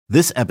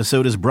This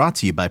episode is brought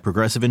to you by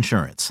Progressive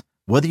Insurance.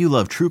 Whether you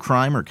love true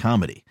crime or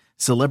comedy,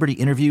 celebrity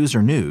interviews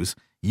or news,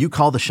 you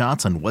call the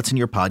shots on what's in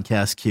your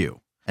podcast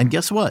queue. And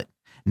guess what?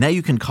 Now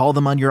you can call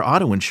them on your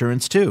auto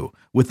insurance too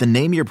with the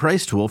Name Your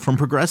Price tool from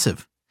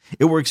Progressive.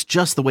 It works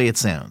just the way it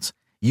sounds.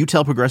 You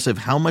tell Progressive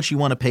how much you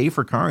want to pay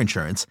for car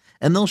insurance,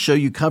 and they'll show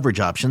you coverage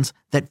options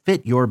that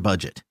fit your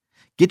budget.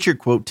 Get your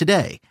quote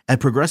today at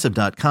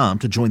Progressive.com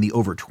to join the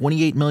over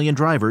 28 million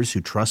drivers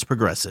who trust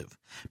Progressive.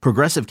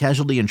 Progressive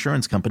Casualty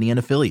Insurance Company and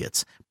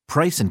Affiliates.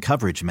 Price and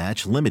coverage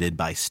match limited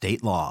by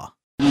state law.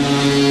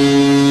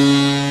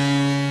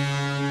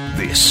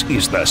 This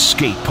is the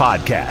Skate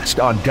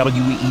Podcast on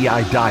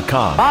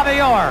WEEI.com. Bobby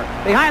Orr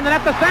behind the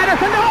net to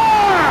Sanderson.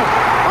 Orr!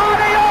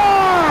 Bobby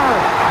Orr!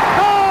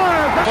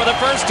 Orr! For the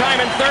first time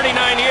in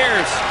 39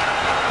 years,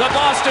 the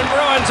Boston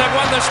Bruins have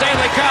won the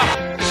Stanley Cup.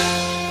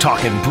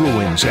 Talking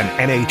Bruins and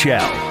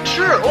NHL.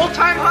 Sure,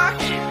 old-time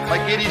hockey, like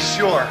Eddie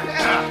Shore.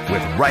 Yeah.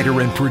 With writer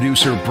and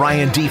producer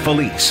Brian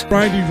DeFelice.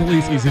 Brian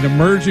DeFelice is an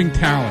emerging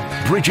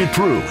talent. Bridget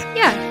Prue.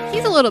 Yeah,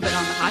 he's a little bit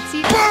on the hot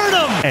seat. Burn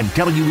him! And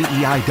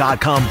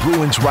WEEI.com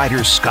Bruins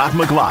writer Scott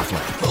McLaughlin.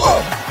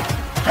 Whoa.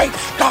 Hey,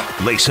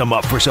 stop! Lace him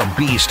up for some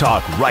Bees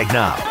talk right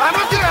now. I'm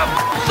a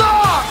damn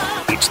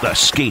dog! It's the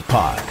Skate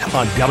Pod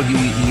on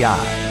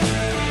WEEI.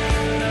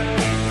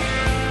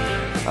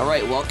 All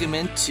right, welcome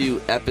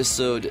into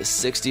episode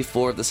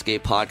 64 of the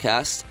Skate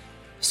Podcast.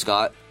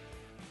 Scott,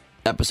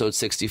 episode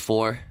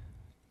 64.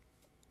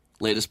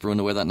 Latest Bruin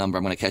to wear that number.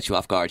 I'm going to catch you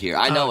off guard here.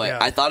 I know it. Yeah.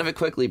 I thought of it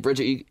quickly.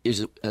 Bridget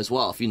is as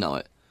well, if you know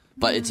it.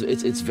 But it's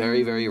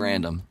very, very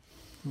random.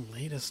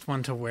 Latest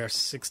one to wear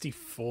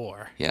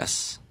 64.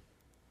 Yes.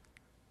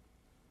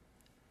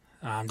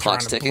 I'm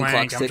Clock's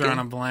drawing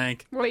a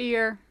blank. What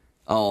year?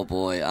 Oh,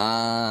 boy.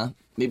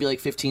 Maybe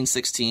like 15,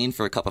 16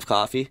 for a cup of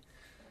coffee.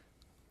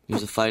 He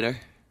was a fighter.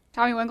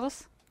 Tommy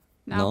Winkles?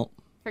 No. Nope.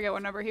 Forget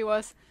what number he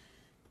was.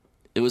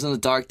 It was in the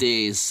dark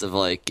days of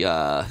like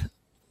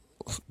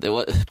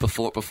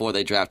before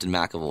they drafted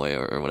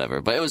McAvoy or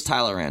whatever. But it was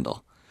Tyler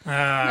Randall.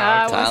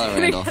 Tyler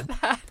Randall.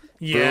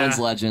 Yeah. Bruins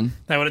legend.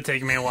 That would have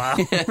taken me a while.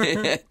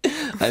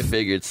 I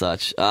figured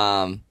such.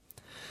 So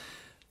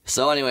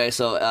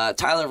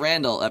Tyler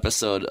Randall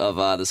episode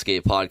of the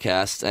Skate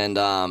Podcast,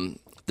 and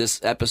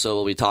this episode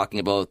we'll be talking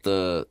about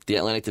the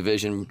Atlantic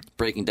Division,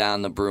 breaking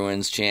down the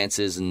Bruins'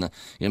 chances and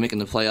making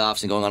the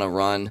playoffs and going on a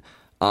run.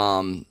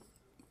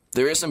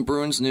 There is some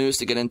Bruins news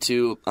to get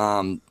into.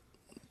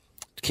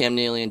 Cam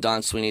Neely and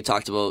Don Sweeney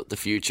talked about the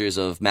futures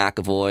of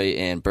McAvoy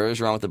and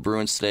Bergeron with the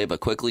Bruins today. But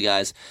quickly,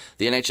 guys,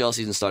 the NHL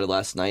season started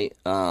last night.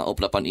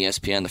 Opened up on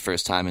ESPN the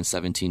first time in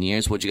 17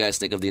 years. What did you guys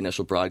think of the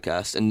initial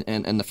broadcast and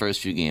the first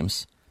few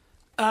games?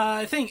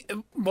 I think,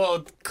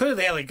 clearly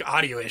they had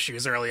audio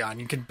issues early on.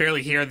 You could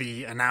barely hear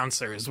the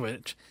announcers,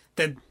 which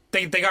they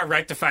got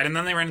rectified, and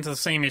then they ran into the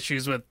same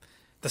issues with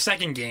the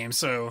second game.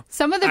 So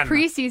some of the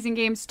preseason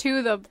games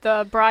too,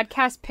 the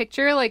broadcast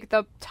picture, like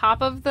the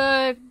top of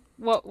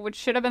what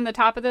should have been the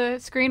top of the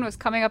screen was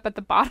coming up at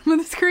the bottom of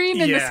the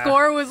screen, and the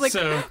score was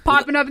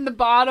popping up in the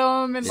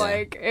bottom, and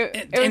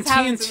it was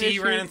having some TNT issues.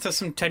 ran into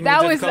some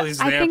technical difficulties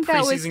there. I think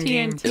that was preseason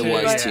game. TNT.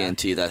 It was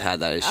TNT that had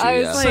that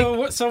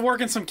issue. So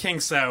working some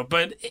kinks out,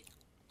 but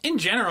in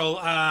general,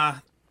 I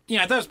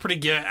thought it was pretty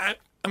good. I'm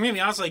gonna be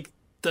honest,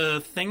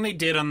 the thing they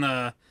did on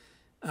the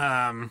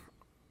NHL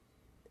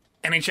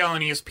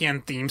and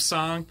ESPN theme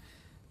song,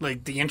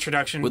 the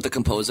introduction with the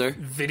composer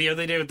video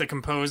they did with the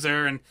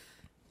composer, and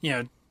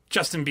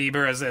Justin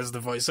Bieber as the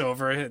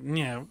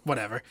voiceover,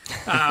 whatever.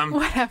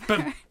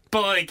 Whatever.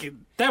 But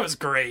that was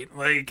great.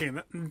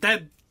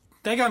 That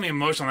got me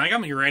emotional. That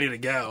got me ready to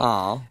go.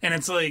 Aww. And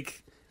it's I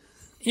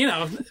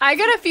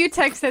got a few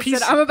texts that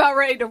said I'm about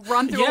ready to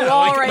run through a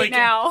wall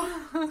now.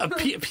 a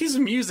piece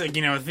of music,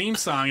 a theme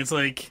song. It's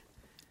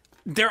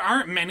there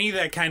aren't many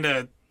that kind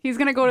of. He's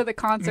gonna go to the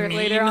concert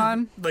later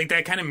on.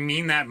 That kind of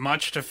mean that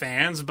much to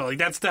fans, but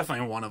that's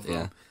definitely one of them.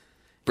 Yeah.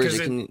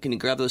 Bridget, can you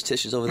grab those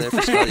tissues over there for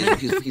Scott?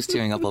 He's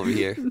tearing up over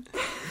here.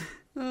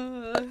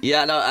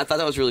 Yeah, no, I thought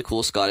that was really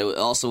cool, Scott. It was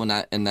also in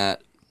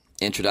that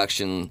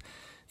introduction,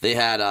 they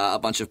had a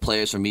bunch of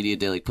players from Media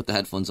Day put the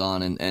headphones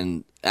on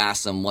and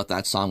asked them what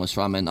that song was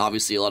from, and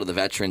obviously a lot of the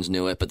veterans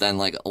knew it, but then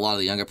a lot of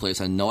the younger players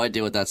had no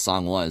idea what that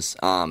song was,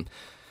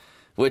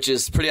 which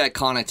is pretty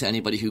iconic to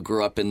anybody who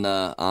grew up in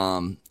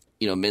the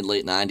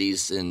mid-late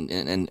 90s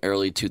and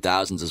early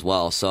 2000s as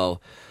well.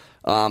 So.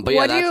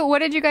 What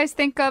did you guys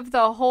think of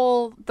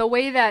the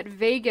way that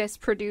Vegas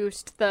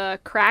produced the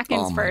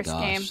Kraken's first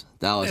game?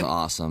 That was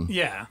awesome.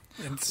 Yeah,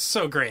 it's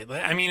so great.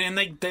 I mean, and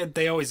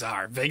they always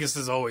are. Vegas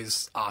is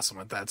always awesome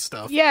with that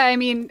stuff. Yeah, I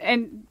mean,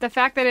 and the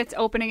fact that it's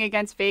opening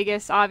against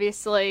Vegas,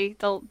 obviously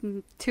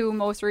the two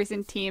most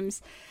recent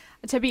teams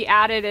to be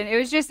added, and it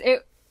was just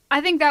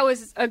I think that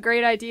was a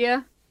great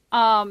idea.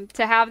 To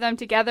have them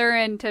together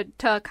and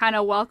to kind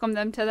of welcome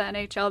them to the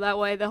NHL that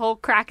way. The whole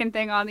Kraken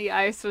thing on the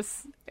ice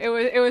was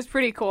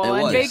pretty cool.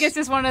 And Vegas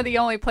is one of the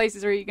only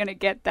places where you're going to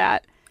get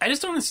that. I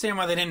just don't understand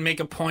why they didn't make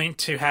a point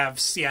to have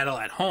Seattle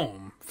at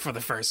home for the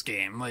first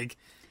game.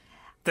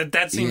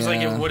 That seems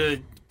like it would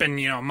have been,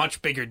 a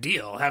much bigger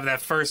deal. Have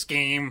that first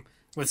game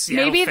with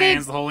Seattle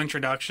fans, the whole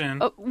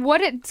introduction.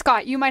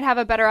 Scott, you might have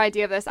a better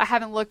idea of this. I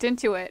haven't looked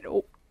into it.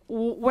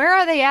 Where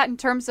are they at in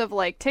terms of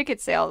like ticket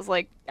sales?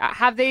 Like,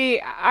 are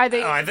they? I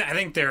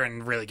think they're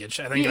in really good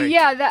shape. I think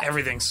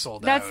everything's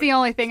sold out. That's the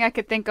only thing I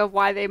could think of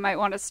why they might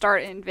want to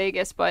start in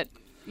Vegas, but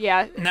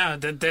yeah. No,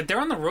 they're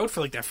on the road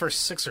for like their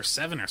first 6 or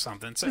 7 or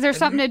something. So, is there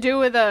something to do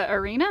with the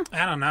arena?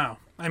 I don't know.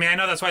 I mean, I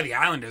know that's why the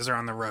Islanders are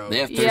on the road. They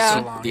have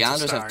the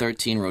Islanders have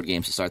 13 road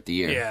games to start the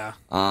year. Yeah.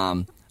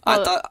 I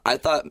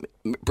thought,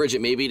 Bridget,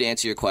 maybe to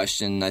answer your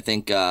question, I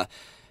think,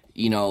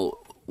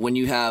 when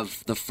you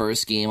have the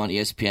first game on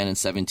ESPN in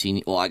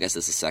 17, well, I guess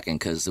it's the second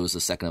because it was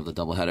the second of the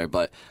doubleheader,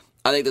 but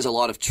I think there's a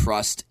lot of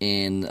trust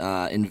in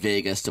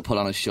Vegas to put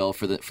on a show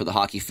for the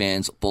hockey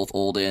fans, both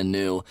old and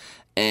new,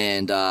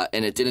 and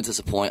it didn't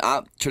disappoint.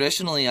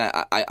 Traditionally,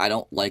 I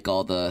don't like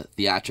all the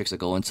theatrics that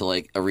go into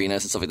like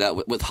arenas and stuff like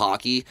that. With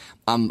hockey,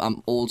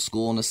 I'm old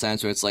school in the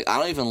sense where it's like I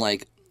don't even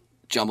like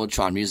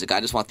Jumbotron music. I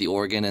just want the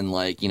organ and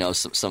like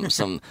some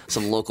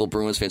local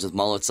Bruins fans with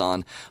mullets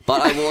on.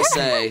 But I will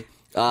say.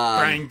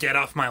 Brian, get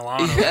off my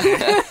lawn.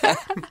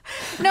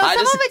 No,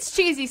 some of it's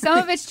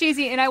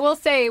cheesy. And I will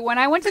say, when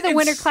I went to the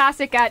Winter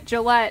Classic at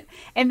Gillette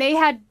and they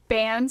had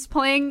bands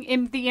playing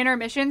in the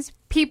intermissions,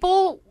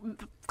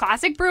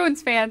 classic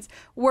Bruins fans,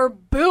 were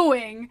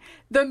booing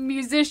the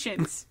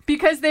musicians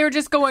because they were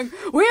just going,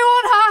 "We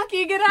want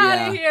hockey, get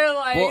out of here!"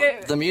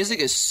 Like, the music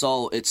is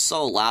so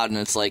loud, and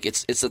it's like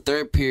it's the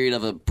third period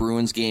of a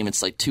Bruins game.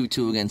 It's like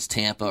 2-2 against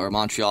Tampa or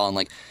Montreal, and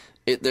like.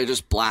 They're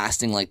just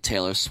blasting like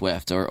Taylor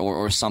Swift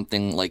or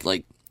something like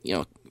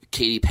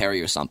Katy Perry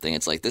or something.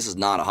 It's like this is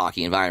not a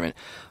hockey environment.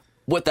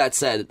 With that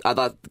said, I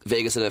thought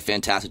Vegas did a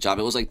fantastic job.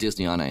 It was like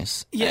Disney on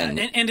Ice. Yeah,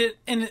 and it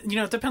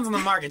depends on the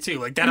market too.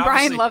 Like that. And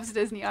Brian loves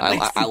Disney on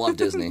Ice. I love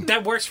Disney.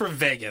 That works for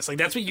Vegas. Like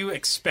that's what you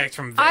expect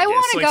from Vegas. I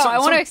want to go. I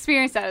want to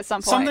experience that at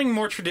some point. Something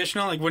more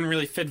traditional wouldn't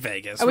really fit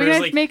Vegas. Are we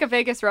going to make a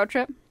Vegas road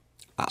trip?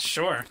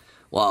 Sure.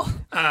 Well,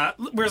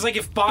 whereas like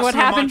if Boston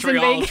or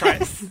Montreal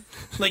tried,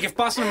 if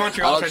Boston or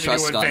Montreal tried to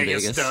do what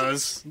Vegas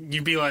does,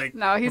 you'd be like,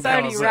 no, he's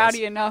already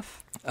rowdy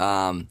enough.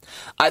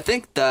 I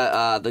think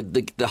that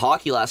the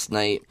hockey last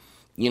night,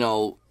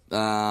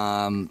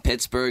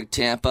 Pittsburgh,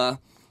 Tampa,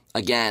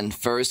 again,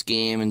 first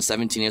game in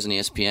 17 years on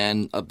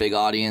ESPN, a big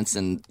audience,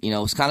 and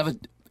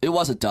it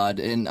was a dud.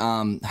 And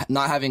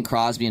not having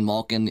Crosby and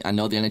Malkin, I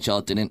know the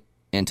NHL didn't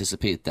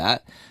anticipate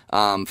that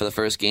for the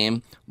first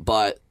game,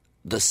 but.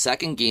 The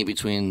second game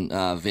between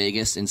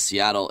Vegas and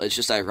Seattle, it's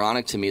just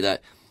ironic to me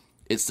that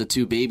it's the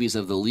two babies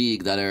of the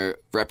league that are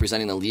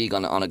representing the league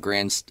on a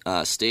grand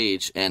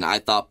stage, and I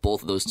thought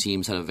both of those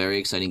teams had a very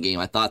exciting game.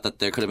 I thought that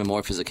there could have been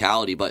more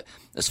physicality, but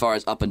as far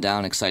as up and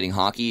down exciting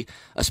hockey,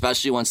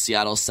 especially once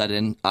Seattle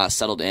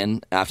settled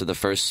in after the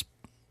first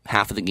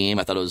half of the game,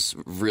 I thought it was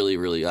really,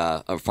 really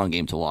a fun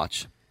game to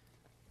watch.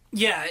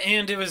 Yeah,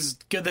 and it was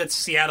good that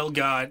Seattle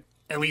got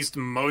at least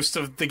most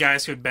of the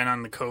guys who had been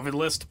on the COVID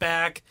list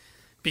back.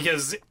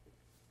 Because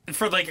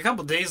for like a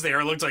couple days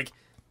there, it looked like,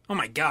 oh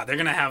my god, they're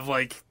gonna have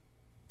like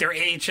their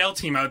AHL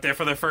team out there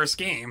for their first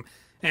game,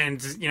 and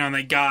and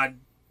they got,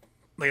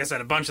 like I said,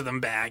 a bunch of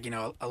them back.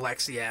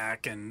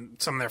 Alexiak and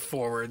some of their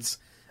forwards.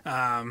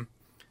 Ryan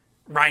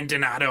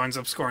Donato ends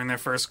up scoring their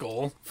first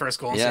goal in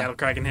Seattle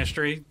Kraken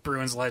history.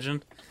 Bruins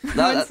legend.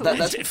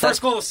 That's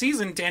first goal of the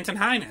season, Danton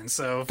Heinen.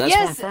 So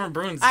that's former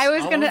Bruins. I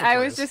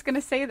was just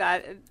gonna say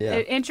that. Yeah.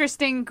 An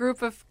interesting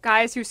group of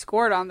guys who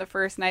scored on the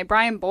first night.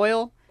 Brian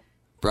Boyle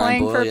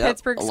playing for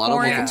Pittsburgh, a lot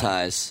of local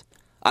ties.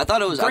 I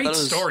thought it was great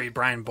story.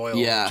 Brian Boyle,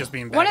 just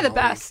being back one of the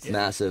best,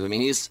 massive. I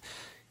mean,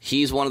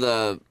 he's one of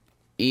the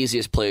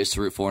easiest players to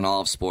root for in all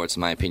of sports,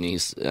 in my opinion.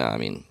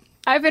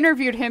 I've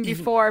interviewed him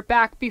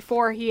back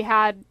before he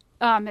had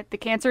the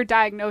cancer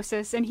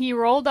diagnosis, and he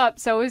rolled up.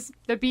 So it was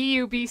the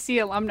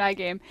BU-BC alumni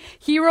game.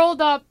 He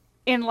rolled up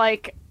in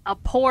like a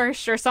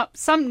Porsche or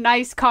some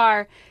nice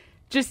car,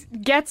 just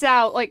gets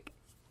out like.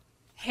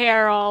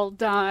 Hair all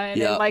done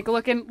and like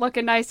looking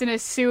nice in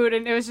his suit,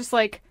 and it was just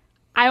like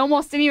I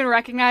almost didn't even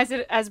recognize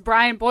it as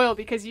Brian Boyle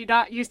because you're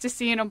not used to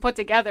seeing him put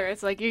together.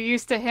 It's like you're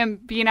used to him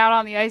being out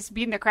on the ice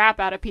beating the crap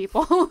out of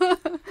people.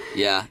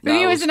 Yeah, but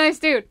he was a nice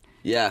dude.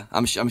 Yeah,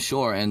 I'm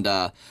sure, and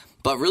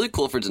but really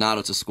cool for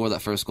Donato to score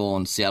that first goal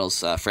in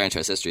Seattle's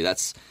franchise history.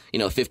 That's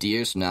 50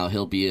 years from now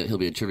he'll be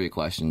a trivia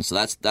question, so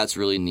that's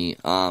really neat.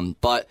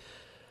 But.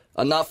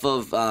 Enough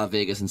of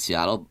Vegas and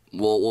Seattle.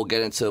 We'll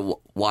get into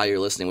why you're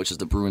listening, which is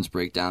the Bruins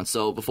breakdown.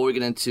 So before we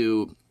get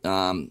into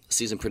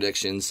season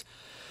predictions,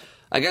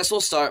 I guess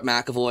we'll start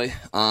McAvoy.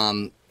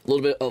 A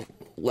little bit of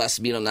less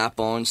meat on that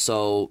bone.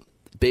 So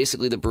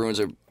basically the Bruins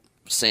are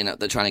saying that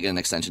they're trying to get an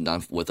extension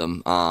done with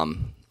him. I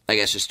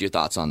guess just your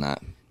thoughts on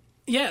that.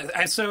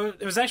 Yeah, so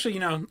it was actually,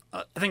 I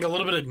think a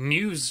little bit of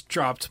news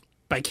dropped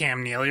by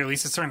Cam Neely, or at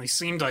least it certainly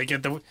seemed like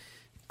it.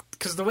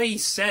 Because the way he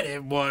said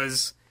it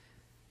was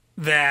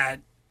that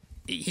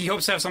he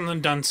hopes to have something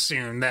done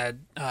soon, that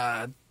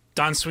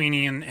Don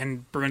Sweeney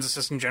and Bruins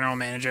assistant general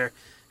manager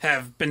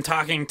have been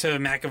talking to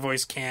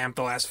McAvoy's camp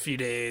the last few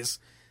days,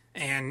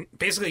 and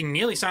basically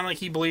Neely sounded like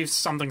he believes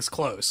something's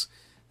close.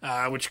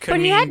 which could But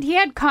mean... he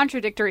had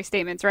contradictory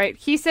statements, right?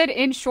 He said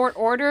in short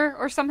order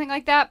or something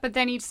like that, but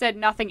then he said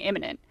nothing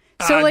imminent.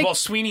 So well,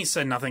 Sweeney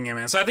said nothing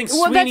imminent. So I think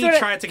Sweeney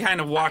tried to kind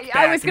of walk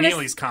back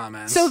Neely's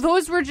comments. So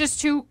those were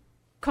just two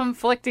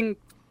conflicting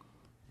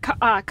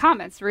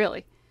comments,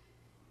 really.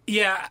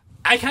 Yeah,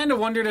 I kind of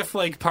wondered if,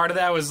 like, part of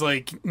that was,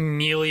 like,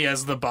 Neely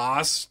as the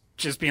boss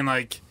just being,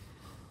 like,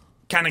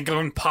 kind of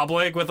going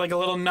public with, like, a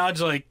little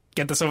nudge, like,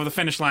 get this over the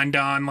finish line,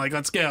 Don, like,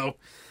 let's go.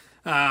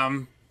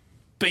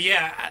 But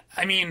yeah,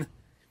 I mean,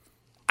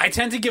 I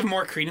tend to give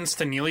more credence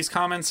to Neely's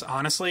comments,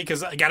 honestly,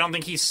 because, like, I don't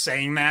think he's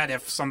saying that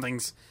if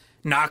something's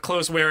not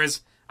close,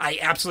 whereas I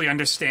absolutely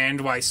understand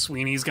why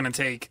Sweeney's going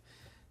to take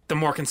the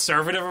more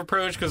conservative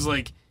approach, because,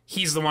 like,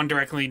 he's the one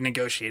directly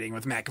negotiating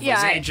with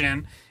McAvoy's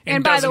agent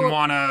and doesn't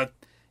want to,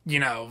 you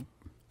know,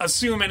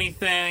 assume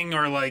anything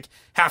or, like,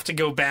 have to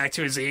go back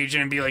to his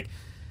agent and be like,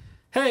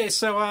 hey,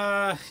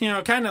 so, you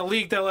know, kind of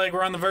leaked that, like,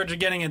 we're on the verge of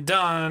getting it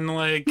done,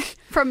 like...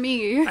 From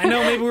me. I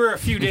know maybe we're a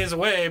few days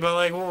away, but,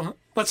 like, well,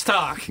 let's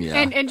talk. Yeah.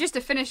 And just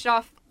to finish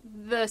off,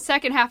 the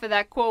second half of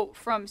that quote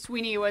from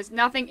Sweeney was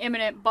nothing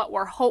imminent, but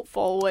we're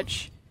hopeful,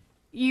 which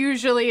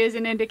usually is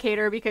an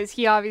indicator because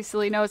he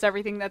obviously knows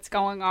everything that's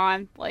going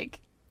on. Like,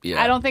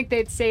 I don't think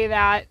they'd say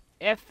that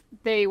if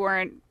they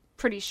weren't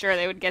pretty sure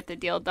they would get the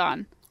deal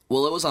done.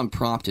 Well, it was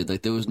unprompted.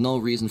 Like, there was no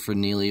reason for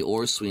Neely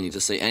or Sweeney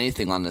to say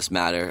anything on this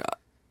matter.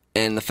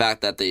 And the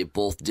fact that they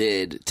both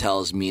did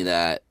tells me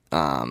that,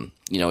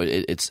 you know,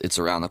 it's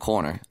around the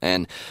corner.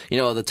 And, you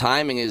know, the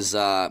timing is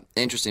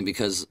interesting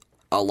because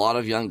a lot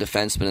of young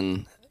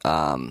defensemen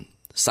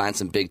signed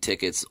some big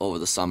tickets over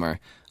the summer.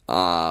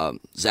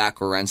 Zach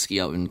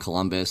Werenski out in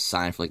Columbus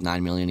signed for like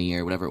 $9 million a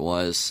year, whatever it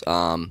was.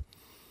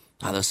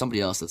 There's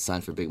somebody else that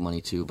signed for big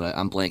money too, but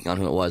I'm blanking on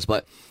who it was.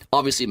 But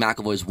obviously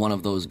McAvoy is one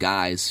of those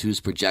guys who's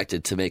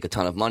projected to make a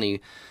ton of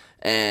money.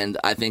 And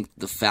I think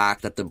the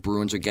fact that the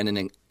Bruins are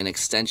getting an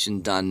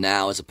extension done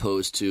now as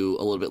opposed to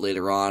a little bit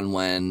later on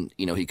when,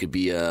 you know, he could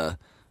be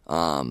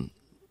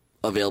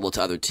available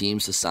to other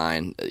teams to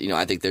sign, you know,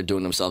 I think they're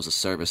doing themselves a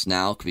service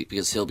now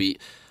because he'll be,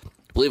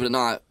 believe it or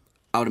not,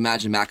 I would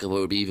imagine McAvoy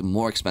would be even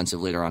more expensive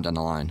later on down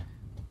the line.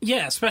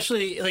 Yeah,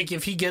 especially like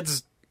if he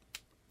gets,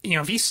 you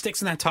know, if he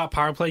sticks in that top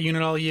power play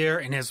unit all year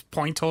and his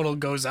point total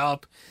goes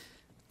up,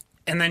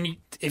 and then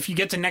if you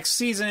get to next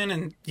season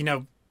and, you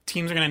know,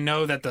 teams are going to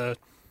know that the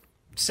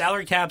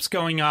salary cap's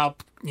going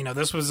up. You know,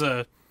 this was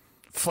a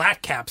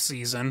flat cap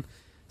season,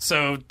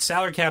 so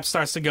salary cap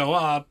starts to go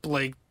up.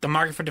 Like, the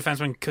market for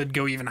defensemen could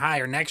go even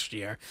higher next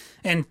year.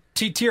 And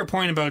to your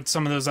point about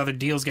some of those other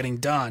deals getting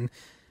done,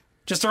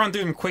 just to run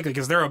through them quickly,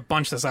 because there are a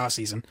bunch this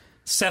offseason.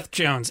 Seth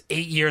Jones,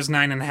 8 years,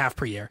 9.5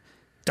 per year.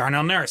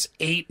 Darnell Nurse,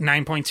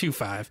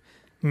 9.25.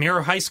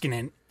 Miro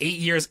Heiskanen, 8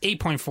 years,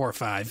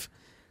 8.45.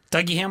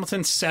 Dougie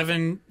Hamilton,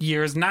 7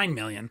 years, $9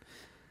 million.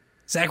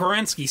 Zach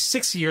Werenski,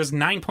 6 years,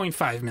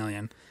 $9.5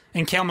 million.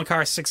 And Cale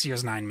Makar, 6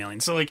 years, $9 million.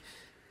 So, like,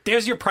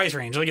 there's your price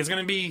range. Like, it's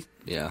going to be...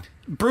 Yeah.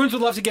 Bruins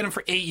would love to get him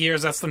for 8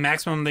 years. That's the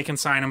maximum they can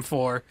sign him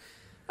for.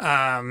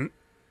 And,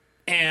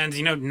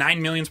 you know,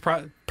 $9 million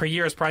per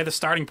year is probably the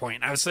starting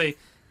point. I would say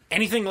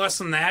anything less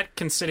than that,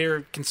 consider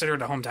it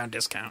a hometown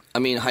discount. I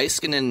mean,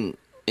 Heiskanen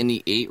in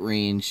the 8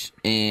 range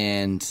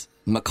and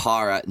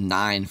Makar at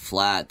 9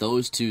 flat,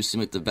 those two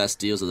seem like the best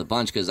deals of the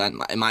bunch because,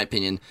 in my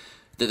opinion,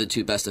 they're the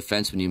two best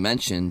defensemen you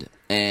mentioned,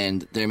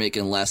 and they're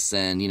making less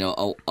than, you know,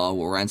 a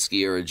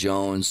Werenski or a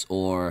Jones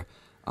or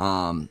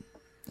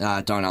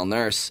Darnell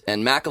Nurse.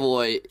 And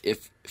McAvoy,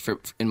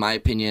 in my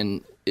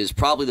opinion, is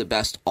probably the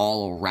best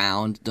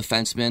all-around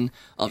defenseman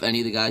of any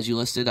of the guys you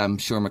listed. I'm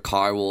sure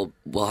Makar will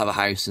have a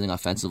higher ceiling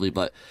offensively,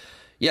 but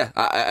yeah,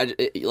 I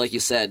like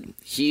you said,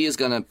 he is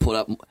going to put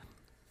up.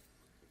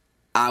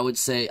 I would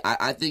say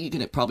I think you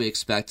can probably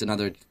expect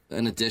an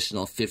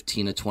additional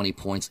 15 to 20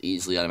 points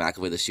easily out of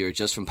McAvoy this year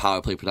just from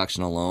power play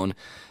production alone.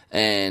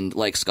 And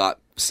like Scott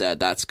said,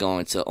 that's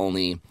going to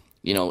only,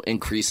 you know,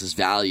 increase his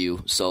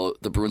value. So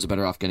the Bruins are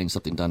better off getting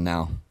something done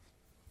now.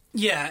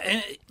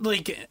 Yeah,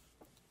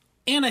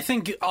 and I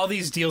think all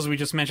these deals we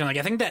just mentioned, like,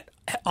 I think that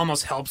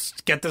almost helps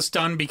get this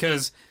done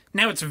because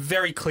now it's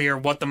very clear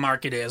what the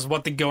market is,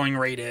 what the going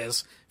rate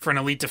is for an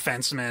elite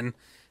defenseman.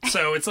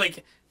 So it's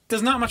like,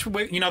 there's not much,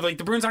 you know, like,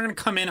 the Bruins aren't going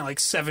to come in at like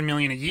 $7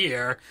 million a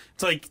year.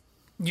 It's like,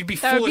 you'd be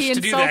foolish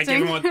to do that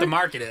given what the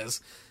market is.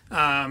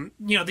 You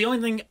know, the only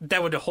thing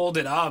that would hold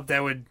it up,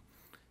 that would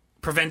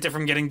prevent it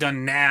from getting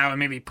done now and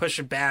maybe push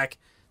it back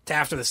to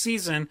after the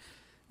season,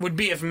 would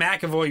be if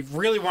McAvoy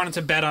really wanted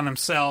to bet on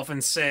himself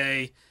and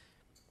say,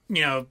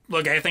 you know,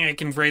 look, I think I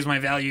can raise my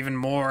value even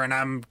more, and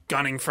I'm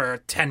gunning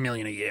for $10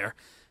 million a year.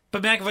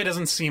 But McAvoy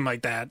doesn't seem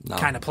like that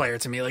kind of player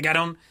to me. Like, I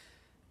don't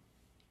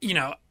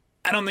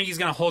think he's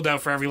going to hold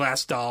out for every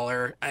last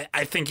dollar.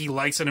 I think he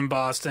likes it in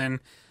Boston.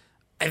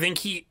 I think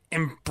he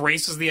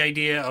embraces the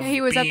idea of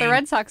he was at the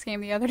Red Sox game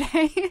the other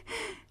day.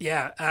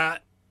 Yeah,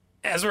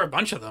 as were a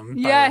bunch of them.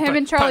 Yeah, him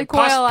and Charlie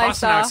Coyle, I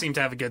saw. Pasternak seemed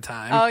to have a good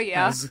time. Oh,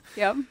 yeah.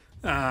 Yep.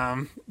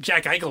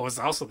 Jack Eichel was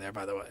also there,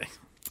 by the way.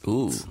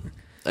 Ooh.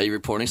 Are you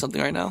reporting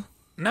something right now?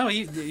 No,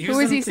 he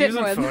was in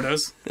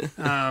photos.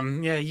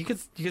 Yeah, you could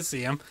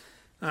see him.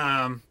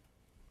 But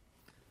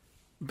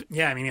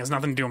yeah, I mean, he has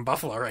nothing to do in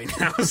Buffalo right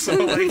now, so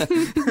like,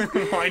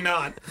 why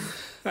not?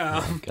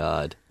 Oh,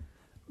 God.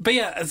 But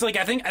yeah, it's like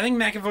I think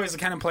McAvoy is the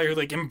kind of player who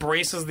like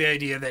embraces the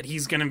idea that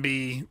he's going to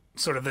be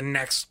sort of the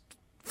next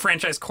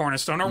franchise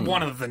cornerstone, or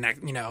one of the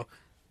next. You know,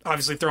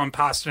 obviously throwing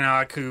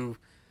Pasternak, who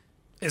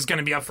is going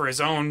to be up for his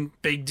own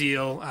big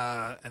deal.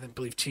 I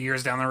believe 2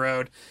 years down the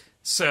road.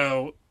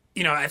 So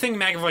you know, I think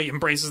McAvoy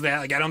embraces that.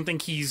 Like, I don't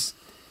think he's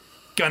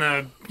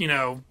gonna be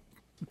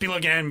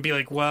looking at it and be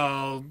like,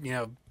 well,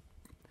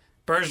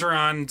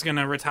 Bergeron's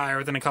gonna retire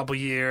within a couple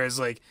years.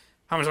 Like,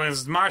 how much longer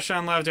does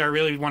Marchand left? Do I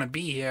really want to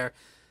be here?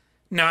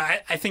 No,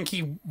 I think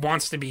he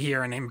wants to be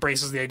here and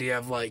embraces the idea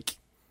of, like,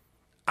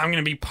 I'm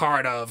going to be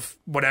part of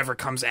whatever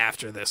comes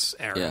after this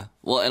era. Yeah.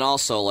 Well, and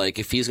also, like,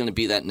 if he's going to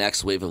be that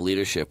next wave of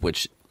leadership,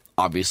 which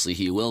obviously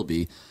he will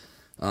be,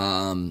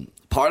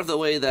 part of the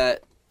way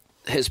that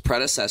his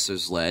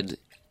predecessors led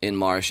in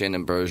Marchand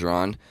and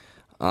Bergeron,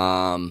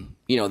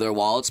 their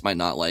wallets might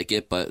not like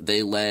it, but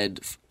they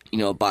led,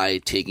 by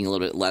taking a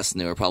little bit less than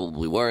they were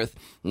probably worth.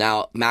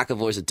 Now,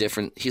 McAvoy's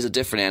he's a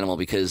different animal,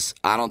 because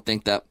I don't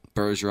think that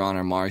Bergeron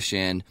or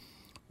Marchand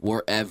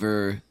were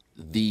ever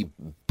the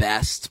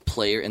best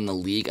player in the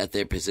league at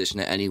their position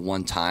at any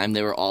one time.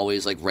 They were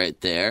always like right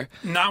there.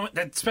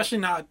 Especially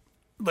not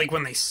like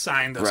when they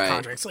signed those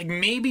contracts. Like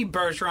maybe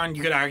Bergeron,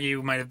 you could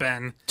argue, might have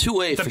been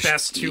two-way the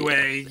best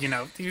two-way.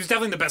 He was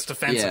definitely the best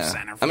defensive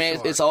center. I mean,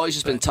 it's always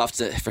just been tough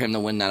for him to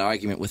win that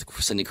argument with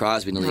Sidney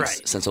Crosby in the league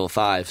since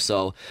 2005.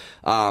 So,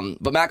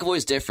 but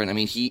McAvoy's different. I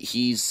mean,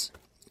 he's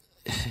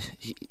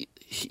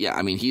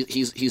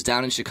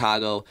down in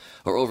Chicago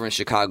or over in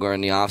Chicago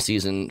in the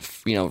offseason,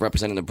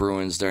 representing the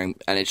Bruins during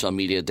NHL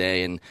Media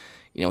Day, and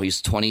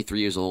he's 23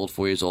 years old,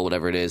 4 years old,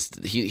 whatever it is.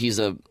 He's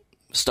a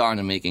star in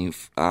the making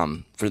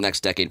for the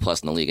next decade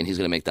plus in the league, and he's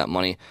going to make that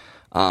money.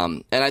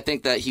 And I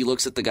think that he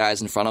looks at the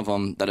guys in front of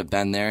him that have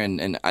been there,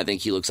 and I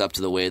think he looks up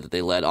to the way that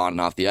they led on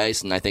and off the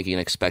ice, and I think he can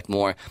expect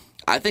more.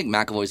 I think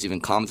McAvoy's even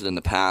commented in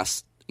the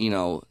past,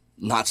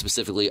 not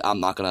specifically, I'm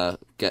not going to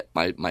get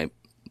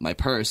my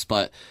purse,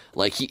 but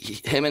like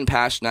him and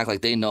Pasternak,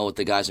 like they know what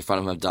the guys in front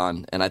of him have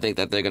done, and I think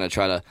that they're going to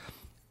try to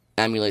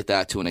emulate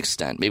that to an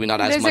extent. Maybe not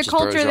as much as Bergeron. There's a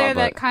culture there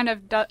that kind of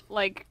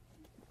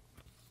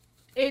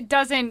it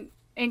doesn't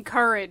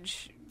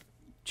encourage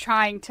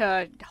trying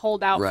to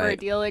hold out for a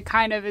deal. It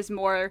kind of is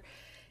more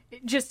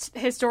just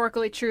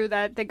historically true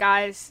that the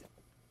guys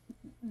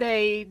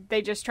they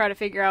just try to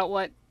figure out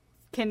what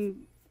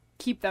can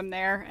keep them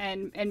there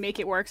and make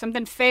it work.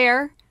 Something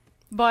fair,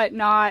 but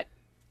not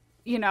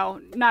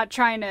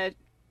trying to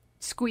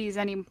squeeze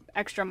any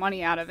extra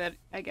money out of it,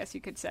 I guess you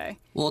could say.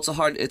 Well, it's a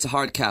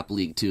hard cap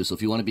league too. So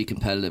if you want to be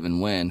competitive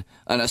and win,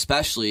 and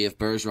especially if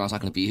Bergeron's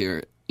not going to be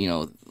here,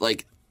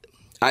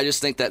 I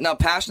just think that now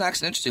Pasternak's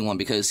an interesting one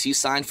because he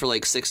signed for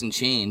like 6 and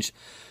change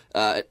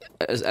at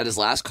his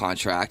last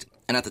contract,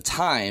 and at the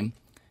time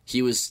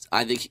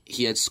I think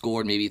he had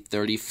scored maybe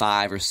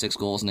 35 or 6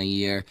 goals in a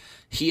year.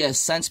 He has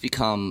since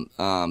become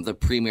the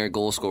premier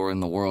goal scorer in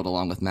the world,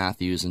 along with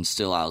Matthews and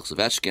still Alex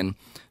Ovechkin.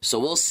 So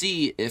we'll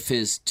see if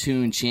his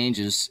tune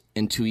changes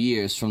in 2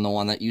 years from the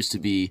one that used to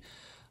be,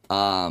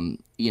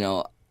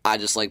 I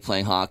just like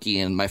playing hockey,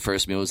 and my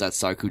first meal was at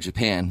Sarku,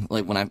 Japan.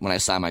 Like when I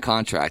signed my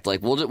contract,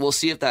 like we'll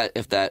see if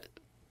that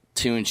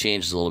tune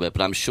changes a little bit.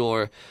 But I'm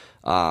sure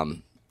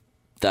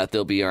that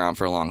they'll be around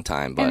for a long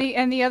time. But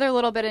and the other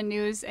little bit of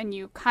news, and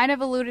you kind of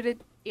alluded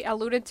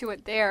to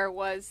it there,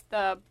 was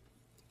the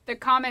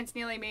comments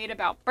Neely made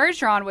about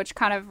Bergeron, which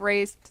kind of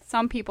raised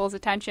some people's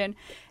attention.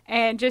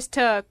 And just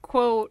to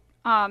quote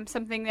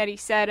something that he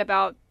said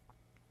about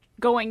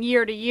going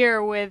year to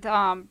year with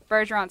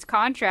Bergeron's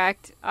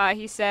contract,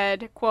 he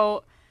said,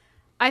 quote,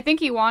 "I think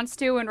he wants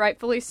to, and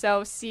rightfully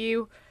so,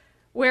 see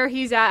where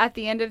he's at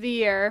the end of the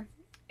year.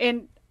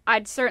 And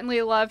I'd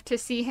certainly love to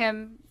see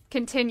him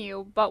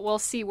continue, but we'll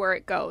see where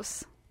it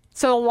goes."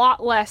 So a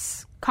lot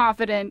less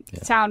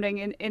confident sounding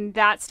in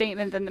that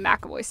statement than the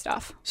McAvoy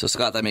stuff. So,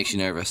 Scott, that makes you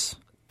nervous?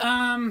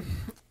 I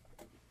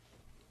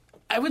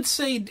would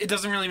say it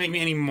doesn't really make me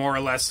any more or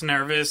less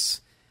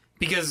nervous,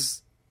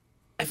 because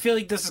I feel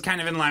like this is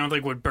kind of in line with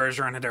like what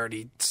Bergeron had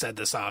already said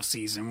this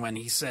offseason when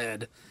he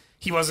said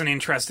he wasn't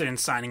interested in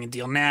signing a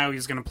deal now. He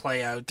was going to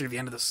play out through the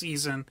end of the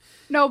season.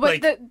 No,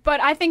 but but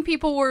I think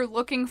people were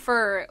looking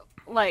for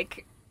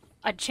like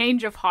a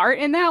change of heart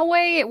in that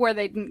way where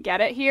they didn't get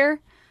it here.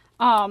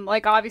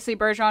 Obviously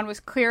Bergeron was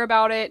clear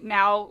about it.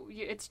 Now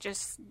it's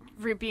just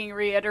being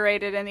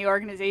reiterated in the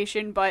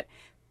organization. But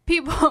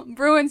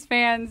Bruins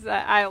fans,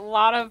 a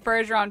lot of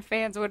Bergeron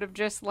fans would have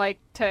just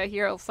liked to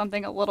hear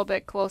something a little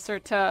bit closer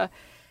to,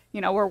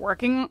 we're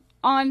working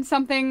on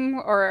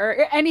something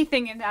or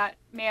anything in that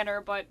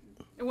manner. But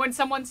when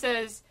someone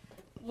says,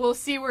 we'll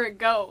see where it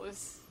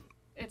goes,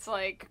 it's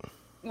like,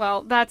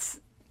 well, that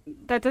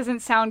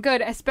doesn't sound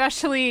good,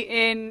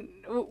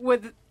 especially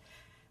with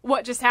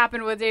what just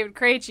happened with David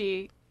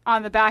Krejci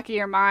on the back of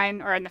your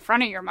mind, or in the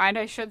front of your mind,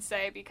 I should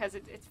say, because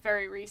it's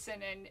very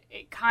recent, and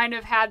it kind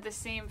of had the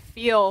same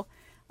feel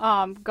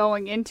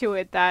going into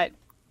it, that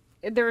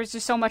there was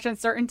just so much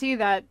uncertainty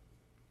that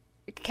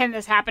can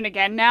this happen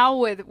again now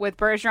with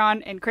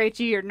Bergeron and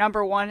Krejci, your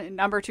number 1 and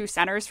number 2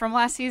 centers from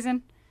last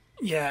season?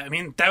 Yeah, I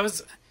mean, that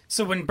was...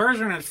 So when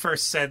Bergeron had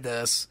first said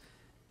this,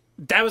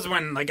 that was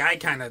when, like, I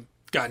kind of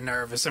got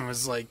nervous and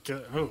was like,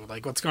 oh,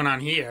 like, what's going on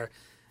here?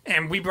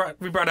 And we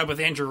brought up with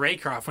Andrew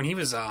Raycroft when he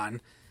was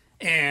on,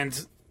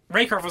 and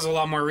Raycroft was a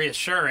lot more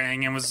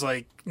reassuring and was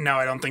like, no,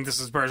 I don't think this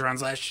is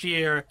Bergeron's last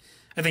year.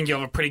 I think you'll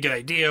have a pretty good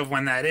idea of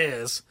when that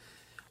is.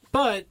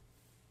 But,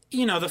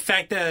 you know, the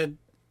fact that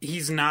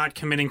he's not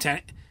committing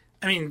to...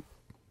 I mean,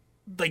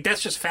 like,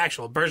 that's just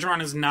factual.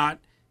 Bergeron is not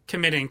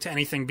committing to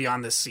anything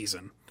beyond this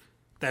season.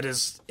 That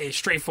is a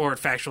straightforward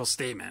factual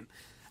statement.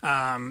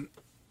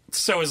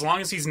 So as long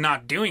as he's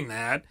not doing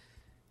that,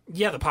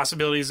 yeah, the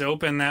possibility is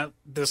open that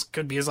this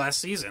could be his last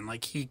season.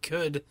 Like, he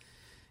could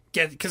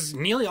get... Because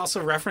Neely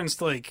also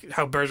referenced, like,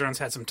 how Bergeron's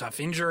had some tough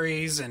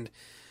injuries, and,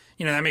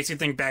 you know, that makes you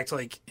think back to,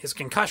 like, his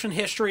concussion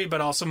history,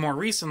 but also more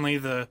recently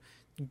the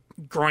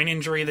groin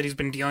injury that he's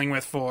been dealing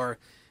with for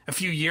a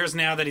few years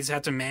now that he's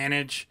had to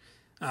manage.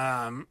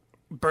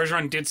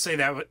 Bergeron did say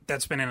that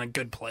that's been in a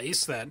good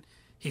place, that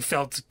he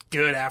felt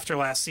good after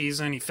last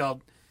season. He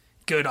felt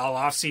good all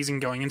off season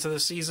going into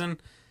the season.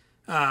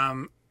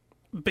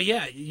 But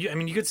yeah, I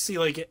mean, you could see,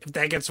 like, if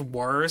that gets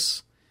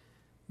worse,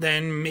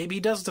 then maybe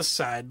he does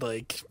decide,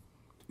 like,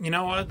 you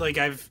know what, like,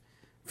 I've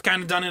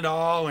kind of done it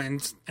all,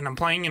 and I'm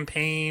playing in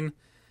pain,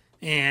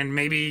 and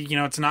maybe, you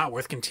know, it's not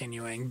worth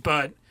continuing.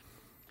 But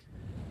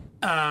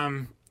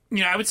you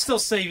know, I would still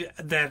say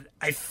that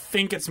I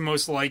think it's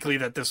most likely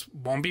that this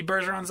won't be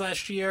Bergeron's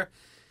last year.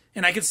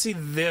 And I could see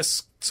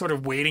this sort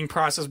of waiting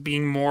process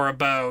being more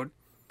about,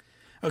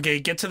 okay,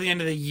 get to the end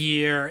of the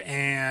year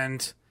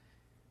and,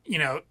 you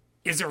know,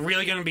 is it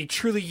really going to be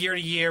truly year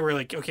to year where,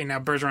 like, okay, now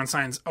Bergeron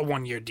signs a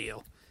 1-year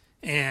deal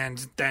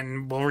and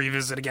then we'll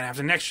revisit again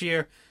after next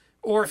year?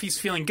 Or if he's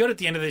feeling good at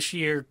the end of this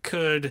year,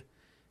 could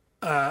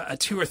a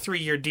 2 or 3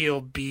 year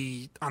deal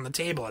be on the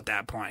table at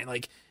that point?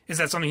 Like, is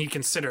that something he'd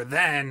consider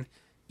then,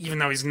 even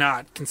though he's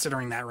not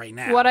considering that right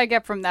now? What I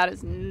get from that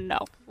is no.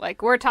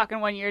 Like, we're talking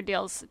 1-year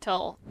deals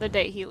till the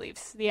day he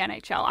leaves the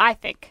NHL, I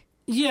think.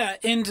 Yeah,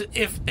 and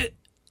if it,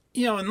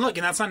 you know, and look,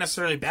 and that's not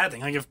necessarily a bad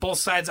thing. Like, if both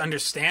sides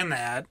understand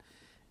that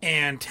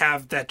and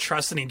have that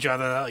trust in each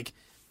other, that, like,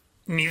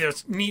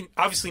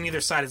 obviously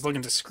neither side is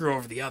looking to screw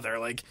over the other.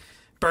 Like,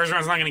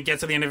 Bergeron's not going to get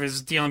to the end of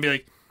his deal and be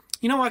like,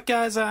 you know what,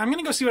 guys, I'm going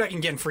to go see what I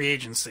can get in free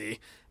agency.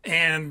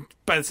 And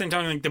by the same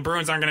time, like, the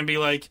Bruins aren't going to be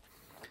like,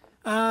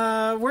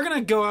 we're going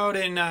to go out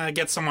and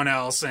get someone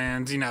else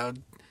and, you know,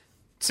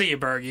 see you,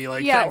 Bergie.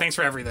 Like, yeah, thanks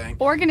for everything.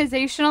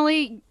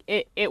 Organizationally,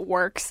 it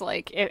works,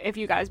 like, if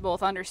you guys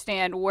both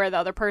understand where the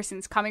other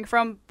person's coming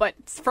from. But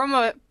from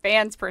a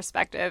fan's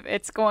perspective,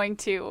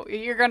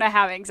 you're going to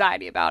have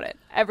anxiety about it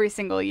every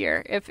single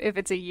year if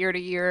it's a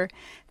year-to-year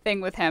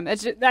thing with him.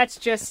 That's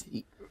just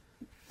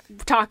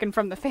talking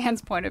from the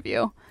fan's point of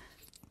view.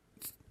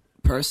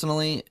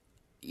 Personally,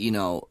 you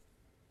know,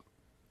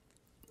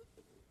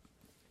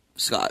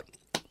 Scott,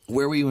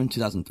 where were you in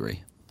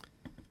 2003?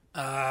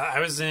 I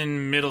was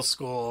in middle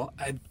school.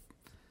 I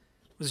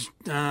was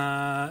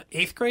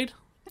 8th grade.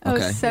 I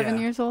was 7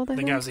 years old, I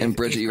think. I was and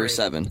Bridget, you were grade.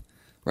 7,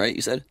 right?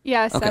 You said?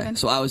 Yeah, 7. Okay,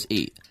 so I was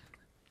 8.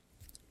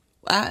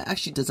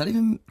 Actually, does that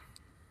even...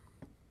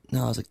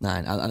 No, I was like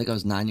 9. I think I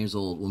was 9 years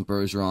old when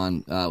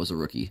Bergeron was a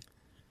rookie.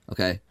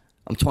 Okay?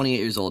 I'm 28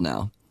 years old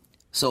now.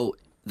 So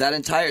that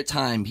entire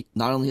time,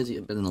 not only has he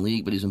been in the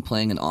league, but he's been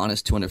playing an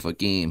honest 200-foot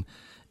game.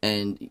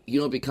 And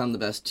you don't become the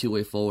best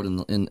two-way forward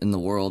in the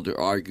world, or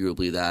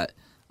arguably that,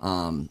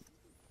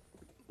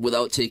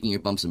 without taking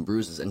your bumps and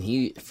bruises. And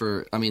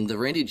the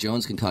Randy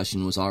Jones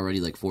concussion was already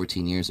like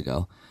 14 years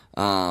ago.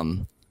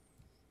 13,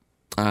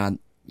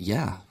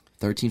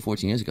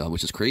 14 years ago,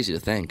 which is crazy to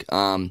think.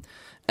 And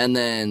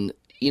then,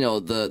 you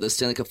know, the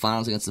Stanley Cup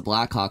Finals against the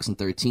Blackhawks in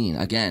 13.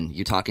 Again,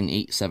 you're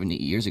talking 7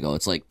 years ago.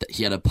 It's like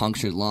he had a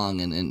punctured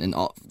lung and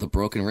all the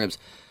broken ribs.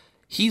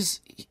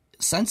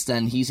 Since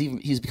then,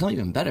 he's become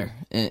even better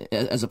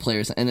as a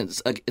player, and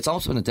it's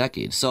almost been a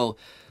decade. So,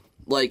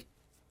 like,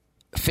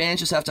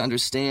 fans just have to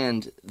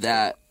understand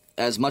that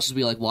as much as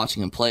we like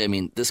watching him play, I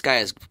mean, this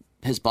guy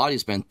his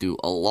body's been through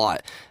a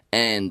lot,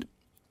 and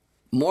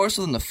more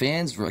so than the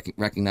fans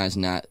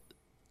recognizing that,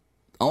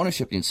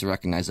 ownership needs to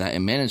recognize that,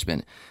 and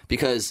management.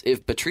 Because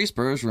if Patrice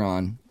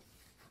Bergeron,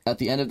 at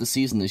the end of the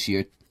season this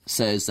year,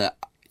 says that,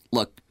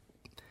 look,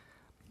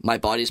 my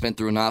body's been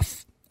through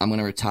enough, I'm going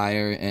to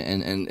retire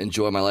and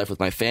enjoy my life with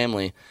my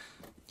family,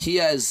 he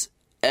has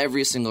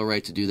every single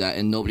right to do that,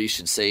 and nobody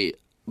should say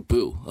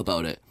boo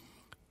about it.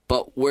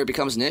 But where it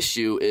becomes an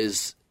issue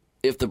is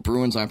if the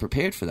Bruins aren't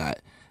prepared for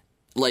that.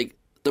 Like,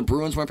 the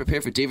Bruins weren't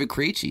prepared for David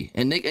Krejci.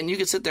 And you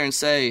could sit there and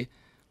say,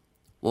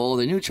 well,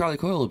 they knew Charlie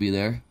Coyle would be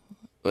there.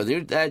 Or they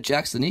had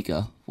Jack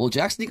Stanika. Well,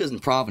 Jack Stanika's in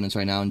Providence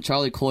right now, and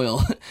Charlie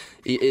Coyle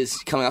is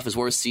coming off his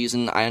worst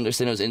season. I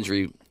understand it was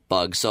injury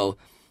bug, so...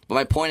 But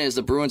my point is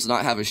the Bruins do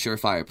not have a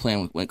surefire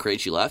plan when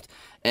Krejci left.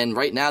 And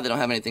right now they don't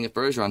have anything if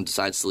Bergeron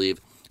decides to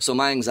leave. So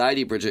my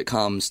anxiety, Bridget,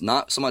 comes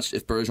not so much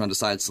if Bergeron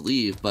decides to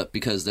leave, but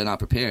because they're not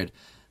prepared.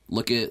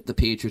 Look at the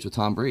Patriots with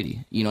Tom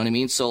Brady. You know what I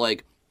mean? So,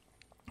 like,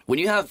 when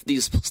you have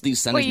these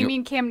centers. Wait, you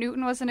mean Cam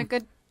Newton wasn't a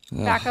good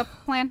backup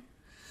plan?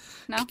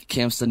 No.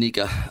 Cam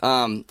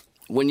Stanika.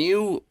 When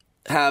you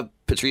have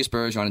Patrice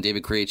Bergeron and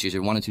David Krejci as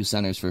your 1 and 2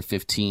 centers for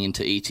 15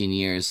 to 18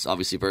 years,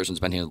 obviously Bergeron's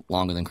been here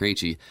longer than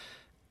Krejci.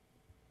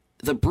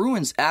 The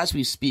Bruins, as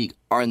we speak,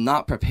 are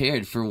not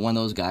prepared for when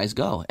those guys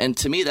go. And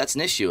to me, that's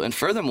an issue. And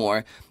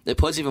furthermore, it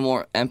puts even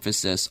more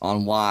emphasis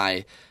on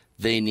why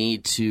they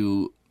need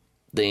to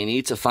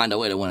find a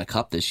way to win a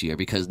cup this year,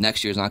 because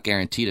next year is not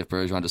guaranteed if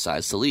Bergeron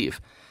decides to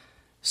leave.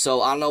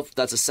 So I don't know if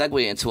that's a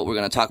segue into what we're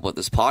going to talk about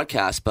this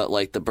podcast, but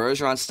like the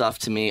Bergeron stuff,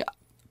 to me,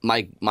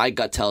 my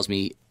gut tells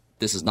me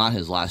this is not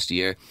his last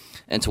year.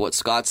 And to what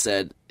Scott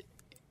said,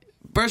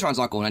 Bergeron's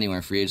not going anywhere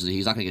in free agency.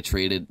 He's not going to get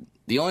traded.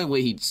 The only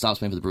way he stops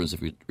playing for the Bruins is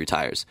if he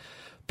retires.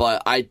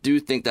 But I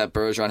do think that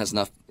Bergeron has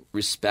enough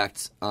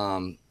respect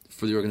for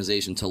the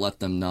organization to let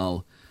them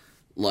know,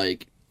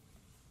 like,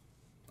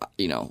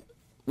 you know,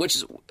 which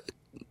is,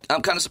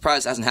 I'm kind of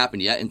surprised it hasn't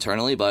happened yet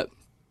internally, but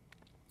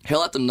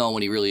he'll let them know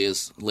when he really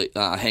is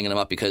hanging them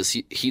up, because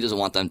he doesn't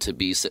want them to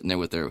be sitting there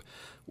with their,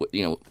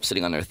 you know,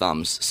 sitting on their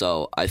thumbs.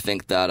 So I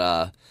think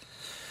that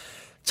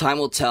time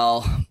will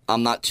tell.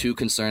 I'm not too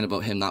concerned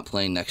about him not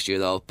playing next year,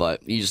 though,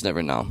 but you just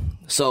never know.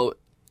 So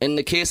in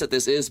the case that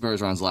this is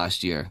Bergeron's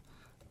last year,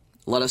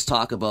 let us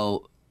talk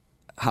about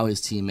how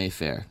his team may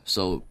fare.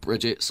 So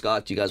Bridget,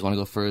 Scott, do you guys want to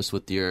go first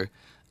with your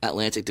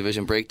Atlantic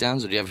Division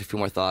breakdowns, or do you have a few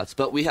more thoughts?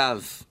 But we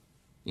have,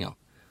 you know,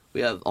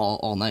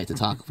 all night to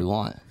talk if we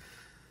want.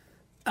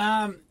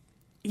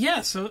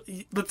 Yeah, so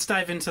let's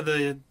dive into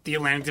the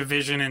Atlantic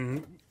Division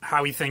and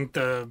how we think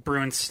the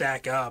Bruins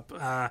stack up.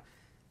 I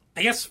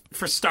guess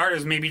for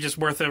starters, maybe just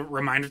worth a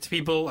reminder to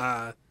people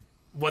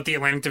what the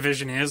Atlantic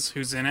Division is,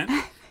 who's in it.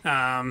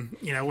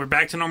 You know, we're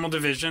back to normal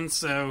divisions,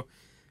 so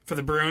for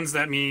the Bruins,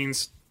 that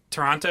means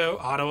Toronto,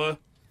 Ottawa,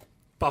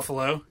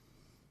 Buffalo,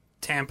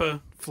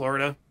 Tampa,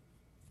 Florida,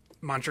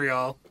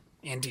 Montreal,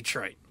 and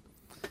Detroit.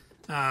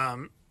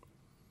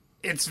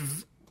 It's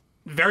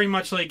very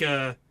much like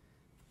a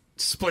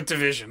split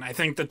division. I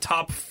think the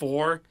top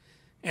 4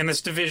 in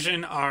this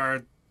division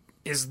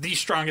is the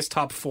strongest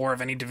top 4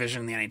 of any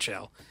division in the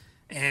NHL.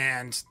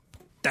 And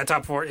that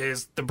top 4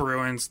 is the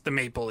Bruins, the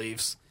Maple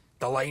Leafs,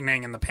 the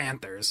Lightning, and the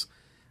Panthers.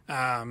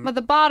 But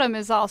the bottom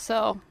is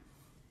also...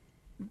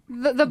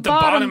 The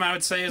bottom, I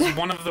would say, is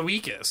one of the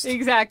weakest.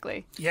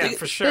 Exactly. Yeah,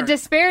 for sure. The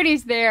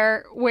disparity's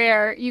there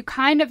where you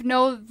kind of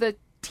know the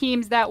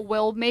teams that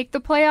will make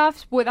the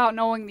playoffs without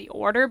knowing the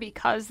order,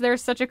 because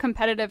there's such a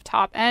competitive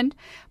top end.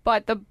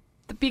 But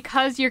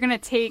because you're going to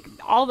take...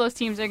 All those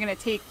teams are going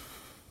to take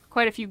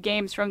quite a few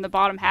games from the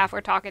bottom half.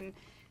 We're talking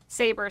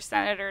Sabres,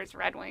 Senators,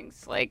 Red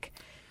Wings. Like,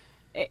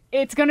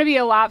 it's going to be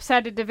a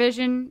lopsided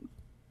division,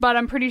 but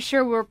I'm pretty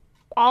sure we're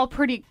all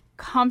pretty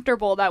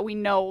comfortable that we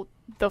know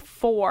the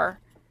 4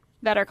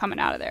 that are coming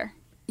out of there.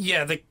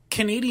 Yeah, the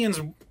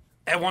Canadiens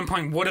at one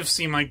point would have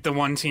seemed like the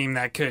one team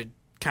that could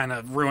kind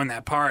of ruin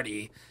that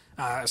party,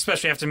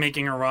 especially after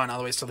making a run all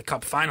the way to the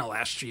Cup final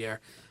last year.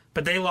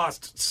 But they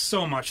lost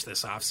so much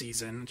this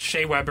offseason.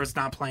 Shea Weber's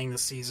not playing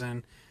this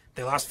season.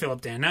 They lost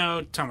Philip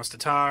Danault, Thomas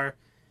Tatar,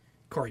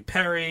 Corey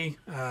Perry.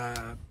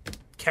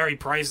 Carey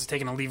Price is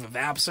taking a leave of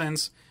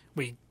absence.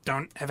 We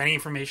don't have any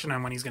information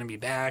on when he's going to be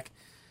back.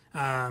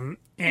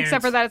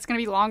 Except for that it's going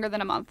to be longer than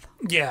a month.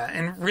 Yeah,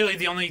 and really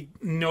the only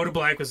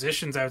notable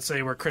acquisitions I would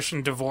say were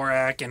Christian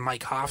Dvorak and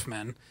Mike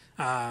Hoffman,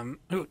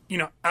 who, you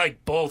know, I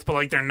like both, but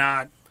like they're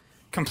not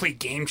complete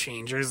game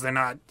changers. They're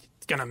not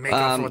going to make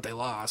up for what they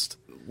lost.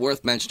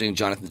 Worth mentioning,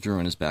 Jonathan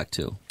Drouin is back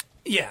too.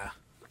 Yeah.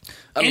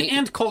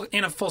 And Cole,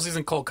 in a full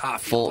season, Cole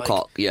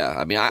Caulfield. Yeah.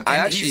 I mean, I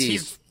actually...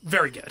 He's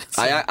very good.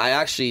 So. I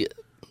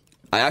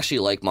actually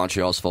like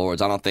Montreal's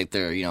forwards. I don't think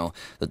they're, you know,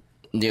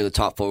 near the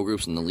top 4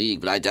 groups in the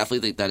league, but I definitely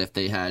think that if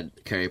they had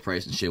Carey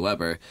Price and Shea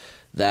Weber,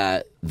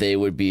 that they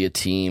would be a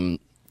team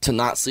to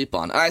not sleep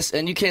on.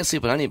 And you can't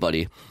sleep on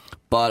anybody,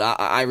 but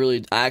I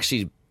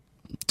actually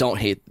don't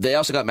hate... They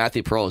also got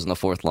Matthew Perreault in the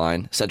 4th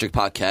line, Cedric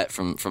Paquette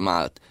from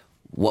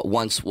what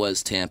once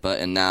was Tampa,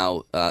 and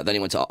now then he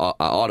went to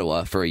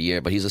Ottawa for a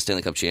year, but he's a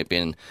Stanley Cup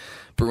champion.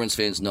 Bruins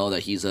fans know that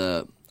he's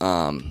a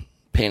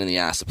pain in the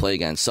ass to play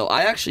against. So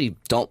I actually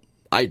don't...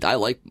 I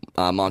like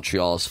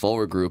Montreal's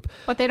forward group,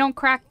 but they don't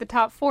crack the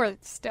top 4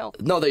 still.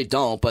 No, they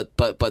don't. But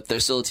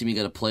they're still a team you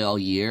got to play all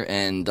year,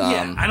 and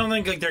yeah, I don't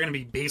think like they're going to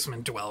be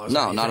basement dwellers.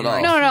 No, not at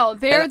all. No,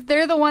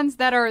 they're the ones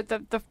that are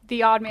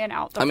the odd man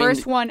out, the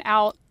first one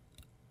out,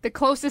 the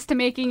closest to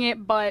making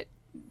it, but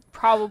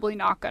probably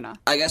not gonna.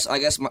 I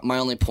guess my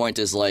only point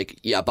is like,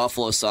 yeah,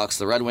 Buffalo sucks.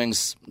 The Red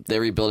Wings,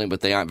 they're rebuilding, but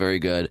they aren't very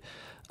good.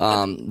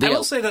 I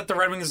will say that the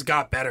Red Wings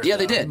got better. Yeah,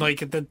 they did. Like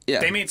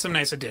they made some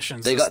nice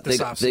additions. They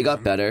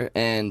got better,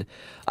 and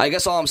I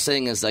guess all I'm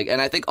saying is like,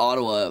 and I think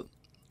Ottawa,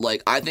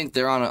 like I think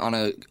they're on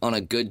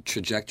a good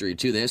trajectory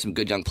too. They have some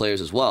good young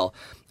players as well,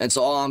 and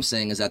so all I'm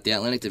saying is that the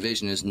Atlantic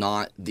Division is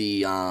not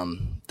the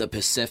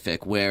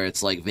Pacific where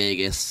it's like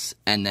Vegas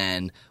and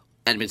then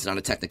Edmonton on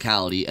a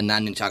technicality, and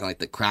then you're talking like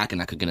the Kraken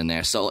that could get in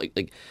there. So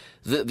like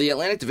the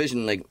Atlantic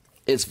Division, like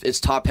it's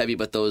top heavy,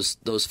 but those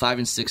 5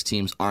 and 6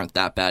 teams aren't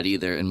that bad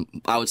either. And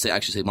I would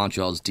say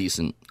Montreal is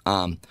decent.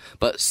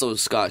 But so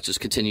Scott, just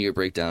continue your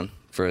breakdown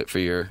for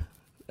your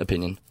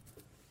opinion.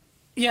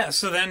 Yeah.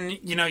 So then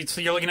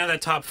so you're looking at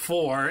that top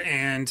 4,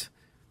 and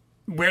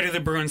where do the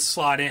Bruins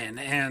slot in?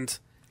 And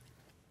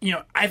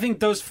I think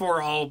those 4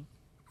 are all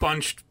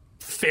bunched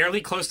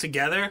fairly close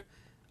together.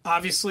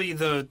 Obviously,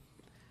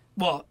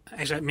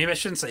 actually, maybe I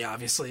shouldn't say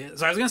obviously.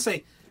 So I was going to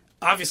say,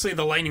 obviously,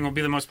 the Lightning will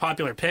be the most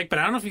popular pick, but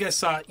I don't know if you guys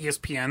saw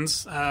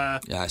ESPN's.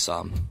 Yeah, I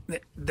saw them.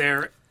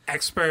 Their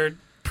expert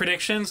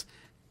predictions.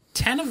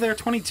 10 of their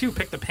 22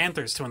 picked the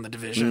Panthers to win the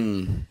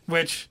division,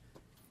 which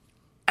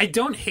I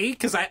don't hate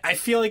because I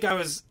feel like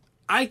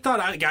I thought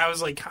I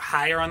was like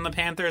higher on the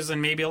Panthers than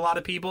maybe a lot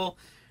of people,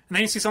 and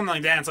then you see something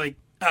like that, and it's like,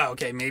 oh,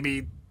 okay,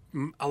 maybe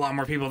a lot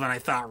more people than I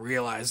thought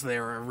realized they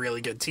were a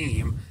really good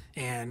team,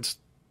 and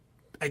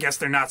I guess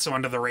they're not so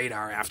under the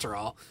radar after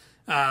all.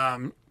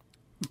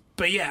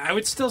 But yeah, I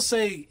would still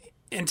say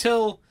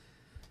until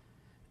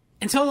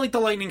like the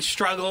Lightning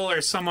struggle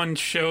or someone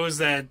shows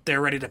that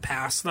they're ready to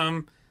pass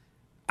them,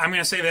 I'm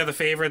going to say they're the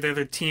favorite. They're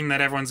the team that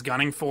everyone's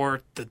gunning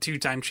for, the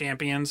 2-time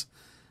champions.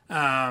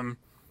 But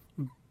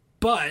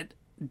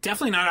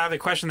definitely not out of the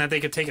question that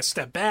they could take a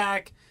step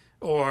back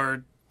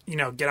or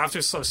get off to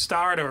a slow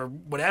start or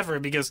whatever,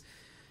 because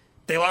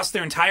they lost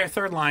their entire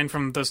third line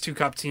from those 2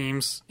 Cup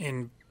teams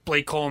in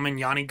Blake Coleman,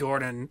 Yanni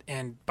Gordon,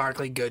 and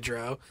Barclay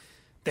Goodrow.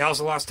 They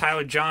also lost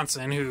Tyler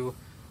Johnson, who,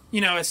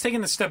 has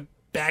taken a step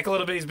back a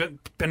little bit. He's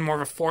been more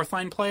of a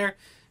 4th-line player,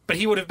 but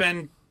he would have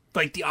been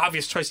like the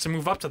obvious choice to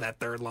move up to that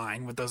 3rd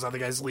line with those other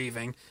guys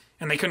leaving,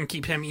 and they couldn't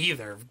keep him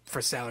either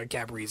for salary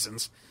cap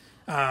reasons.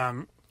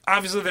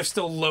 Obviously, they're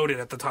still loaded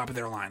at the top of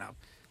their lineup.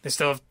 They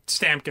still have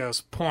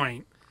Stamkos,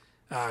 Point,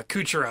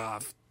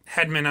 Kucherov,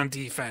 Hedman on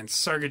defense,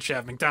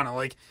 Sergachev, McDonough,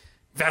 like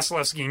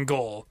Vasilevsky in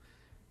goal.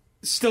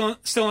 Still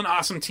an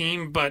awesome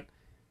team, but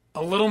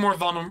a little more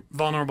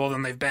vulnerable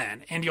than they've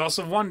been. And you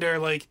also wonder,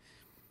 like,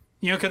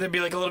 could there be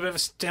like a little bit of a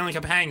Stanley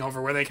Cup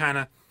hangover where they kind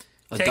of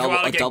take a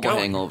while to get double going?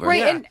 hangover, right?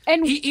 Yeah.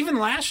 And even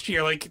last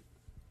year, like,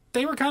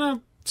 they were kind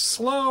of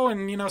slow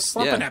and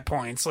slumping at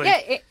points.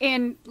 Like, yeah,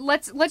 and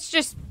let's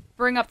just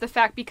bring up the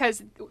fact,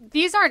 because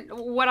these aren't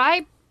what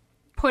I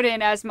put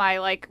in as my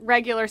like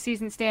regular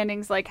season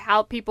standings, like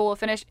how people will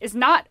finish it's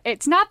not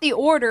the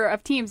order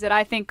of teams that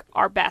I think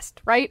are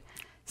best, right?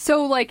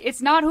 So like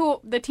it's not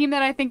who the team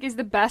that I think is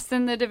the best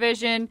in the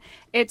division,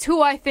 it's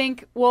who I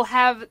think will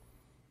have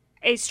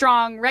a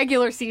strong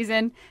regular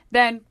season.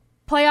 Then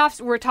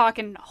playoffs, we're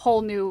talking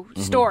whole new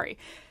story.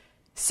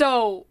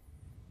 So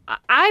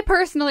I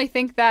personally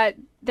think that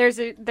there's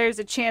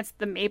a chance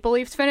the Maple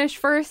Leafs finish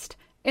first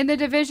in the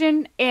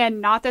division, and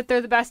not that they're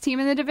the best team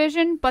in the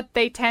division, but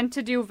they tend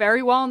to do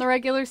very well in the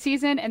regular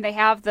season, and they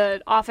have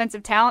the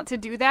offensive talent to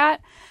do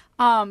that.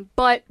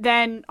 But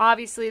then,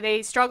 obviously,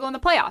 they struggle in the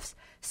playoffs.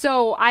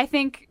 So I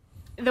think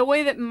the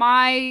way that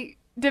my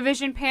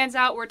division pans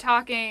out, we're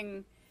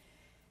talking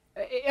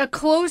a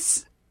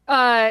close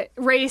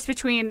race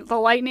between the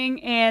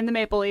Lightning and the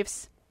Maple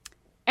Leafs,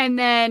 and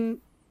then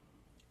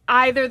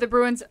either the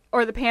Bruins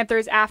or the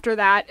Panthers after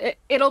that.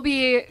 It'll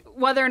be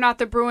whether or not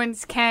the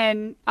Bruins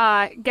can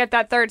get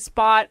that 3rd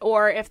spot,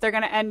 or if they're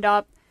going to end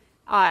up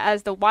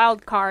as the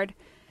wild card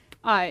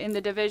in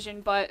the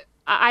division. But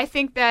I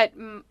think that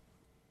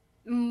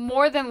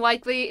more than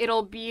likely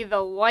it'll be the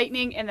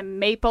Lightning and the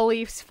Maple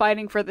Leafs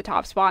fighting for the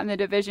top spot in the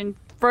division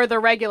for the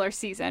regular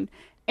season.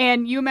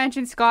 And you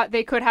mentioned, Scott,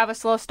 they could have a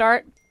slow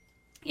start.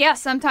 Yeah,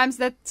 sometimes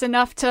that's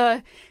enough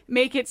to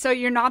make it so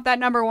you're not that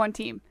number 1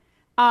 team.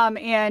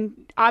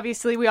 And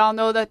obviously we all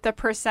know that the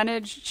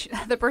percent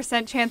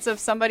chance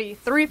of somebody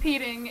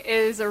three-peating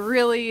is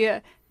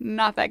really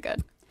not that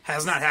good.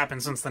 Has not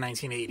happened since the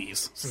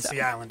 1980s, since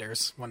the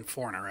Islanders won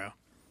 4 in a row.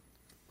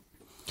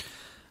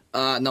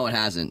 No, it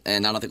hasn't,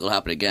 and I don't think it'll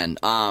happen again.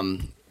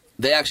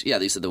 They actually,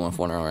 they said they won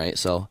 4 in a row, right?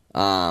 So,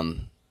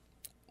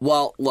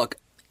 well, look,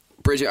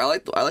 Bridget, I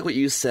like what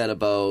you said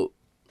about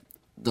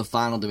the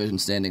final division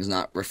standings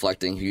not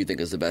reflecting who you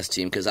think is the best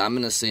team, because I'm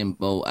in the same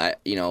boat.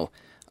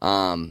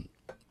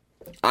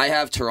 I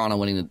have Toronto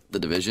winning the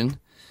division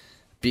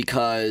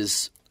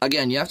because,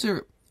 again, you have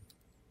to.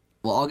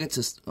 Well, I'll get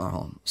to.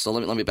 So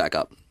let me back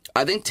up.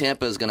 I think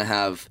Tampa is going to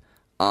have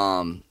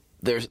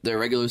their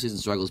regular season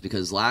struggles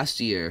because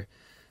last year,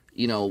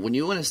 when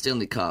you win a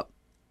Stanley Cup,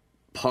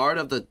 part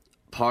of the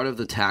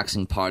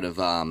taxing part of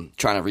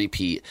trying to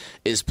repeat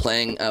is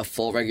playing a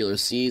full regular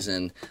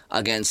season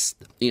against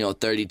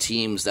 30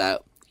 teams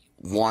that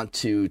want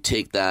to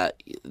take that.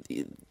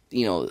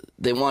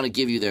 They want to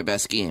give you their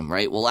best game,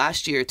 right? Well,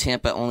 last year,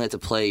 Tampa only had to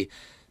play,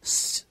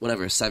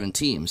 7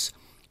 teams.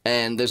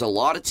 And there's a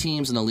lot of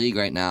teams in the league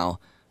right now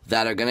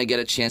that are going to get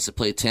a chance to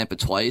play Tampa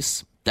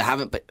twice that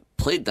haven't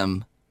played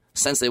them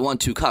since they won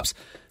 2 cups.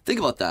 Think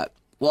about that.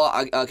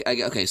 Well,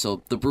 okay,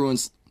 so the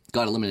Bruins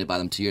got eliminated by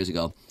them 2 years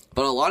ago.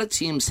 But a lot of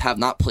teams have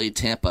not played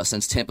Tampa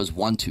since Tampa's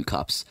won 2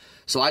 cups.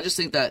 So I just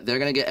think that they're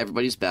going to get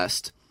everybody's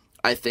best.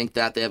 I think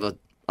that they have a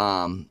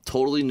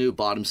totally new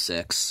bottom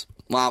 6.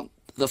 Well,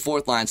 the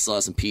fourth line still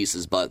has some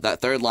pieces, but that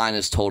third line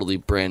is totally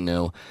brand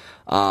new.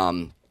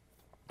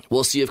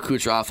 We'll see if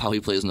Kucherov, how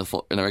he plays in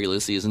the regular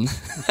season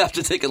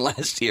after taking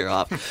last year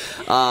off.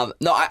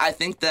 No, I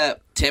think that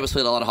Tampa's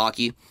played a lot of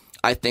hockey.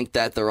 I think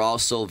that they're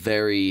also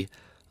very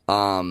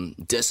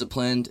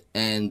disciplined,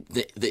 and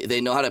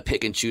they know how to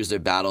pick and choose their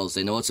battles.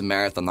 They know it's a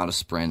marathon, not a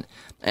sprint.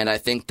 And I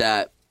think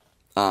that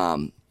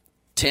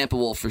Tampa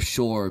will for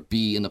sure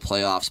be in the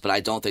playoffs, but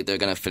I don't think they're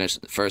going to finish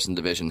first in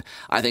the division.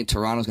 I think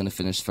Toronto's going to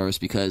finish first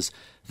because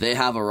they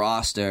have a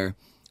roster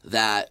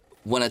that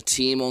when a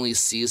team only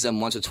sees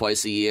them once or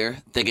twice a year,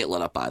 they get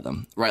lit up by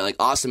them, right? Like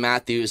Austin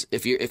Matthews,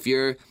 if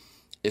you're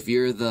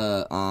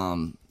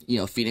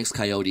the Phoenix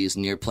Coyotes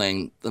and you're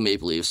playing the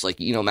Maple Leafs, like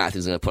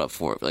Matthews is going to put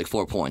up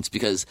 4 points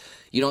because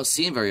you don't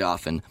see him very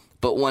often.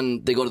 But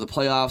when they go to the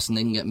playoffs and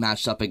they can get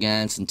matched up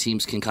against, and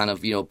teams can kind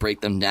of break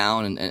them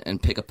down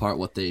and pick apart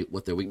what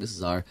their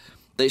weaknesses are,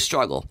 they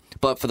struggle.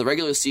 But for the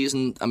regular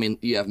season, I mean,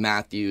 you have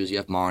Matthews, you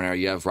have Marner,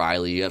 you have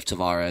Riley, you have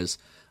Tavares.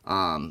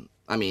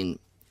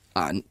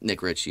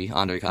 Nick Ritchie,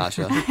 Andre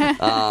Kasha.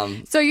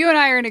 So you and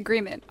I are in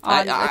agreement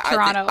on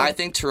Toronto. I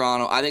think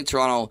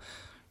Toronto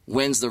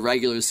wins the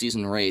regular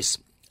season race,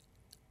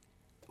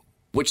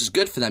 which is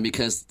good for them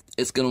because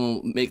it's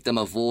going to make them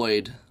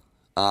avoid,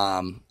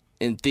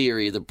 in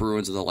theory, the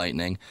Bruins or the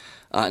Lightning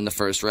in the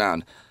first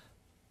round.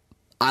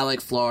 I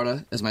like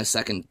Florida as my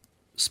second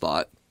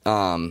spot.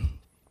 I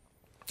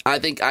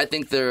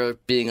think they're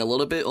being a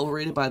little bit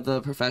overrated by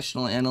the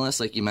professional analysts,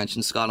 like you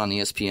mentioned, Scott, on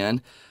ESPN.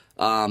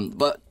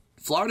 But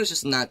Florida's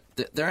just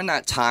they're in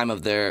that time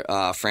of their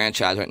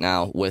franchise right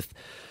now with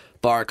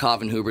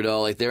Barkov and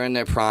Huberdeau. Like, they're in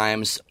their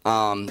primes.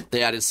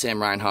 They added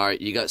Sam Reinhart.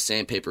 You got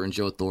Sandpaper and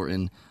Joe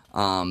Thornton.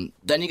 Then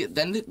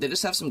they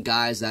just have some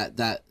guys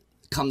that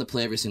come to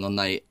play every single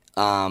night.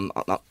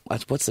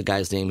 What's the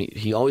guy's name?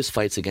 He always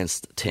fights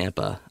against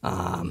Tampa.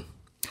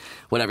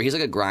 Whatever. He's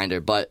like a grinder.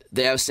 But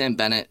they have Sam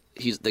Bennett.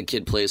 The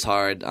kid plays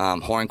hard.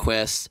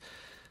 Hornquist.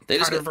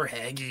 Carter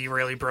Verhaeghe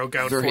really broke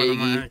out for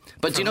them.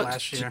 But do you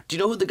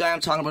know who the guy I'm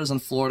talking about is on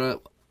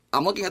Florida?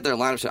 I'm looking at their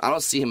lineup. I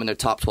don't see him in their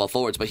top 12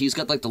 forwards, but he's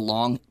got like the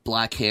long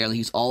black hair.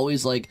 He's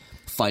always like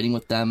fighting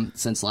with them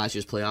since last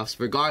year's playoffs.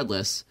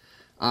 Regardless,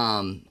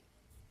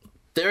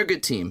 they're a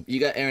good team. You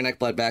got Aaron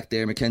Ekblad back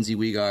there, Mackenzie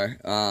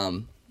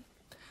Weegar,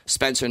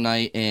 Spencer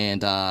Knight,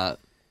 and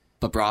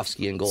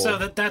Bobrovsky in goal. So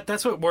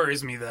that's what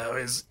worries me though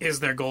is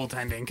their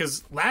goaltending,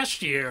 because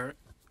last year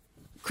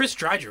Chris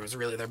Dreiger was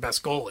really their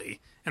best goalie.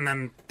 And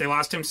then they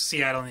lost him to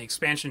Seattle in the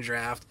expansion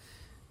draft.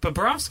 But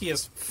Bobrovsky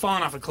has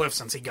fallen off a cliff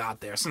since he got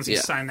there, since he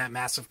signed that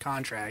massive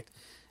contract.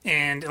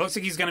 And it looks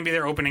like he's going to be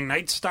their opening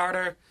night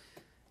starter.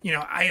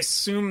 I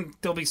assume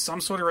there'll be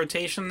some sort of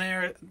rotation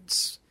there.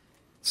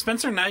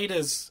 Spencer Knight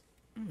is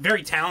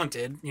very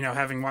talented,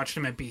 having watched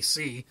him at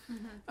BC.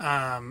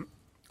 Mm-hmm.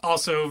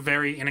 Also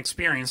very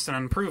inexperienced and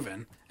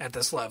unproven at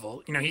this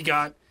level. He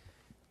got,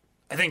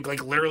 I think,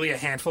 like literally a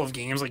handful of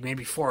games, like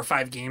maybe 4 or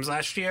 5 games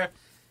last year.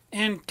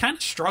 And kind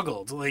of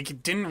struggled.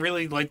 Like, didn't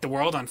really light the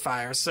world on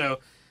fire. So,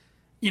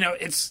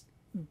 it's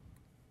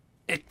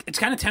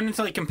kind of tempting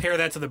to compare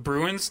that to the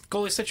Bruins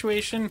goalie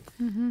situation.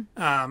 Mm-hmm.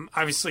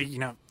 Obviously,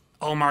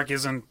 Ullmark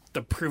isn't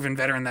the proven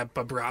veteran that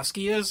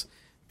Bobrovsky is,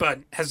 but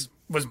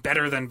was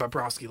better than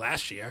Bobrovsky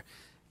last year.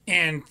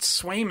 And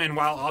Swayman,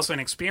 while also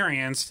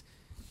inexperienced,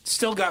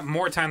 still got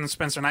more time than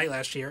Spencer Knight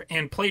last year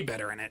and played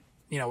better in it.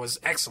 Was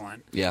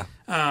excellent. Yeah.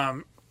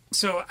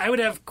 So I would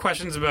have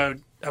questions about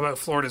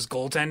Florida's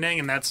goaltending,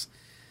 and that's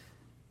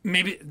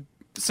maybe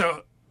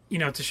so.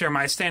 To share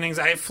my standings,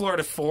 I have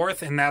Florida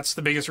 4th, and that's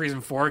the biggest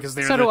reason for it because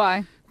they're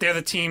they're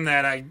the team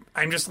that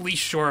I'm just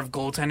least sure of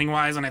goaltending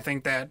wise, and I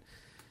think that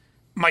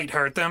might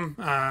hurt them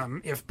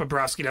if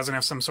Bobrovsky doesn't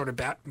have some sort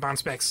of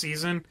bounce back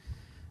season.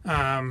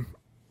 I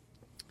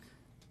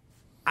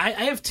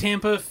have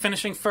Tampa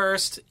finishing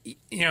first.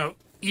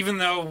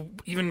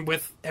 Even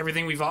with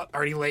everything we've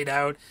already laid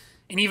out.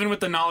 And even with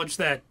the knowledge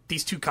that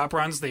these 2 cup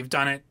runs, they've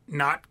done it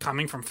not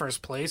coming from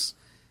first place.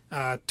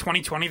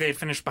 2020, they had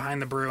finished behind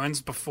the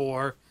Bruins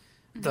before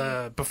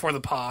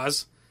the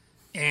pause.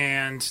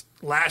 And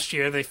last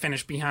year, they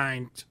finished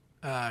behind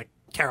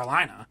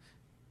Carolina.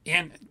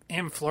 And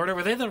Florida,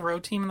 were they the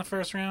road team in the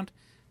first round?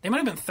 They might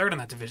have been 3rd in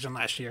that division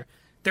last year.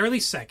 They were at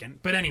least 2nd.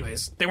 But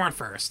anyways, they weren't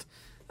first.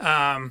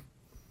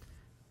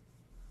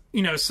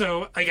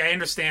 So I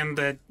understand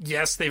that,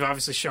 yes, they've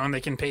obviously shown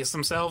they can pace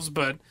themselves,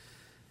 but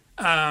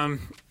I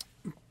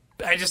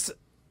just,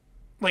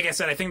 like I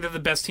said, I think they're the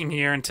best team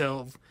here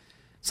until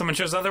someone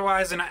shows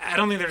otherwise, and I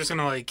don't think they're just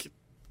going to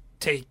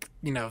take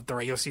the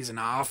regular season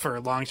off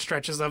or long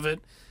stretches of it.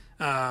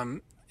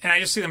 And I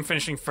just see them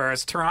finishing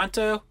first.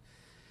 Toronto,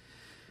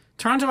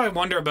 I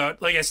wonder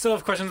about. I still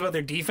have questions about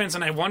their defense,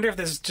 and I wonder if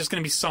this is just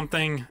going to be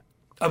something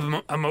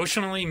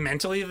emotionally,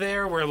 mentally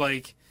there, where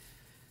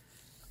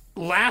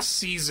last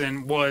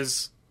season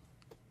was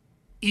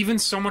even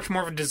so much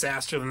more of a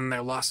disaster than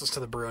their losses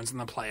to the Bruins in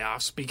the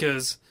playoffs,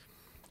 because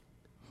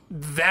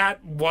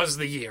that was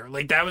the year.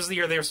 That was the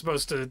year they were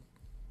supposed to.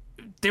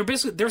 They were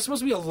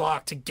supposed to be a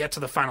lock to get to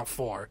the Final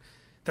Four.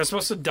 They're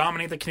supposed to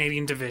dominate the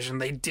Canadian division.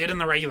 They did in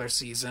the regular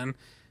season.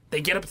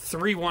 They get up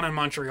 3-1 in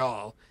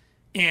Montreal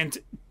and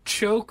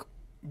choke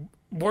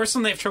worse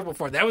than they've choked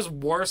before. That was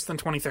worse than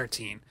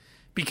 2013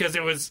 because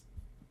it was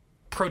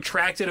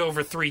protracted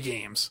over 3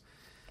 games.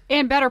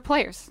 And better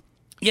players.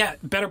 Yeah,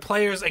 better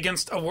players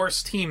against a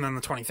worse team than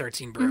the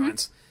 2013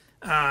 Bruins.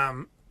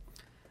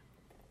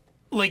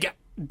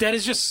 That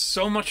is just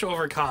so much to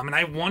overcome, and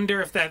I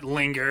wonder if that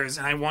lingers,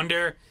 and I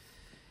wonder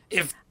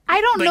if I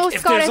don't know,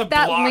 if Scott, there's if a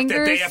that block lingers.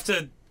 that they have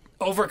to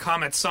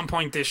overcome at some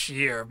point this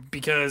year,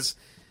 because,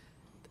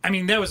 I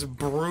mean, that was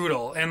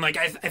brutal, and I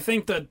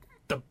think the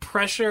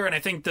pressure and I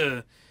think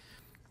the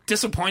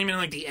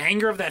disappointment and the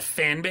anger of that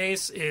fan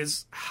base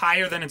is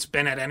higher than it's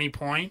been at any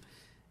point,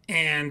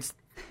 and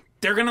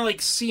they're gonna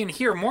see and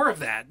hear more of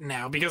that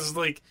now because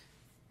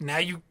now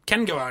you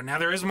can go out, now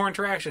there is more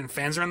interaction,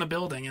 fans are in the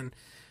building, and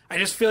I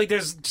just feel like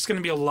there's just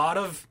gonna be a lot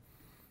of,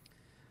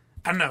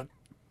 I don't know,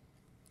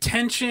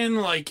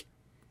 tension,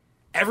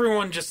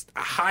 everyone just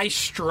high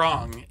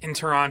strung in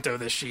Toronto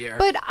this year.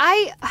 But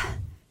I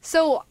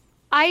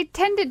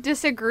tend to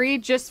disagree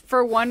just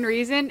for one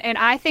reason, and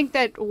I think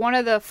that one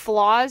of the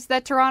flaws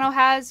that Toronto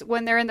has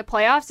when they're in the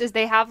playoffs is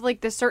they have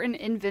this certain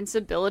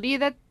invincibility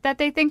that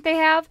they think they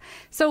have.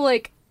 So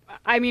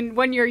I mean,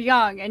 when you're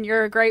young and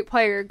you're a great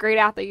player, a great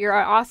athlete, you're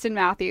Austin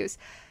Matthews,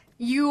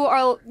 you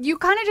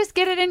kind of just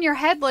get it in your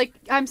head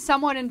I'm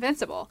somewhat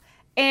invincible.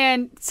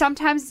 And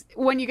sometimes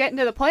when you get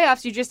into the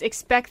playoffs, you just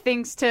expect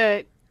things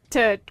to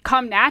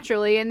come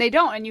naturally, and they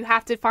don't, and you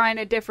have to find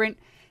a different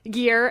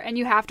gear and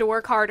you have to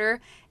work harder.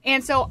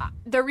 And so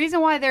the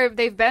reason why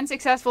they've been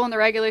successful in the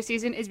regular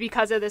season is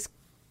because of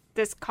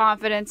this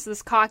confidence,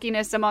 this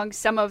cockiness among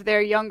some of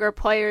their younger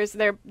players,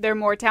 their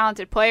more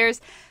talented players.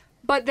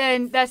 But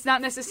then that's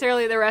not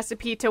necessarily the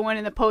recipe to win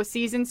in the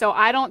postseason. So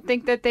I don't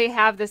think that they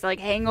have this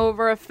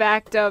hangover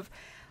effect of,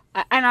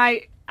 and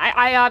I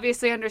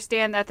obviously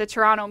understand that the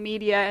Toronto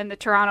media and the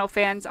Toronto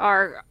fans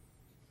are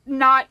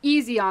not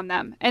easy on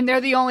them, and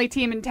they're the only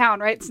team in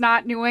town, right? It's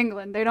not New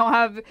England.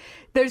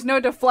 There's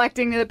no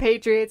deflecting to the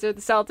Patriots or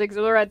the Celtics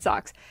or the Red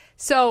Sox.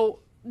 So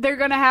they're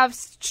going to have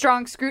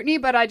strong scrutiny,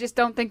 but I just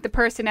don't think the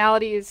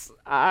personalities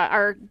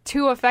are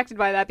too affected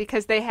by that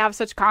because they have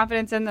such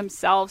confidence in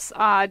themselves.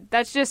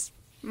 That's just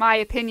my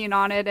opinion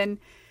on it. And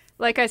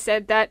like I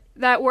said,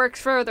 that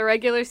works for the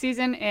regular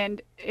season,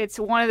 and it's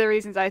one of the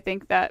reasons I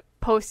think that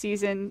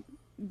postseason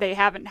they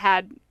haven't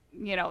had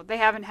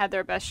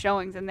their best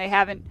showings, and they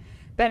haven't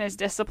been as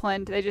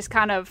disciplined. They just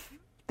kind of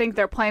think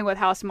they're playing with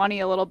house money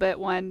a little bit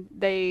when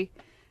they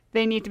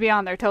need to be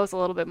on their toes a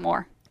little bit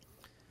more.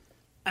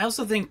 I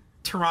also think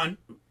Toronto,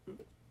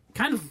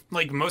 kind of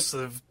like most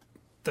of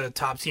the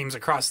top teams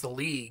across the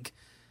league,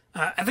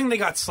 I think they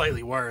got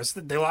slightly worse.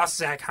 They lost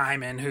Zach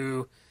Hyman,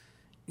 who,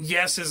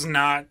 yes, is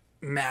not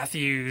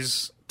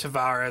Matthews,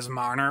 Tavares,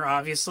 Marner,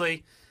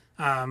 obviously,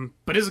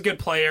 but is a good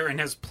player and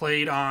has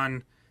played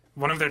on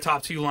one of their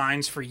top 2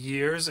 lines for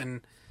years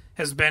and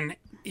has been,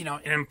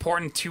 an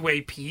important two-way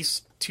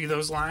piece to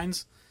those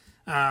lines.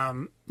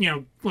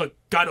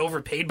 Look, got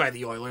overpaid by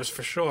the Oilers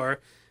for sure,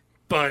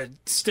 but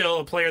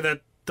still a player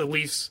that the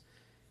Leafs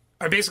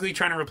are basically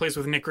trying to replace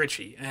with Nick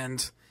Ritchie,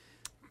 and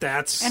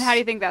that's... And how do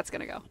you think that's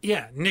going to go?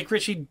 Yeah, Nick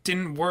Ritchie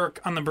didn't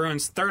work on the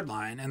Bruins' third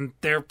line, and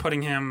they're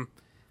putting him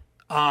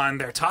on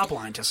their top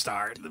line to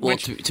start. Well,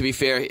 to be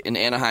fair, in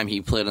Anaheim,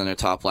 he played on their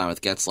top line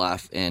with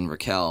Getzlaf and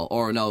Raquel.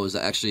 Or no,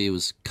 it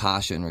was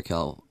Kasha and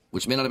Raquel,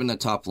 which may not have been the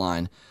top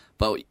line,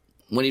 but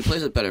when he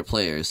plays with better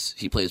players,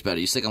 he plays better.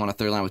 You stick him on a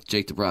third line with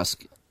Jake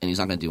DeBrusk, and he's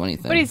not going to do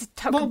anything. But he's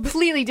a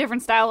completely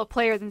different style of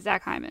player than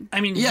Zach Hyman. I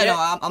mean,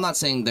 I'm not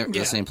saying they're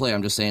the same player.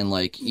 I'm just saying,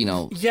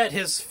 Yet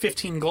his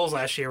 15 goals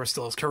last year were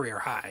still his career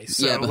high.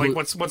 So,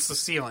 what's the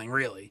ceiling,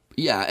 really?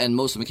 Yeah, and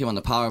most of them came on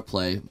the power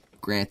play,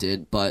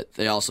 granted, but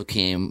they also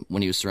came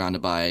when he was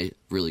surrounded by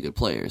really good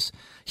players.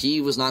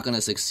 He was not going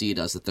to succeed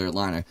as a third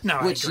liner. No,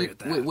 I agree with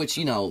that. Which,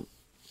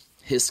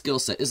 his skill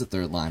set is a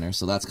third liner,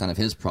 so that's kind of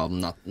his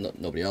problem,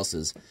 nobody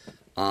else's.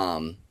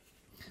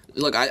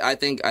 Look, I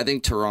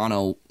think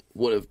Toronto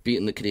would have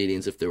beaten the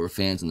Canadiens if there were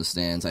fans in the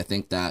stands. I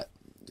think that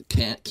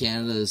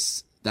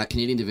that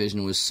Canadian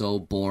division was so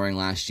boring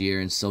last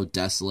year and so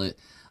desolate.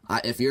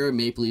 If you're a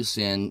Maple Leafs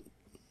fan,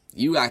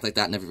 you act like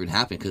that never even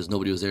happened because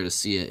nobody was there to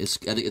see it.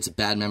 I think it's a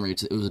bad memory.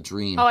 It was a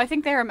dream. Oh, I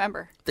think they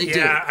remember. They do.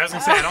 Yeah, I was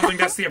gonna say I don't think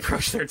that's the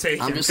approach they're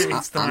taking. I'm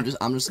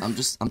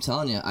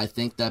telling you. I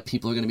think that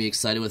people are going to be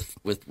excited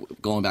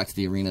with going back to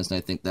the arenas, and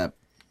I think that.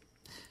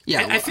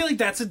 Yeah, I feel like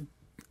that's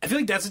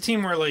a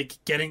team where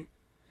getting,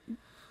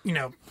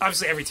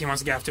 obviously every team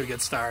wants to get off to a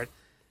good start,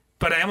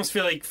 but I almost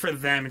feel like for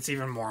them it's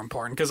even more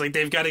important because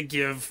they've got to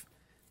give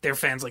their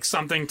fans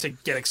something to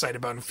get excited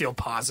about and feel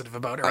positive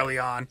about early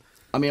on.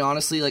 I mean,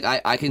 honestly,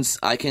 I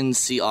can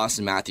see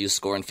Austin Matthews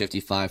scoring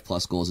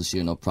 55+ goals this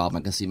year, no problem.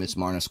 I can see Mitch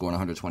Marner scoring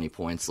 120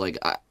 points.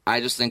 I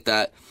just think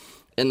that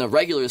in the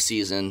regular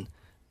season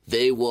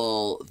they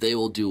will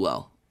do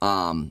well.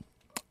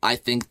 I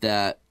think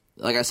that.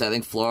 Like I said, I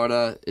think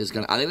Florida is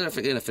going to... I think they're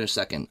going to finish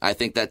second. I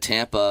think that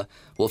Tampa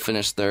will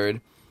finish third.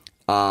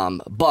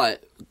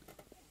 But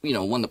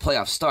when the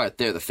playoffs start,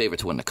 they're the favorite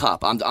to win the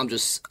cup. I'm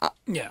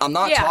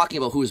not talking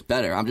about who's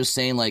better. I'm just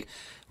saying, like,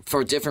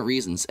 for different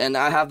reasons. And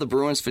I have the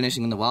Bruins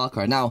finishing in the wild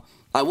card. Now,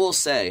 I will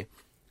say,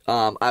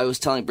 I was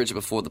telling Bridget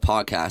before the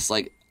podcast,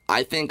 like,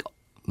 I think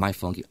my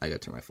phone. I gotta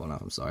turn my phone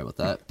off. I'm sorry about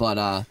that.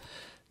 But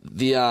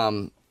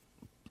the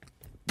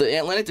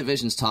Atlantic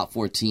Division's top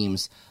 4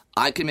 teams,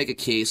 I can make a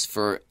case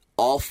for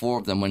all 4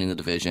 of them winning the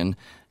division.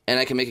 And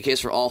I can make a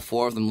case for all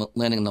 4 of them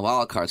landing in the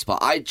wild card spot.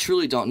 I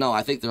truly don't know.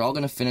 I think they're all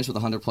going to finish with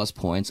 100-plus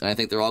points, and I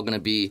think they're all going to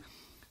be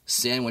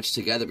sandwiched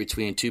together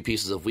between 2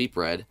 pieces of wheat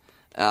bread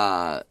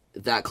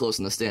that close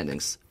in the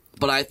standings.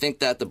 But I think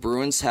that the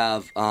Bruins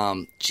have...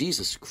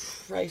 Jesus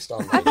Christ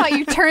almighty. I thought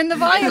you turned the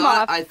volume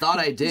off. I thought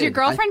I did. Did your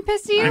girlfriend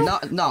piss you?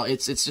 No,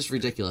 it's just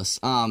ridiculous.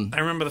 I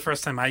remember the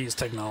first time I used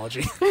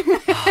technology.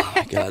 Oh,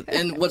 my God.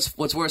 And what's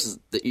worse is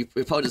that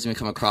it probably doesn't even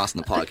come across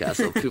in the podcast,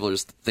 so people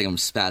just think I'm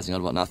spazzing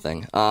out about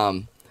nothing.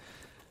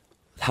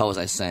 How was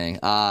I saying?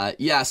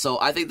 So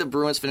I think the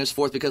Bruins finished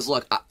 4th because,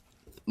 look,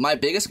 my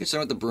biggest concern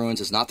with the Bruins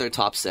is not their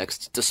top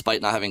 6,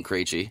 despite not having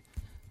Krejci.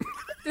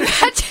 Did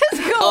that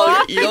just go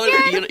off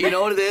again? You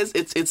know what it is?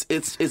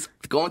 It's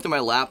going through my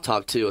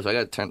laptop, too, so I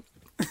got to turn...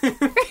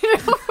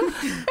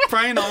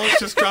 Brian almost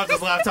just dropped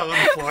his laptop on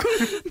the floor.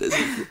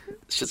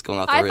 It's just going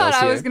off the I rails thought I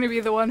here. was going to be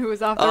the one who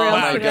was off the rails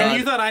my today. God. And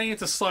you thought I needed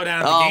to slow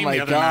down at the game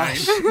the other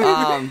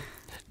night.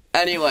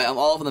 Anyway, I'm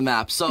all over the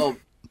map. So,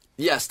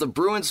 yes, the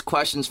Bruins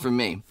questions for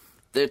me.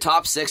 Their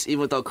top 6, even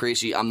without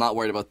Krejci, I'm not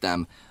worried about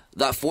them.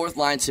 That 4th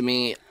line, to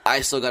me,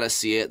 I still got to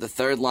see it. The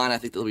 3rd line, I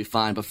think they'll be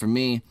fine. But for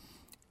me,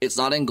 it's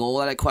not in goal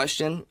that I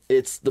question.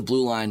 It's the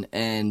blue line.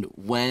 And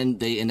when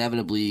they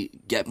inevitably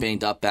get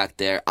banged up back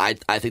there, I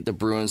think the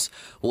Bruins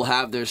will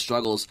have their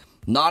struggles.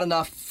 Not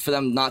enough for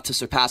them not to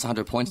surpass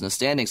 100 points in the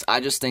standings. I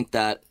just think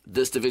that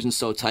this division's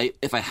so tight.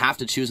 If I have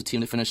to choose a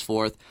team to finish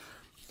 4th,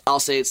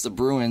 I'll say it's the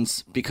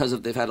Bruins because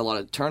they've had a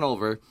lot of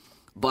turnover.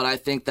 But I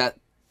think that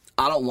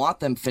I don't want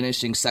them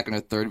finishing 2nd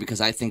or 3rd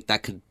because I think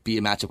that could be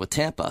a matchup with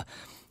Tampa.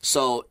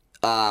 So,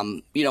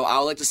 I would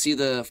like to see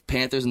the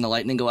Panthers and the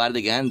Lightning go at it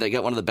again. They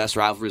get one of the best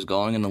rivalries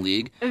going in the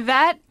league.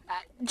 That,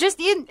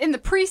 just in the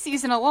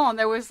preseason alone,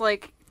 there was,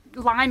 like,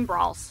 line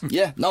brawls.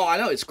 Yeah, no, I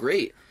know. It's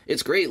great.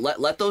 It's great.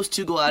 Let those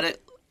two go at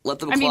it. Let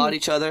them claw at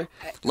each other.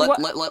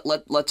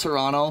 Let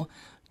Toronto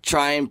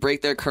try and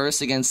break their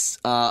curse against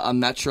a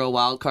Metro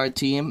wildcard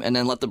team, and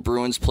then let the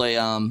Bruins play,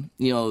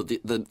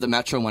 the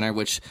Metro winner,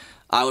 which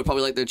I would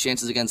probably like their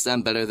chances against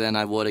them better than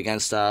I would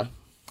against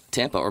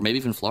Tampa or maybe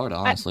even Florida,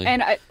 honestly.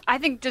 I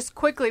think just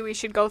quickly we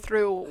should go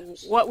through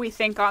what we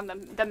think on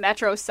the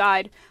Metro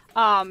side,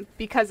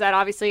 because that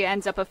obviously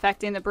ends up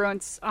affecting the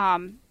Bruins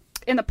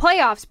in the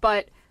playoffs.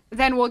 But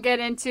then we'll get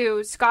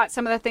into, Scott,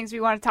 some of the things we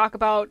want to talk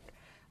about.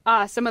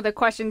 Some of the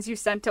questions you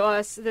sent to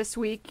us this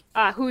week.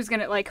 Who's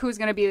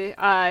gonna be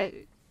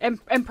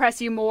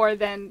impress you more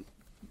than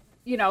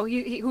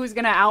who's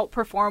gonna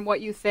outperform what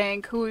you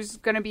think? Who's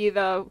gonna be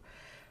the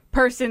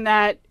person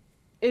that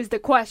is the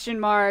question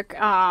mark?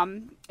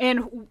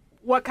 And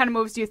what kind of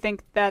moves do you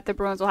think that the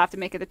Bruins will have to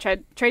make at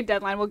the trade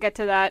deadline? We'll get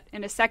to that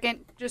in a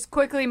second. Just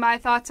quickly, my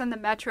thoughts on the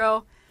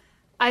Metro.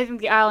 I think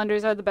the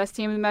Islanders are the best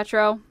team in the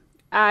Metro.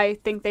 I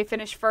think they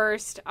finish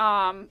first.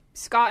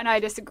 Scott and I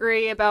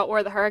disagree about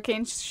where the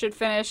Hurricanes should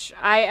finish.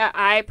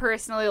 I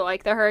personally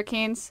like the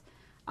Hurricanes,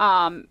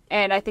 and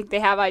I think they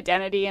have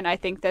identity, and I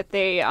think that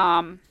they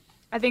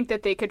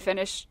could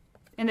finish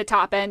in the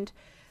top end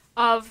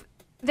of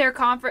their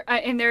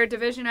in their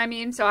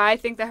division. So I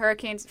think the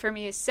Hurricanes for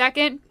me is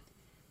second,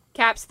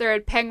 Caps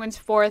third, Penguins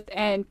fourth,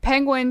 and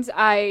Penguins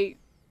I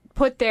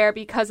put there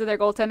because of their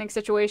goaltending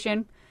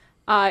situation.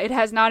 It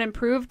has not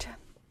improved.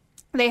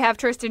 They have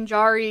Tristan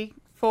Jarry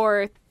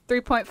for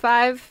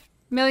 $3.5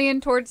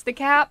 million towards the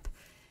cap,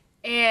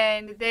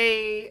 and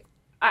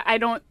I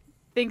don't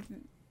think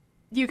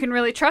you can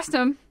really trust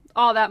them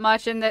all that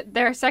much, and that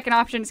their second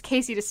option is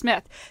Casey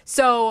DeSmith.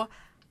 So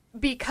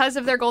because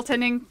of their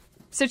goaltending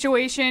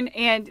situation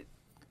and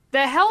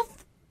the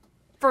health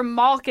for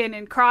Malkin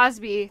and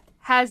Crosby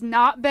has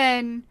not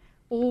been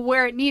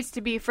where it needs to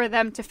be for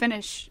them to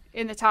finish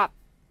in the top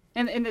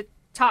in the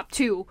top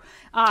two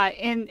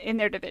in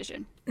their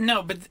division.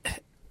 No, but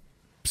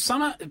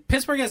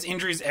Pittsburgh has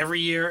injuries every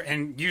year,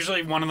 and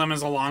usually one of them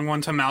is a long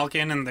one to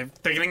Malkin, and they're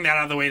getting that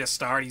out of the way to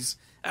start. He's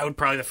out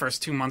probably the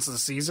first 2 months of the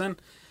season.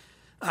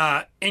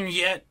 And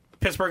yet,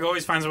 Pittsburgh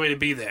always finds a way to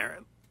be there.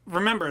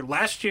 Remember,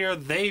 last year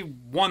they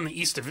won the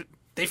East Division.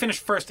 They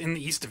finished first in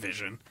the East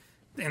Division,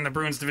 in the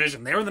Bruins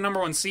division. They were the number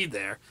 1 seed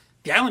there.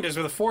 The Islanders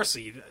were the 4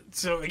 seed.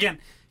 So again,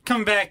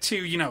 coming back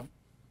to,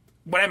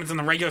 what happens in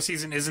the regular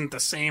season isn't the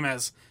same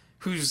as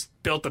who's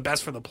built the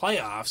best for the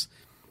playoffs.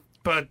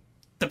 But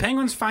the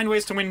Penguins find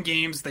ways to win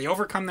games. They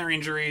overcome their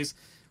injuries.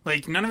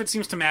 Like, none of it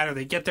seems to matter.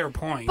 They get their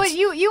points. But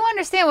you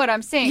understand what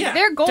I'm saying. Yeah,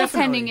 their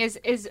goaltending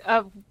definitely. is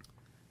a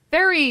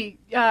very,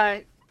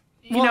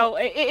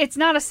 it's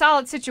not a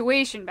solid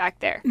situation back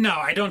there. No,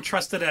 I don't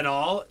trust it at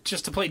all.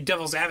 Just to play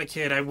devil's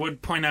advocate, I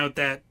would point out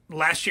that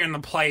last year in the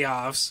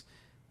playoffs,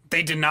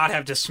 they did not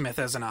have DeSmith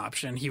as an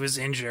option. He was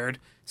injured,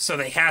 so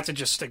they had to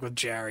just stick with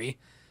Jarry.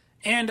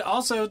 And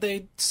also,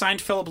 they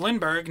signed Philip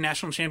Lindbergh,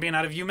 national champion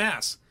out of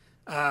UMass.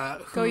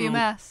 Go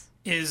UMass.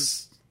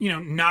 Is,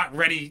 not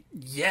ready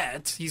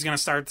yet. He's going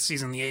to start the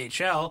season in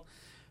the AHL.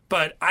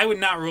 But I would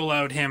not rule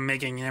out him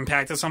making an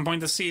impact at some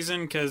point this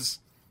season because,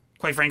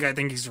 quite frankly, I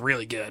think he's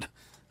really good.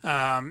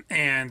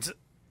 And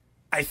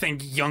I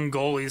think young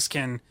goalies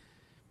can,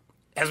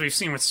 as we've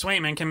seen with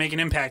Swayman, can make an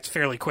impact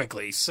fairly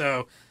quickly.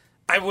 So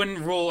I wouldn't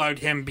rule out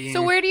him being...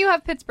 So where do you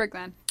have Pittsburgh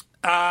then?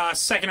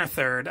 Second or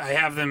third. I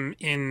have them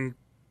in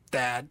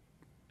that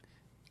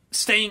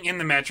staying in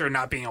the Metro,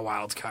 not being a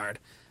wild card.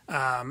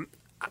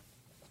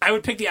 I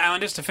would pick the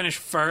Islanders to finish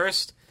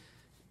first,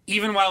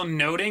 even while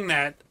noting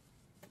that,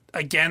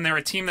 again, they're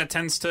a team that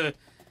tends to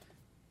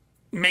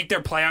make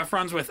their playoff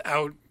runs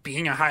without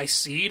being a high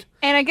seed.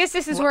 And I guess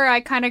this is where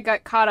I kind of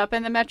got caught up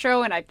in the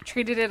Metro, and I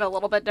treated it a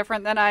little bit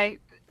different than I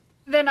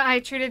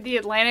treated the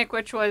Atlantic,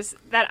 which was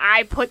that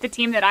I put the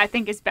team that I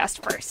think is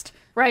best first.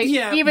 Right?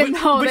 Yeah,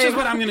 which is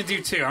what I'm going to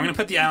do, too. I'm going to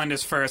put the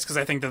Islanders first because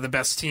I think they're the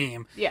best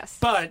team. Yes.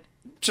 But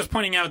just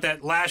pointing out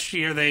that last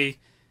year they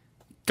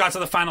got to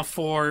the Final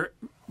Four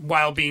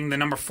while being the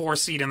number 4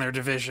 seed in their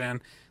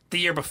division. The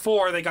year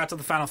before, they got to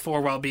the Final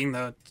Four while being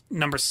the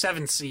number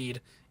 7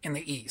 seed in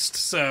the East.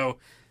 So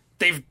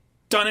they've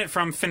done it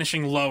from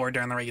finishing lower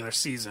during the regular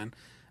season.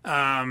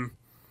 I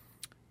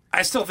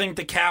still think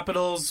the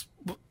Capitals...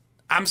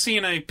 I'm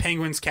seeing a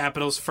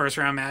Penguins-Capitals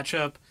first-round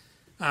matchup.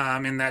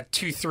 In that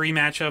 2-3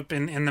 matchup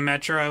in the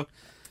Metro.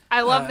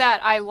 I love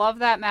that. I love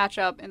that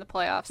matchup in the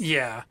playoffs.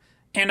 Yeah.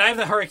 And I have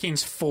the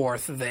Hurricanes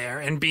 4th there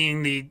and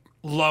being the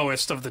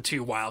lowest of the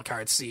 2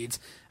 wildcard seeds.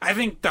 I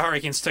think the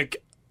Hurricanes took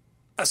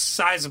a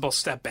sizable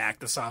step back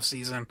this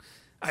offseason.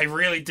 I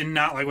really did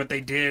not like what they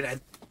did. I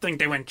think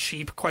they went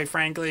cheap, quite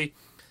frankly.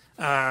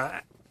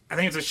 I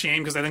think it's a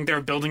shame because I think they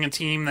were building a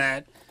team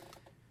that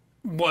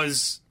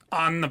was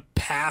on the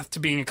path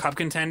to being a cup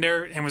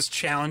contender and was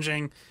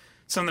challenging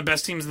some of the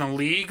best teams in the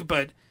league,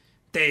 but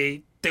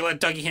they let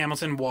Dougie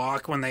Hamilton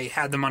walk when they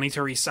had the money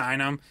to re-sign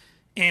him,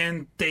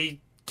 and they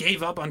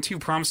gave up on 2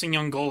 promising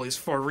young goalies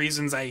for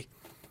reasons I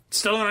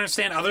still don't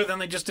understand, other than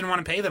they just didn't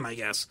want to pay them, I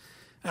guess.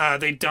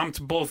 They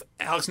dumped both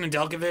Alex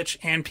Nedeljkovic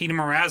and Peter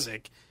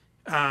Mrazek.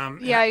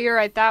 Yeah, you're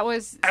right. That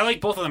was... I like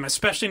both of them,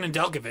 especially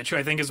Nedeljkovic, who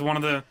I think is one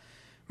of the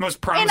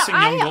most promising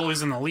young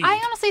goalies in the league. I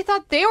honestly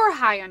thought they were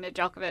high on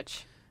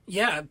Nedeljkovic.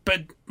 Yeah,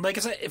 but like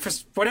I said, for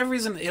whatever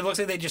reason, it looks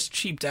like they just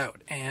cheaped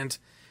out, and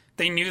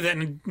they knew that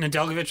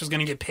Nedeljkovic was going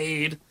to get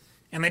paid,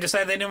 and they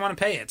decided they didn't want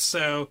to pay it,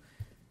 so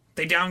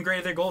they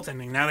downgraded their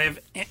goaltending. Now they have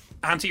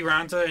Antti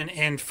Ranta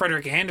and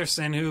Frederik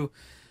Andersen, who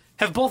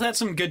have both had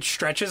some good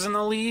stretches in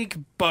the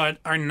league, but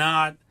are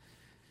not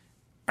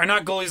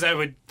goalies I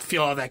would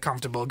feel all that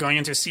comfortable going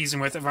into a season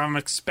with if I'm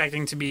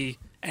expecting to be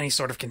any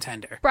sort of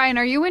contender. Brian,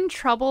 are you in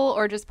trouble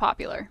or just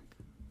popular?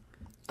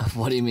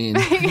 What do you mean?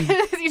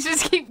 You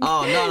just keep you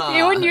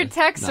and your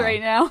texts right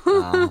now.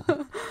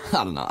 I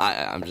don't know.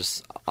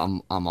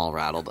 I'm all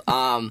rattled.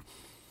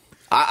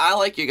 I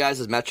like you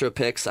guys' Metro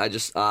picks.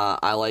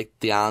 I like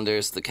the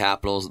Islanders, the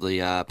Capitals,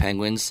 the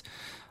Penguins.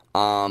 But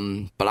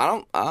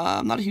I'm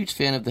not a huge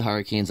fan of the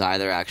Hurricanes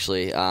either.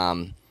 Actually,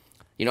 I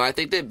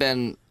think they've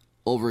been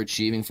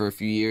overachieving for a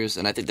few years,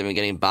 and I think they've been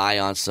getting by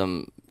on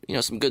some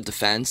good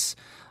defense.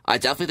 I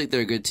definitely think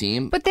they're a good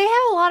team. But they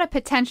have a lot of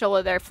potential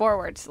with their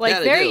forwards.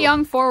 Like, their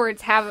young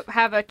forwards have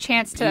a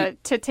chance to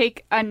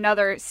take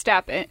another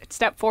step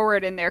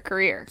forward in their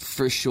career.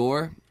 For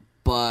sure.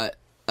 But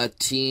a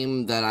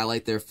team that I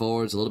like their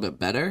forwards a little bit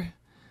better,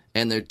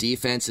 and their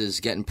defense is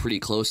getting pretty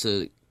close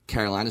to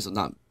Carolina's,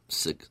 not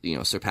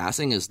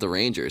surpassing, is the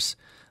Rangers.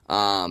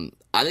 I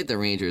think the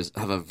Rangers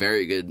have a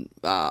very good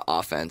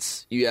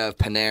offense. You have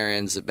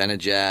Panarin,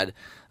 Zibanejad,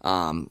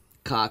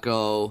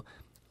 Kakko,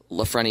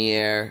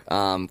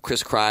 Lafreniere,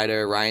 Chris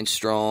Kreider, Ryan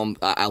Strome.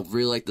 I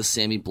really like the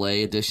Sammy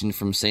Blais addition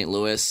from St.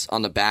 Louis.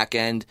 On the back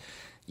end,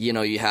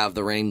 you have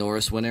the reigning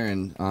Norris winner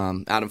and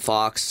Adam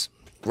Fox.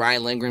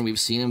 Ryan Lindgren, we've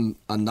seen him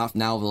enough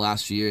now over the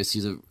last few years.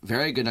 He's a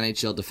very good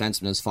NHL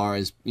defenseman as far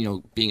as,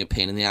 being a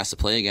pain in the ass to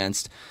play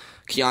against.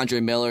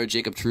 Keandre Miller,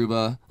 Jacob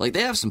Trouba. Like,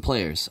 they have some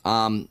players.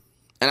 And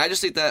I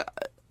just think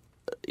that,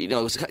 it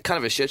was kind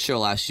of a shit show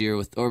last year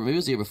or maybe it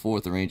was the year before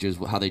with the Rangers,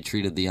 how they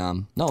treated the,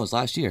 no, it was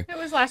last year. It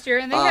was last year,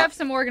 and they have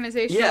some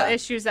organizational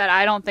issues that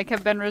I don't think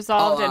have been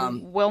resolved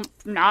and will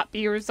not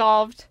be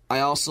resolved.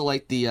 I also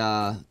like the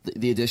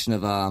addition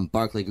of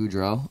Barclay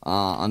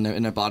Goodrow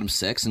in their bottom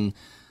 6, and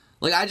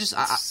like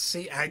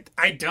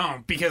I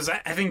don't, because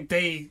I think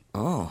they...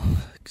 Oh,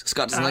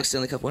 Scott doesn't like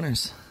Stanley Cup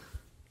winners.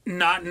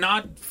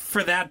 Not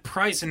for that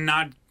price, and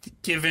not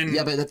given...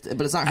 Yeah, but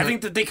it's not... I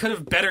think that they could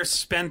have better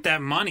spent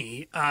that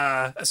money,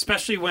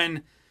 especially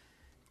when,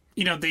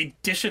 they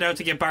dish it out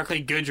to get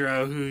Barclay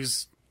Goodrow,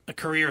 who's a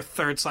career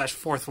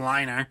 3rd/4th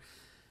liner,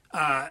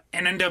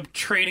 and end up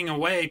trading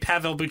away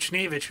Pavel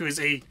Buchnevich, who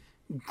is a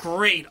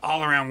great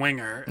all-around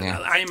winger. Yeah.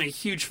 I am a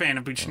huge fan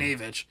of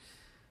Buchnevich.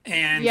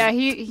 And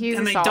he's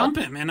and they solid. dump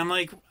him, and I'm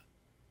like...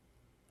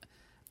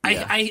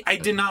 I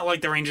did not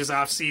like the Rangers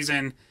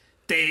offseason.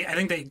 I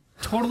think they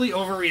totally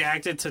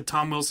overreacted to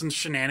Tom Wilson's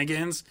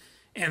shenanigans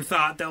and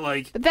thought that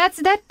like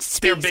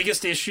their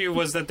biggest issue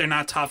was that they're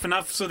not tough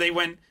enough, so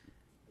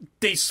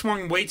they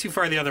swung way too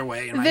far the other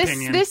way, in my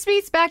opinion. This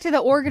speaks back to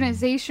the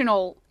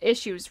organizational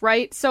issues,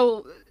 right?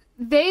 So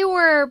they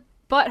were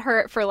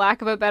butthurt, for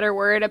lack of a better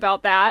word,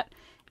 about that,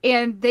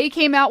 and they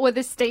came out with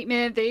a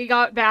statement. They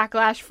got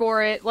backlash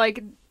for it.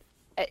 Like,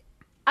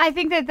 I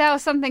think that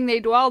was something they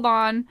dwelled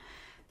on,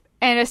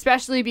 and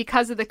especially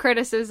because of the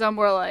criticism,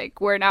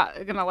 we're not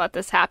going to let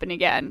this happen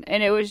again.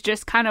 And it was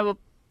just kind of a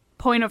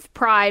point of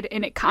pride,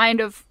 and it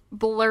kind of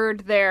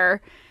blurred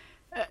their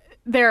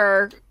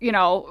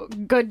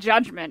good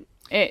judgment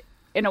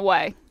in a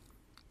way.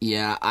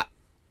 Yeah, I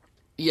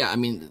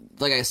mean,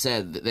 like I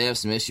said, they have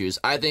some issues.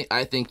 I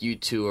think you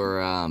two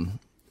are. I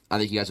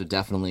think you guys are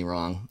definitely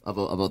wrong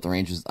about the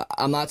Rangers.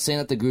 I'm not saying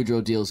that the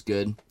Gaudreau deal is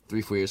good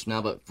 3-4 years from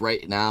now, but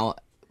right now,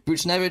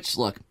 Buchnevich,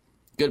 look,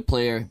 good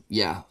player.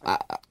 Yeah,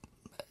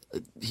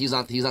 he's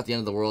not the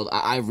end of the world.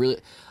 I'm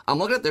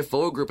looking at their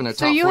forward group and their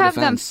top 4 defense. So you have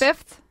them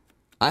 5th?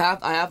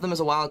 I have them as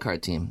a wild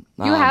card team.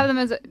 You have them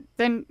as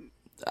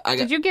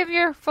did you give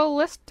your full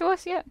list to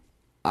us yet?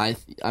 I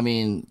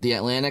mean, the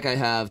Atlantic I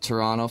have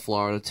Toronto,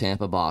 Florida,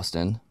 Tampa,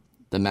 Boston.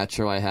 The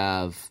Metro I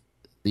have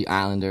the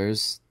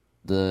Islanders,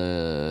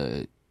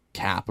 the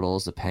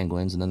Capitals, the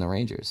Penguins, and then the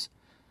Rangers.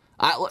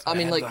 I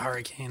mean, like the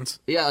Hurricanes.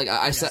 Yeah, like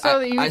I said.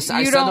 So you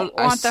don't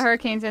want the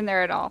Hurricanes in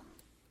there at all.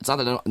 It's not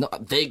that no,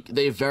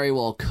 they very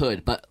well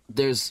could, but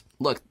there's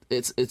 2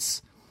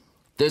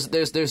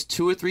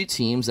 or 3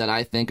 teams that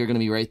I think are going to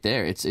be right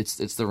there. It's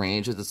the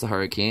Rangers, it's the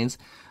Hurricanes.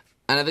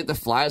 And I think the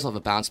Flyers will have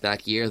a bounce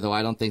back year, though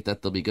I don't think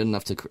that they'll be good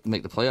enough to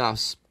make the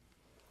playoffs.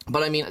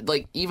 But I mean,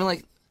 like even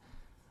like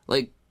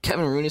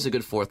Kevin Rooney's a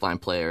good 4th line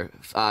player.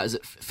 Is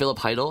it Philip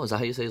Heidel? Is that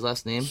how you say his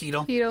last name?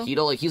 Heidel.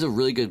 Like he's a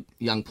really good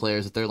young player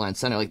as a 3rd line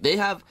center. Like they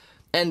have,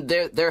 and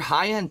their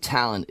high end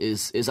talent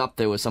is up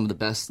there with some of the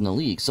best in the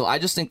league. So I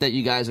just think that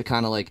you guys are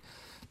kind of like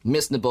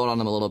missing the boat on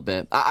them a little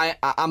bit.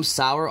 I'm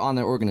sour on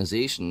their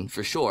organization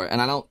for sure,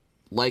 and I don't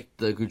like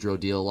the Gaudreau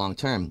deal long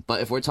term.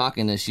 But if we're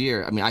talking this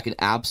year, I mean, I can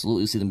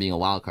absolutely see them being a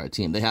wild card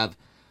team. They have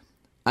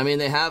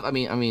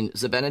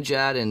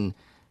Zibanejad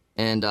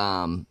and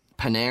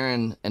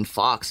Panarin and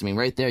Fox. I mean,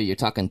 right there, you're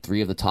talking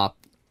 3 of the top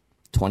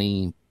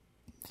 20,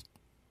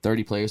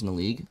 30 players in the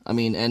league. I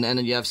mean, and then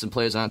you have some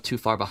players that aren't too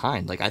far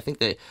behind. Like I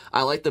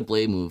like the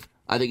Blade move.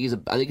 I think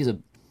he's a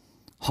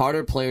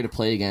harder player to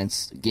play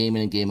against game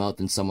in and game out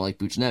than someone like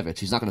Buchnevich.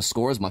 He's not going to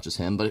score as much as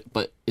him,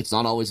 but it's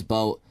not always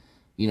about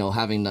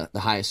having the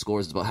highest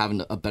scores. It's about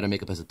having a better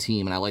makeup as a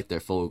team, and I like their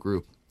forward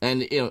group.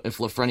 And if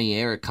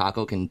Lafreniere or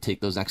Kakko can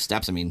take those next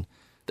steps, I mean,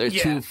 they're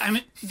 2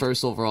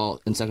 first overall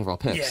and second overall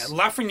picks. Yeah,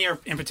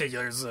 Lafreniere in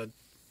particular is a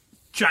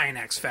giant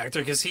X factor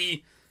because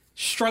he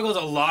struggled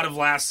a lot of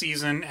last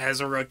season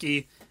as a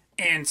rookie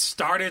and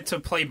started to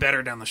play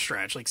better down the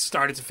stretch. Like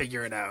started to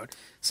figure it out.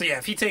 So yeah,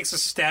 if he takes a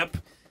step,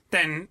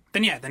 then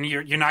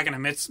you're not going to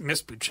miss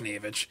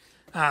Buchnevich.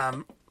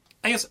 I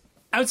guess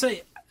I would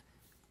say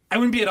I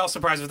wouldn't be at all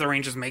surprised if the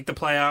Rangers make the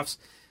playoffs,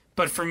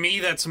 but for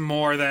me, that's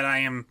more that I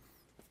am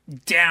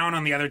down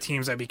on the other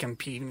teams I'd be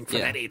competing for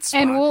that 8th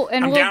spot.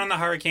 I'm down on the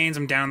Hurricanes.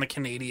 I'm down on the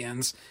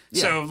Canadiens.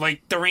 Yeah. So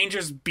like the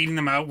Rangers beating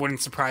them out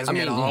wouldn't surprise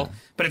me at all. Yeah.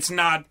 But it's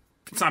not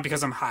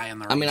because I'm high on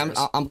the Rangers. I mean,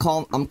 I'm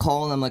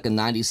calling them like a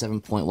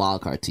 97-point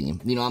wild card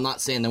team. I'm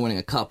not saying they're winning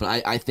a cup,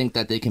 but I think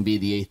that they can be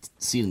the 8th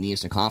seed in the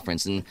Eastern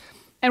Conference. And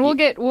I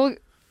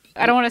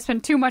don't want to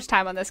spend too much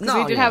time on this because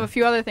we did have a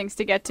few other things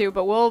to get to,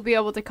 but we'll be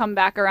able to come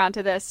back around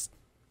to this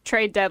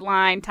trade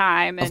deadline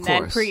time and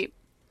then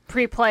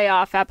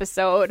pre-playoff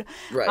episode.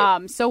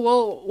 Right. So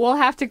we'll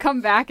have to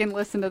come back and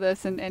listen to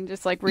this and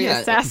just like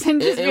reassess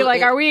and just be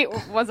like,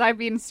 was I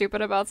being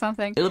stupid about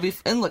something? It'll be,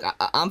 and look,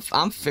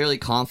 I'm fairly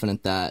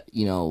confident that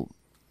at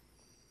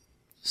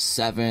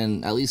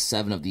least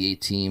 7 of the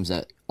 8 teams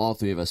that all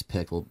 3 of us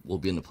pick will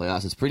be in the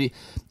playoffs.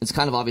 It's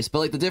kind of obvious, but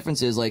like the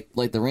difference is like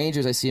the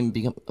Rangers, I see them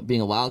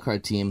being a wild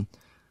card team,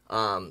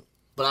 but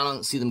I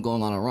don't see them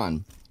going on a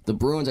run. The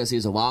Bruins I see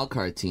as a wild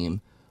card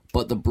team,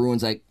 but the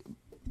Bruins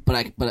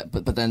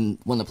but then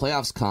when the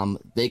playoffs come,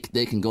 they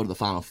can go to the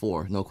Final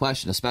Four, no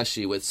question,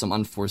 especially with some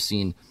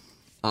unforeseen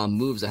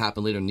moves that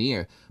happen later in the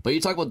year. But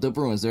you talk about the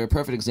Bruins, they're a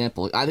perfect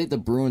example. I think the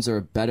Bruins are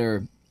a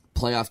better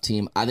playoff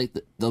team. I think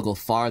that they'll go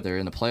farther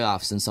in the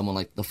playoffs than someone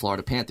like the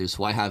Florida Panthers,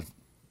 who I have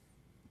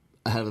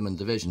ahead of them in the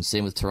division.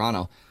 Same with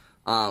Toronto.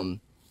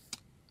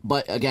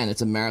 But again,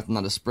 it's a marathon,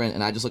 not a sprint.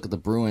 And I just look at the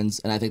Bruins,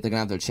 and I think they're going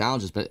to have their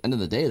challenges. But at the end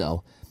of the day,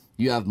 though,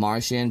 you have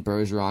Marchand,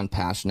 Bergeron,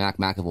 Pastrnak,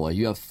 McAvoy.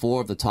 You have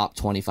 4 of the top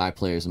 25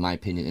 players, in my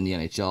opinion, in the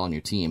NHL on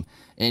your team.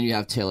 And you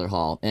have Taylor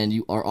Hall. And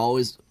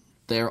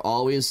they're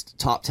always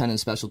top 10 in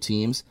special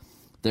teams.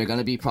 They're going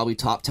to be probably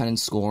top 10 in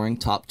scoring,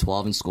 top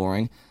 12 in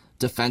scoring.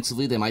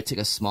 Defensively, they might take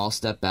a small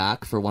step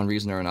back for one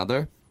reason or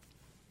another.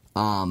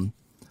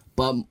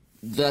 But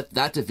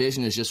that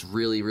division is just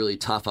really, really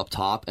tough up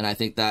top, and I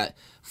think that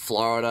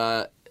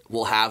Florida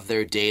will have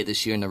their day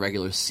this year in the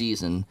regular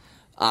season.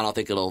 I don't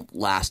think it'll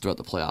last throughout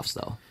the playoffs,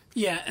 though.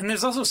 Yeah, and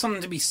there's also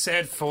something to be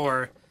said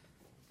for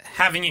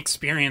having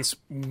experience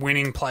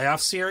winning playoff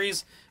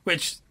series,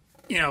 which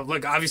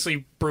look,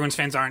 obviously Bruins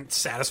fans aren't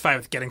satisfied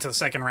with getting to the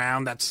second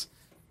round. That's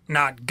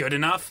not good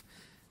enough.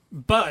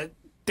 But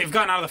they've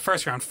gotten out of the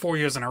first round 4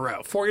 years in a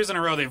row. 4 years in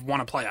a row they've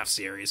won a playoff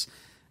series.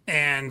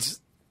 And,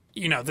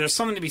 there's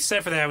something to be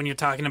said for that when you're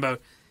talking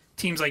about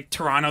teams like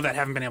Toronto that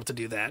haven't been able to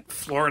do that.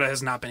 Florida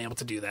has not been able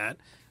to do that.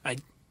 I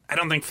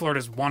don't think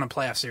Florida's won a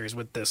playoff series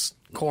with this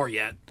core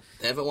yet.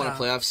 They haven't won a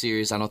playoff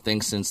series, I don't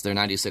think, since their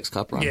 96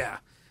 Cup run. Yeah.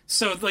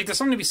 So, there's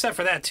something to be said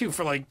for that, too,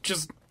 for,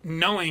 just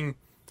knowing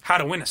how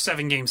to win a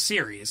 7-game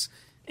series.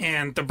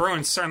 And the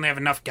Bruins certainly have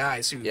enough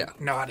guys who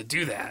know how to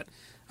do that.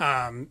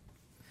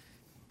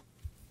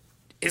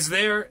 Is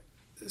there...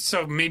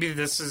 So, maybe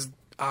this is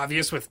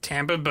obvious with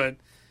Tampa, but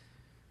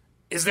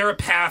is there a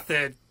path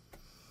that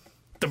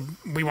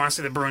we want to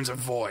see the Bruins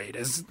avoid?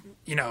 Is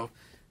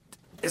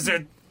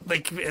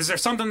there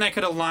something that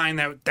could align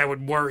that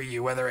would worry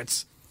you, whether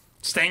it's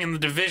staying in the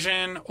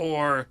division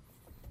or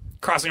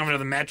crossing over to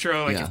the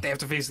Metro, if they have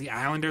to face the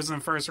Islanders in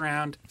the first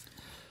round?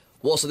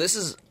 Well, so this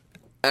is,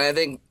 and I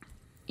think,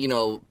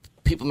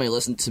 people may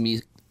listen to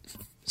me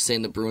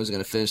saying the Bruins are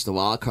going to finish the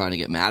wild card and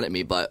get mad at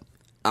me, but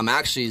I'm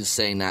actually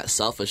saying that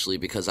selfishly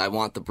because I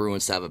want the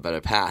Bruins to have a better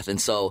path.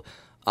 And so,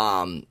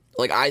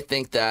 I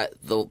think that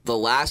the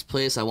last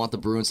place I want the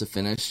Bruins to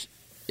finish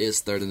is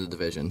third in the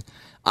division.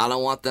 I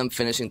don't want them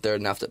finishing third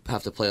and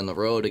have to play on the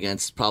road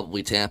against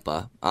probably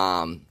Tampa,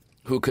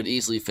 who could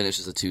easily finish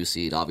as a 2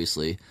 seed,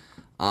 obviously.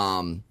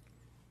 So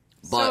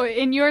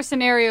in your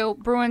scenario,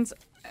 Bruins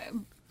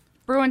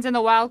in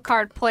the wild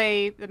card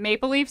play the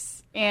Maple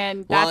Leafs,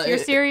 and that's your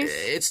series?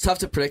 It's tough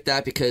to predict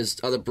that because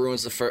are the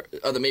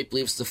Maple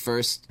Leafs the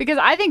first? Because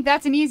I think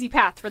that's an easy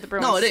path for the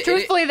Bruins. No,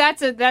 truthfully,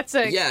 that's a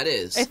it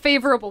is a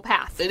favorable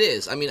path. It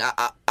is. I mean,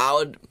 I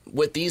would,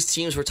 with these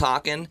teams we're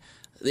talking,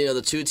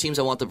 the two teams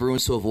I want the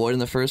Bruins to avoid in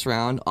the first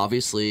round,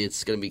 obviously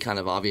it's going to be kind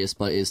of obvious,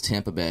 but is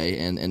Tampa Bay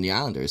and the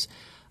Islanders.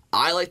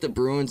 I like the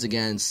Bruins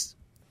against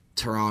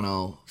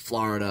Toronto,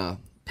 Florida,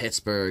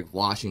 Pittsburgh,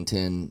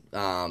 Washington,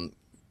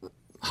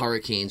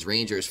 Hurricanes,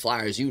 Rangers,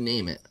 Flyers, you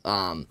name it.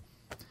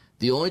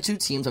 The only two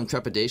teams I'm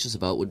trepidatious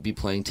about would be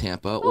playing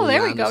Tampa. Oh,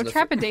 there we go.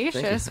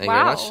 Trepidatious.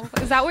 Wow.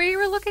 Is that what you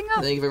were looking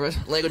up? Thank you very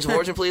much. Language of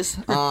origin, please.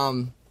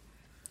 And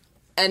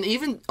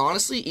even,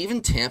 honestly,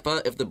 even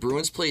Tampa, if the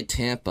Bruins played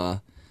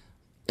Tampa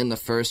in the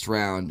first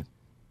round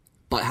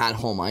but had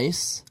home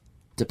ice,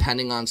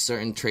 depending on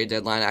certain trade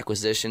deadline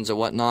acquisitions or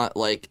whatnot,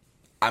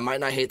 I might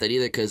not hate that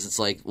either because it's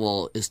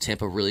is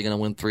Tampa really going to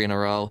win 3 in a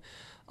row?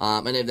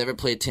 And they've never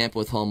played Tampa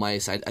with home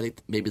ice. I think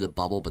maybe the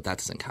bubble, but that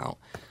doesn't count.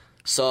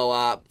 So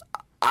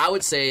I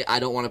would say I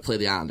don't want to play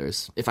the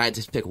Islanders if I had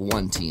to pick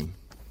one team.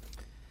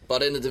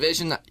 But in the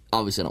division,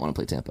 obviously I don't want to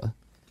play Tampa.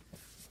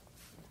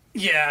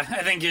 Yeah,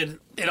 I think it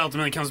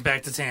ultimately comes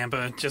back to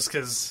Tampa just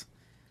because,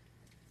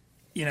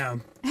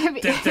 they're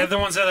the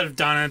ones that have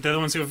done it. They're the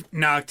ones who have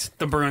knocked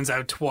the Bruins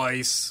out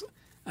twice.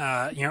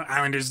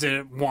 Islanders did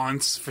it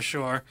once for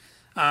sure.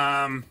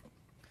 I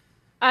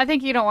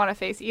think you don't want to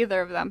face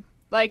either of them.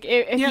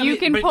 If you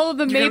can pull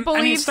the Maple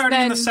Leafs,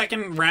 starting in the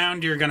second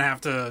round, you're going to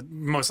have to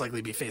most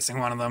likely be facing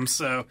one of them.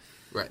 So,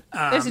 right,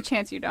 there's a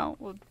chance you don't.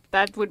 Well,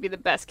 that would be the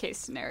best case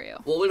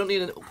scenario. Well, we don't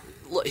need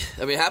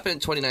it happened in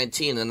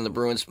 2019, and then the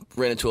Bruins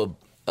ran into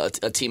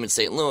a team in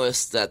St.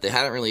 Louis that they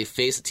hadn't really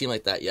faced a team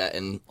like that yet,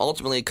 and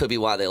ultimately it could be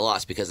why they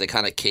lost because they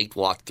kind of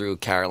cakewalked through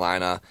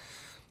Carolina.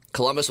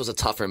 Columbus was a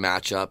tougher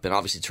matchup, and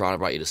obviously Toronto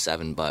brought you to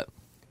 7, but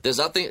there's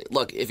nothing.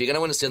 Look, if you're going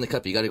to win a Stanley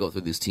Cup, you got to go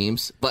through these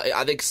teams. But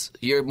I think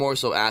you're more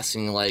so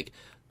asking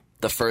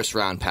the first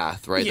round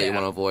path, right? Yeah. That you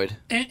want to avoid.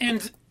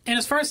 And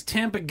as far as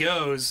Tampa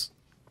goes,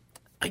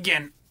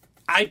 again,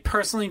 I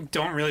personally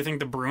don't really think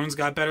the Bruins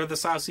got better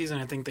this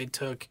offseason. I think they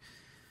took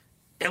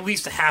at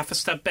least a half a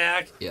step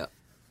back. Yeah.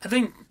 I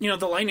think the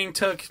Lightning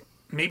took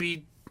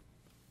maybe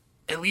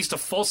at least a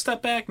full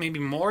step back, maybe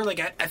more.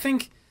 I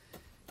think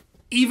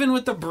even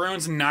with the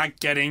Bruins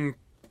not getting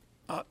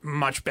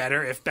much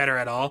better, if better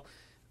at all,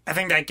 I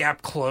think that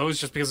gap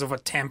closed just because of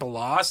what Tampa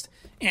lost.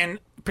 And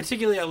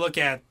particularly I look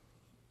at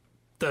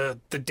the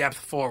depth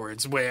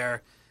forwards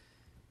where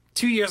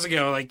 2 years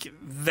ago,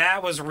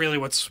 that was really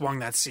what swung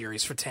that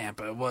series for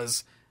Tampa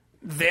was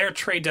their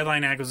trade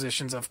deadline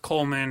acquisitions of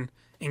Coleman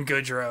and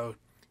Goodrow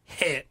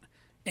hit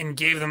and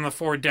gave them the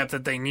forward depth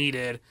that they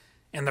needed.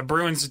 And the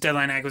Bruins'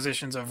 deadline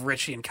acquisitions of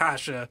Ritchie and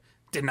Kasha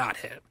did not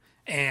hit.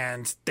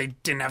 And they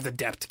didn't have the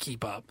depth to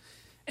keep up.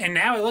 And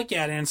now I look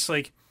at it and it's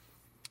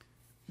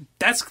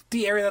that's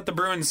the area that the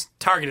Bruins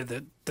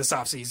targeted this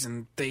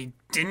offseason. They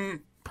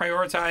didn't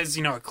prioritize,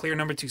 a clear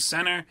number 2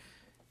 center.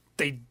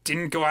 They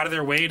didn't go out of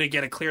their way to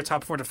get a clear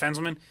top 4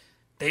 defenseman.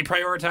 They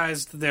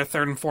prioritized their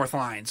third and fourth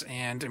lines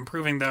and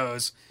improving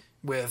those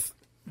with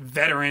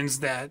veterans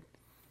that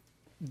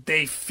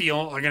they feel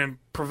are going to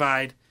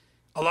provide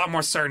a lot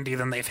more certainty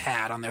than they've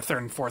had on their third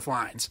and fourth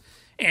lines.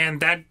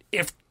 And that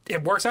if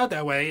it works out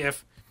that way,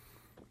 if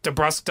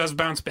DeBrusk does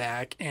bounce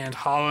back and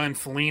Holla and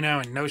Foligno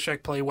and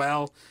Nosek play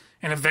well,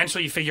 and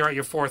eventually you figure out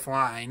your fourth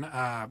line,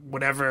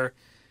 whatever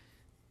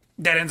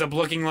that ends up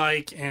looking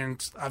like,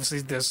 and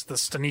obviously this the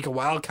Stanika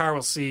wild card,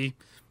 we'll see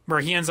where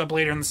he ends up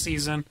later in the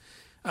season.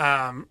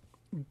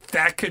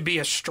 that could be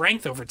a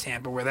strength over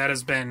Tampa, where that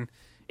has been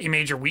a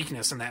major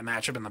weakness in that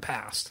matchup in the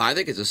past. I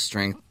think it's a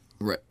strength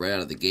right out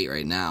of the gate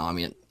right now. I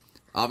mean,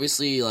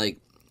 obviously, like,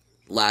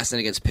 last night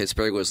against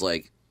Pittsburgh was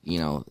like,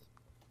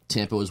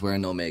 Tampa was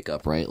wearing no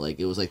makeup, right? Like,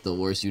 it was like the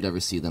worst you'd ever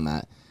see them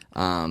at.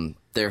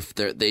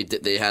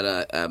 They had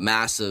a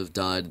massive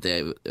dud.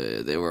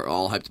 They were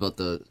all hyped about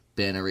the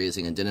banner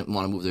raising and didn't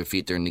want to move their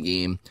feet during the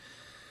game.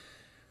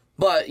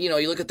 But,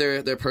 you look at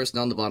their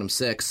personnel in the bottom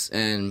six,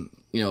 and,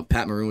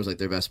 Pat Maroon was like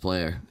their best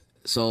player.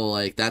 So,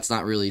 like, that's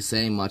not really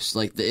saying much.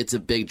 Like, it's a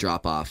big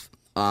drop off.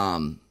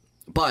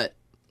 But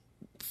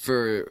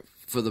for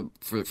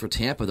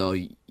Tampa though,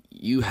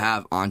 you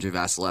have Andre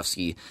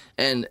Vasilevsky,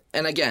 and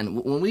again,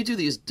 when we do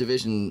these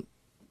division,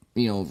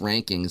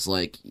 rankings,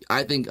 like,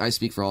 I think I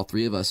speak for all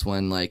three of us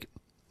when, like,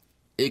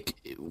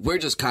 we're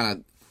just kind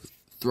of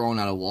thrown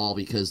at a wall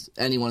because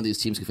any one of these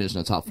teams can finish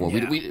in the top four.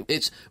 Yeah.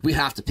 We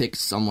have to pick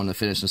someone to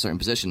finish in a certain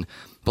position.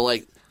 But,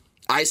 like,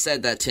 I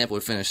said that Tampa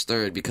would finish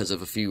third because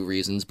of a few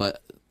reasons,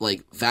 but,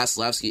 like,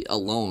 Vasilevsky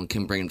alone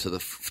can bring him to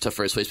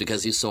first place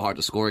because he's so hard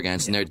to score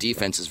against, and their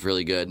defense is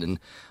really good, and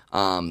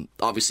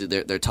obviously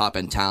their top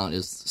end talent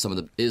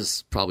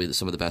is probably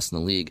some of the best in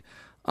the league,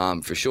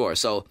 for sure.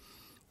 So,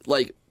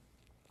 like,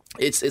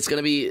 it's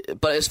gonna be.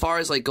 But as far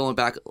as, like, going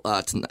back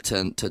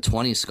to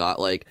 20, Scott,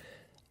 like,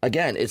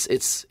 again,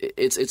 it's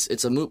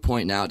a moot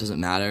point now. It doesn't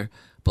matter.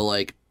 But,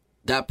 like,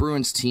 that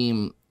Bruins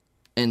team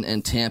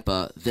and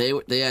Tampa,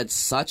 they had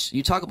such.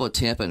 You talk about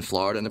Tampa and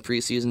Florida in the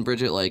preseason,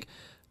 Bridget. Like,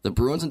 the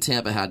Bruins and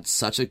Tampa had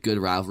such a good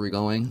rivalry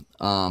going,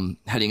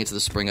 heading into the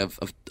spring of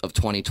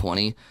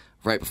 2020,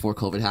 right before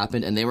COVID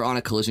happened, and they were on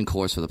a collision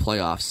course for the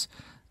playoffs.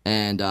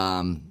 And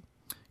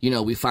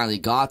we finally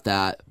got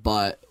that.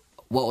 But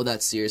what would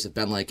that series have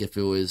been like if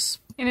it was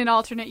in an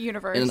alternate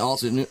universe?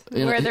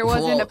 Where there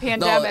wasn't a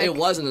pandemic. No, it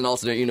wasn't an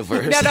alternate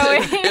universe. No.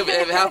 if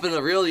it happened in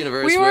a real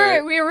universe, we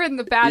were in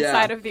the bad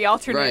side of the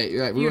alternate.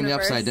 Right. We were in the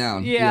upside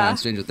down. Yeah, in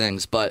Stranger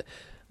Things. But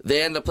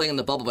they ended up playing in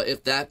the bubble. But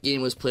if that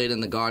game was played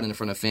in the Garden in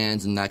front of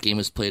fans, and that game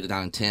was played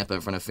down in Tampa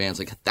in front of fans,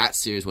 like, that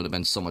series would have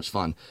been so much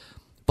fun.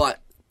 But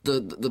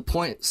the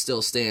point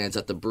still stands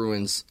that the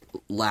Bruins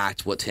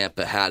lacked what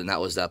Tampa had, and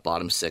that was that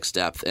bottom six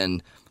depth.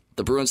 And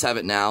the Bruins have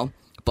it now.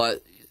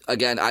 But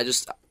again,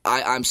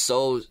 I'm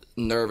so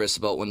nervous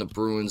about when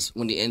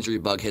the injury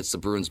bug hits the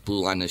Bruins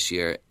blue line this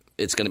year.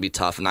 It's going to be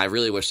tough, and I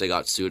really wish they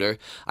got Suter.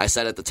 I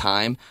said at the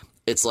time,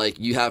 it's like,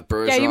 you have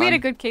Bergeron. Yeah, you made a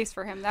good case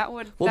for him. That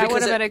would have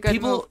been a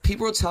good move.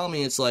 People were telling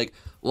me, it's like,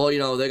 well,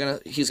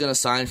 he's gonna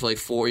sign for like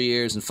 4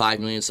 years and $5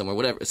 million somewhere,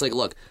 whatever. It's like,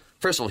 look,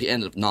 first of all, he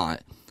ended up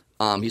not.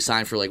 He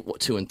signed for like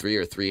 2 and 3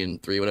 or 3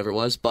 and 3, whatever it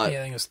was. But yeah,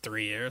 I think it was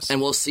 3 years. And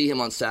we'll see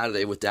him on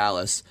Saturday with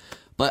Dallas.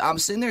 But I'm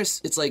sitting there,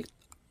 it's like,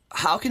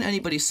 how can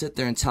anybody sit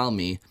there and tell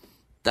me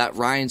that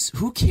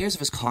who cares if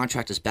his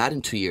contract is bad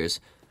in 2 years?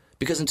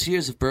 Because in 2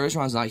 years, if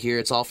Bergeron's not here,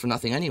 it's all for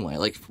nothing anyway.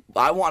 Like,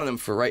 I wanted him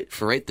for right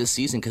this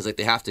season because, like,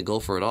 they have to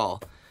go for it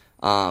all.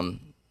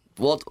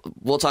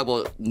 We'll talk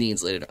about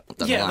needs later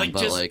down the line,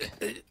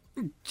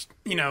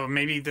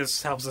 maybe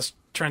this helps us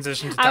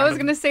transition to I was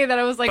going to say that.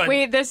 I was like,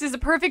 wait, this is a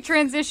perfect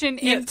transition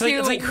into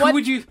it's like who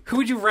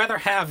would you rather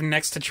have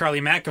next to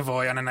Charlie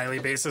McAvoy on a nightly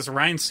basis,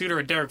 Ryan Suter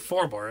or Derek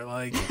Forbort?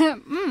 Like,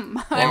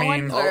 I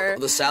wonder.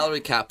 The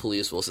salary cap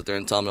police will sit there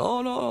and tell me,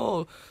 oh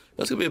no,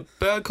 that's going to be a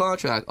bad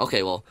contract.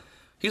 Okay, well,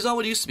 he's not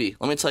what he used to be.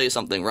 Let me tell you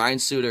something. Ryan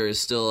Suter is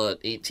still an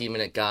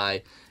 18-minute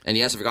guy, and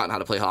he hasn't forgotten how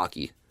to play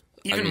hockey.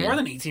 More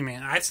than 18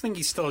 minutes. I just think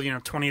he's still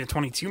 20 to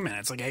 22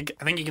 minutes. Like, I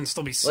think he can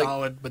still be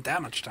solid with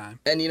that much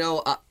time. And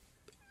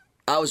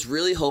I was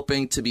really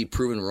hoping to be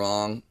proven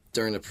wrong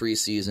during the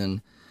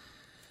preseason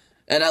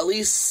and at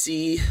least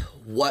see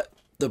what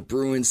the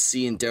Bruins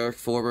see in Derek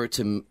Forbort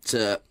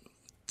to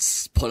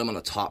put him on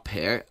the top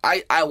pair.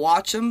 I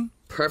watch him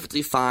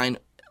perfectly fine,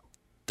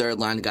 third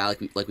line guy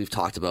like we've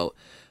talked about.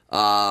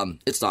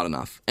 It's not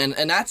enough, and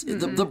that's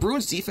the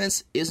Bruins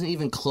defense isn't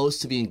even close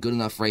to being good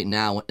enough right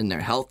now, and they're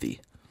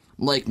healthy.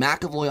 Like,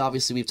 McAvoy,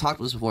 obviously we've talked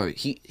about this before.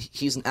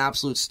 He's an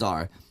absolute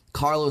star.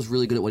 Carlo's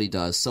really good at what he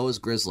does. So is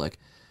Grzelcyk.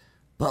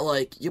 But,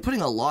 like, you're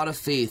putting a lot of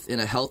faith in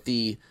a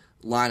healthy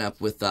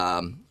lineup with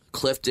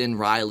Clifton,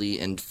 Riley,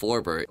 and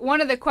Forbort. One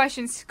of the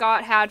questions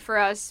Scott had for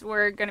us,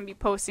 we're going to be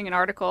posting an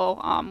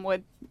article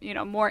with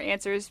more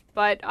answers.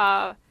 But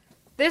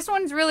this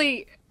one's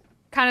really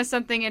kind of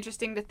something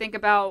interesting to think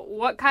about.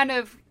 What kind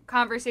of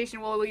conversation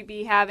will we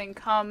be having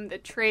come the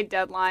trade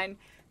deadline?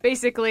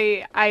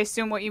 Basically, I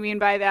assume what you mean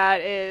by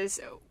that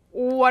is,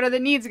 what are the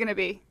needs going to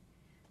be?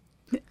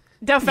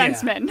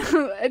 Defensemen.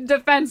 Yeah.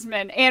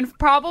 Defensemen. And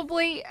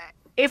probably,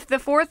 if the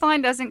fourth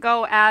line doesn't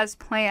go as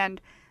planned,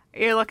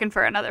 you're looking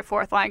for another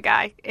fourth line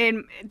guy.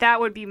 And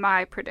that would be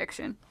my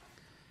prediction.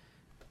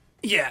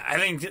 Yeah, I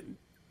think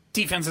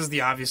defense is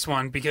the obvious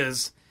one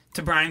because,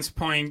 to Brian's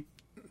point,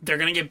 they're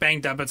going to get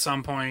banged up at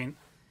some point,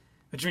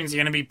 which means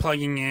you're going to be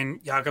plugging in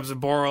Jakob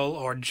Zaboral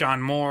or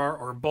John Moore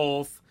or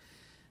both.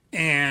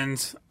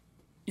 And,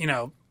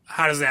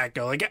 how does that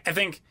go? Like, I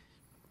think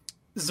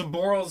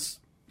Zaboral's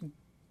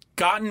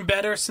gotten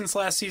better since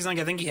last season. Like,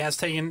 I think he has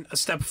taken a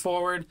step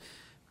forward.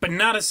 but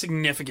not a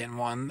significant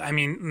one. I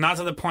mean, not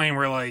to the point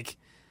where, like,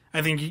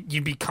 I think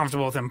you'd be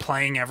comfortable with him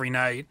playing every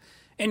night.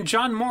 And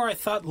John Moore, I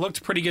thought,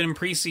 looked pretty good in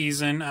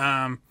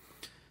preseason.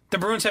 The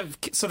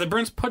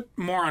Bruins put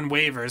Moore on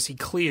waivers. He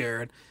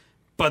cleared,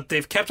 but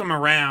they've kept him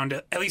around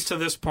at least to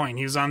this point.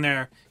 He's on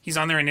their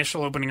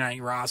initial opening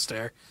night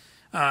roster.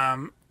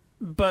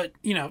 But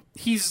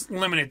he's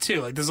limited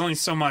too. Like, there's only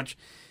so much.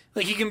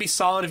 Like, he can be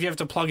solid if you have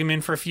to plug him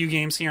in for a few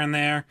games here and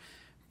there.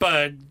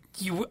 But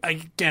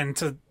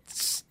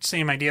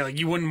same idea. Like,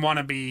 you wouldn't want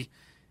to be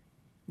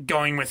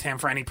going with him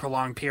for any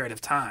prolonged period of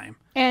time.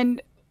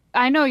 And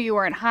I know you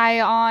weren't high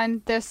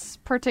on this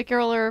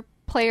particular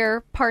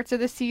player parts of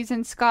the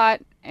season,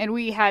 Scott, and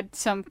we had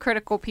some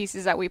critical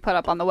pieces that we put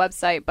up on the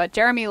website, but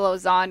Jeremy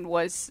Lauzon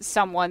was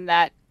someone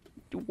that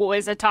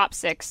was a top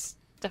 6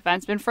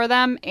 defenseman for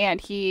them, and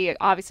he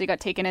obviously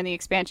got taken in the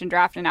expansion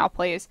draft and now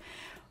plays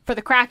for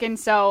the Kraken.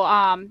 So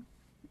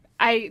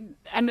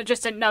and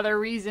just another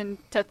reason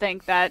to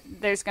think that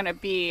there's going to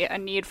be a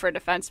need for a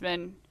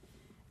defenseman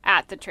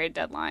at the trade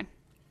deadline.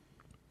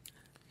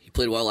 He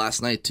played well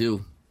last night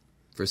too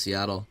for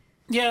Seattle.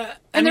 Yeah,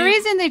 the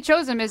reason they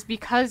chose him is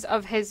because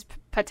of his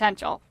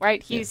potential,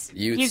 right? He's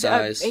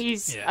size.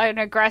 He's an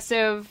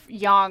aggressive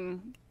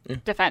young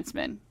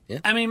defenseman. Yeah.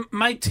 I mean,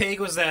 my take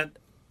this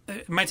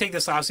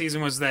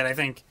offseason was that I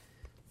think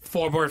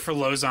forward for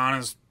Lauzon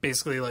is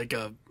basically like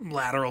a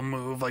lateral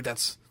move. Like,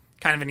 that's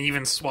kind of an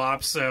even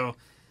swap. So,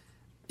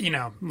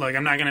 like,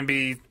 I'm not going to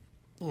be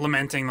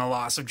lamenting the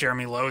loss of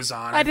Jeremy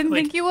Lauzon. I didn't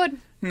think you would.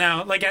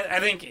 No, like, I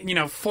think,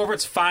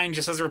 forward's fine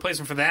just as a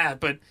replacement for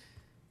that. But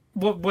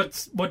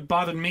what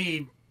bothered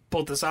me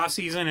both this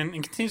offseason and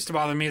continues to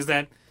bother me is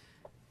that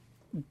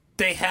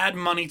they had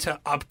money to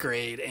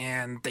upgrade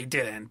and they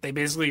didn't. They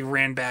basically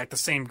ran back the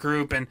same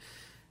group, and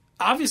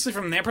obviously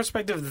from their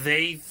perspective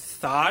they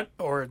thought,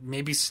 or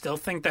maybe still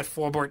think, that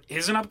Forbort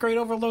is an upgrade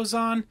over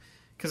Lauzon,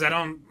 because I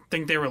don't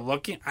think they were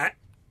looking. I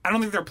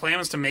don't think their plan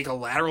was to make a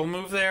lateral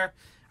move there.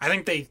 I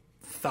think they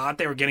thought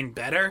they were getting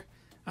better.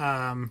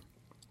 I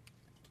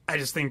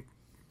just think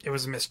it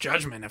was a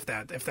misjudgment if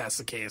that's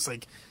the case.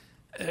 Like,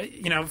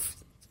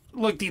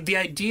 look, the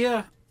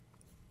idea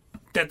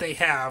that they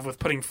have with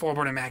putting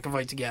Forbort and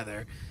McAvoy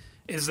together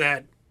is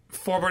that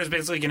Forbort is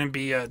basically going to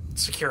be a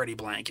security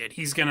blanket.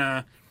 He's going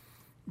to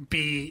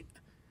be,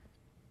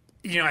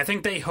 I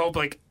think they hope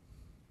like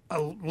a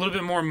little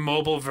bit more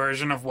mobile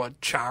version of what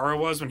Chara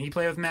was when he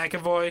played with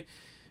McAvoy,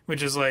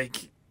 which is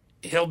like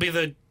he'll be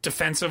the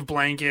defensive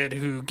blanket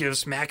who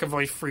gives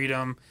McAvoy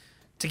freedom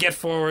to get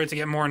forward, to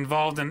get more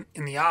involved in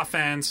the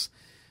offense,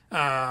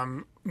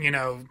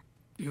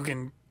 who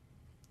can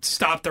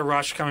stop the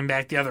rush coming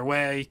back the other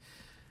way.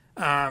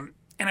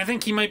 And I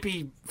think he might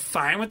be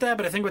fine with that,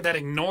 but I think what that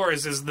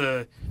ignores is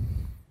the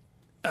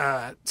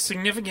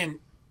significant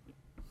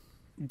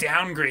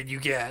downgrade you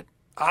get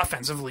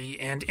offensively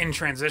and in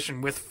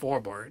transition with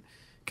Forbort,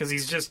 because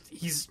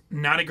he's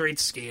not a great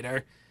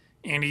skater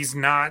and he's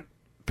not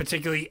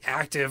particularly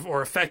active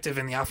or effective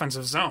in the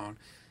offensive zone.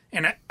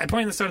 And I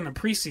pointed this out in the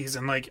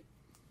preseason, like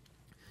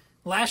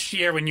last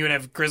year when you would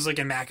have Grzelcyk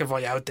and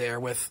McAvoy out there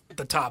with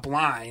the top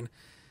line,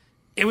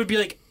 it would be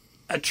like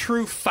a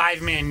true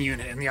 5-man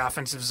unit in the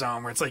offensive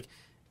zone where it's like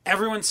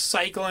everyone's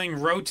cycling,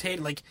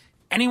 rotating, like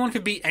anyone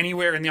could be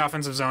anywhere in the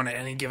offensive zone at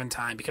any given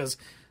time because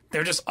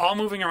they're just all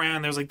moving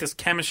around. There's like this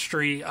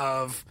chemistry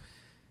of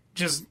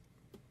just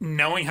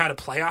knowing how to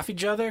play off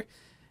each other.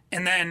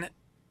 And then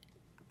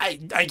I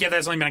get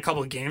that's only been a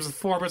couple of games with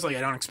Forbort. Like,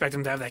 I don't expect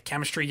him to have that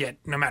chemistry yet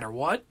no matter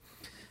what.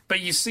 But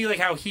you see like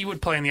how he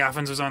would play in the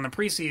offensive zone in the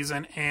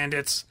preseason, and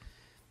it's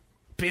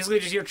basically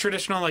just your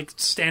traditional like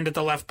stand at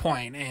the left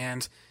point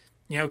and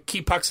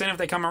keep pucks in if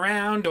they come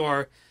around,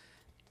 or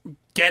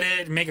get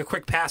it, make a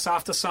quick pass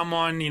off to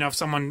someone, if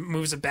someone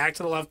moves it back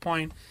to the left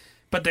point.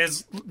 But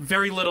there's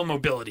very little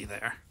mobility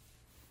there.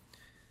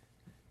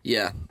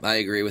 Yeah, I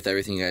agree with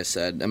everything you guys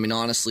said. I mean,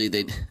 honestly,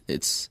 they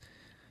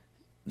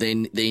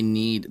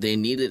need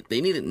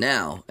it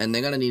now, and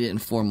they're gonna need it in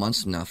 4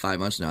 months from now, 5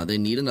 months from now. They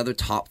need another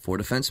top 4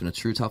 defenseman, a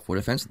true top 4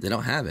 defenseman. They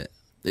don't have it.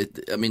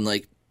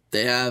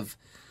 They have.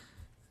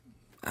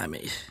 I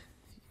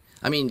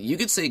mean, you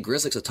could say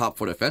Grzelcyk's a top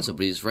 4 defenseman,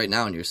 but he's right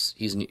now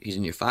he's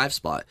in your 5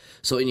 spot.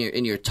 So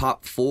in your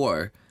top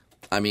 4,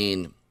 I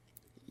mean,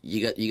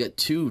 you got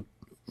 2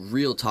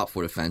 real top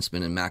 4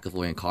 defensemen in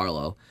McAvoy and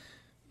Carlo.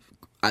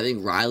 I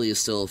think Riley is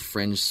still a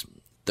fringe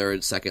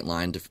third, second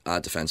line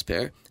defense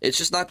pair. It's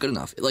just not good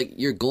enough. Like,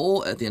 your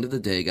goal at the end of the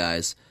day,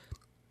 guys,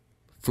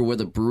 for where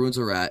the Bruins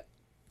are at,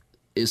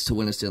 is to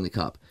win a Stanley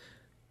Cup.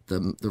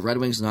 The Red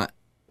Wings are not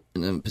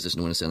in a position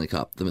to win a Stanley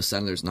Cup. The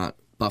Senators not.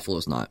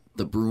 Buffalo's not.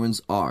 The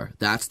Bruins are.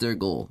 That's their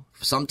goal.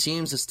 For some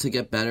teams, it's to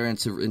get better and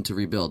to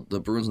rebuild. The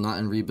Bruins are not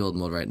in rebuild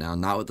mode right now.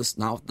 Not with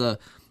the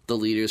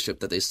leadership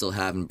that they still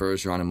have in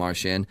Bergeron and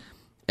Marchand.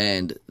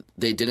 And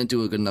they didn't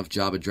do a good enough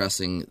job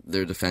addressing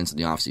their defense in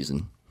the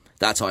offseason.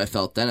 That's how I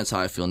felt then. It's how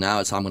I feel now.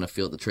 It's how I'm going to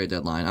feel at the trade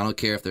deadline. I don't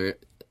care if they're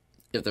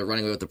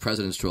running away with the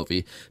President's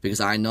Trophy, because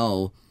I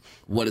know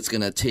what it's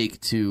going to take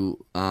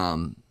to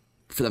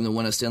for them to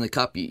win a Stanley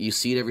Cup, you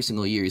see it every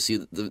single year. You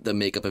see the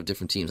makeup of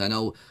different teams. I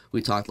know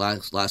we talked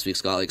last week,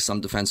 Scott, like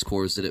some defense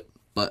corps did it,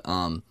 but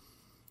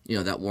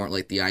that weren't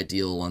like the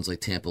ideal ones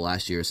like Tampa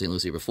last year or St.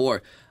 Louis the year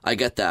before. I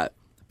get that,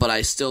 but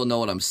I still know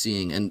what I'm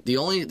seeing. And the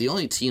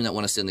only team that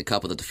won a Stanley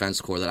Cup with a defense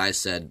corps that I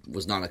said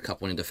was not a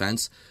cup-winning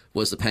defense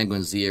was the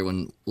Penguins the year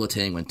when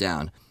Letang went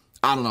down.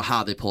 I don't know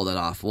how they pulled that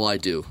off. Well, I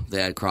do.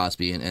 They had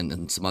Crosby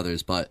and some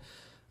others, but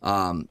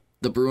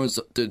the Bruins,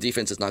 the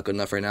defense is not good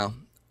enough right now,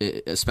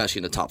 especially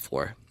in the top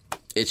four.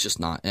 It's just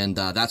not, and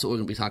that's what we're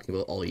going to be talking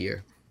about all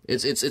year.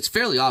 It's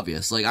fairly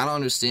obvious. Like, I don't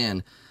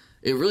understand.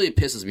 It really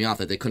pisses me off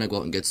that they couldn't go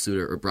out and get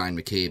Suter or Brian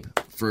McCabe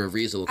for a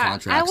reasonable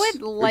contract. I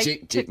would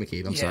like Jake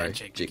McCabe. I'm sorry,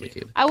 Jake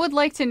McCabe. I would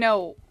like to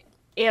know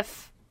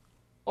if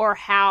or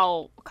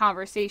how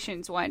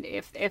conversations went,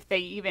 if they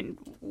even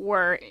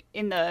were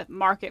in the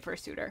market for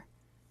Suter.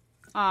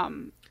 I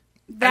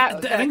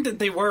think that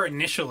they were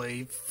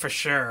initially, for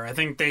sure. I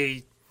think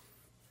they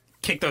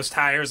kicked those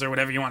tires or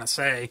whatever you want to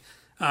say.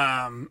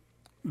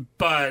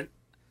 But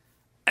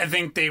I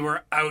think they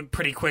were out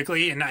pretty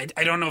quickly, and I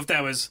don't know if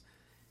that was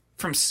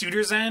from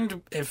Suter's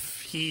end,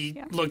 if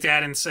he looked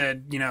at it and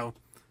said,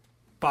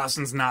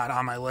 Boston's not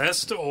on my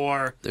list,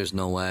 or there's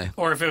no way,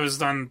 or if it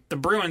was on the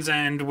Bruins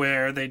end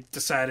where they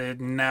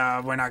decided,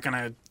 no, we're not going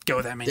to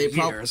go that many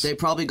years. They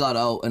probably got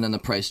out, and then the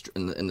price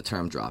in the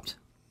term dropped.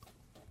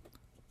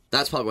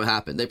 That's probably what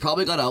happened. They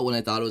probably got out when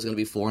they thought it was going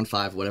to be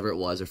 4-5, whatever it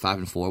was, or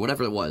 5-4,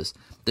 whatever it was.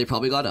 They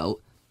probably got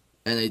out,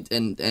 and they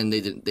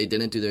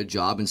didn't do their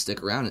job and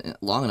stick around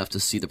long enough to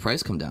see the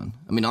price come down.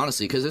 I mean,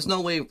 honestly, because there's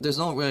no way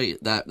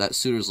that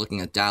Suter's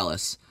looking at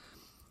Dallas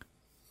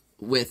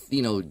with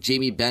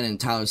Jamie Benn and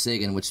Tyler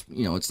Seguin, which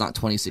it's not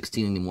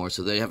 2016 anymore,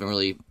 so they haven't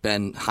really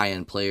been high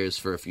end players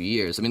for a few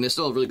years. I mean, they're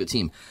still a really good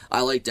team.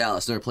 I like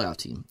Dallas; they're a playoff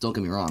team. Don't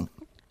get me wrong.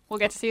 We'll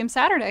get to see him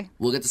Saturday.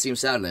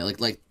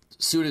 Like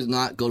Suter does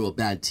not go to a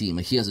bad team.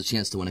 Like, he has a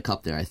chance to win a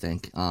cup there, I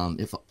think,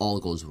 if all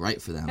goes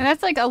right for them. And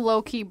that's like a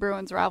low key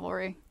Bruins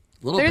rivalry.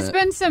 There's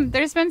been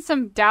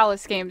some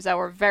Dallas games that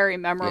were very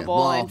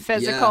memorable and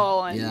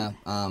physical.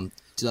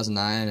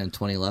 2009 and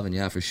 2011,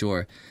 yeah, for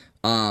sure.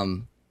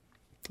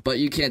 But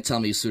you can't tell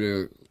me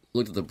Suter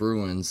looked at the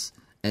Bruins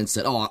and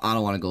said, "Oh, I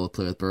don't want to go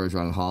play with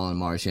Bergeron, Holland,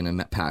 Marchand, and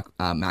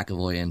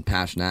McAvoy and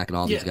Pasternak and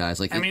all these guys."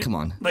 Like, come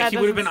on. Like, he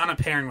would have been on a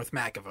pairing with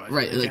McAvoy,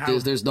 right? Like,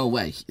 there's no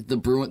way. The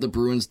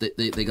Bruins,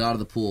 they got out of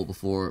the pool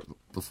before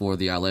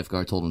the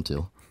lifeguard told them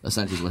to.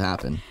 Essentially, is what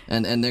happened,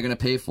 and they're gonna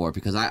pay for it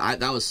because that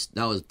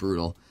was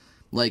brutal.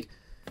 Like,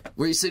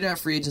 where you sitting at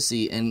free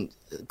agency and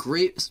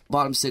great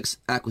bottom six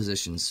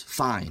acquisitions,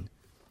 fine.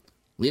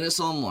 Linus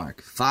Ullmark,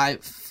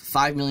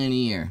 $5 million a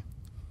year.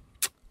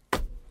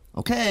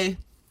 Okay.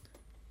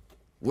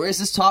 Where's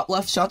this top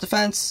left shot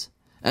defense?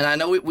 And I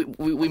know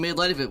we made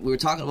light of it. We were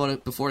talking about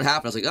it before it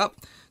happened. I was like,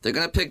 they're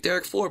going to pick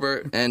Derek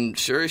Forbort. And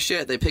sure as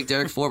shit, they picked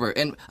Derek Forbort.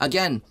 And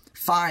again,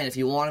 fine if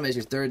you want him as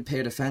your third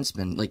pair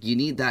defenseman. Like, you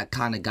need that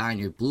kind of guy in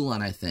your blue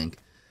line, I think.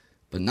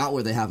 But not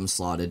where they have him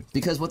slotted.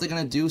 Because what they're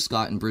going to do,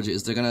 Scott and Bridget,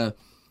 is they're going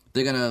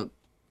to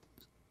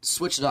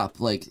switch it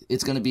up. Like,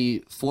 it's going to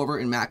be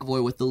Forbort and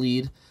McAvoy with the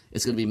lead.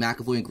 It's going to be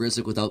McAvoy and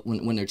Grzelcyk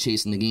when they're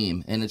chasing the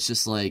game. And it's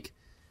just like,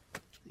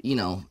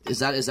 is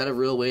that a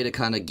real way to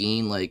kind of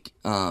gain, like,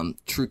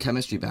 true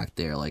chemistry back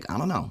there? Like, I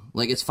don't know.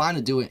 Like, it's fine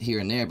to do it here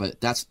and there,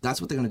 but that's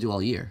what they're going to do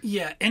all year.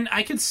 Yeah, and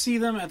I could see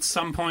them at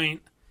some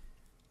point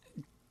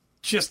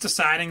just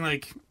deciding,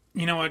 like,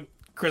 you know what,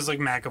 Grzelcyk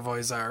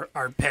McAvoy's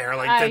our pair.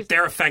 Like, that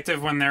they're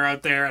effective when they're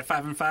out there at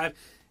 5-5.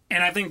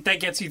 And I think that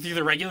gets you through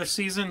the regular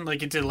season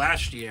like it did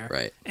last year.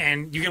 Right.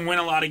 And you can win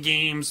a lot of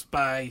games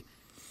by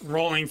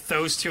rolling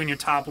those two in your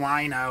top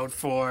line out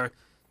for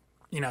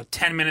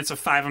 10 minutes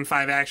of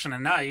 5-on-5 action a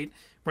night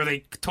where they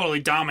totally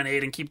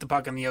dominate and keep the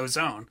puck in the O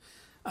zone.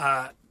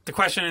 The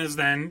question is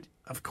then,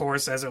 of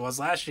course, as it was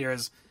last year,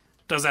 is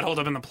does that hold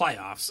up in the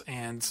playoffs?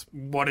 And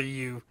what are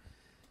you,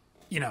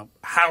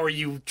 how are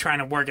you trying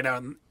to work it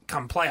out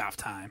come playoff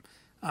time?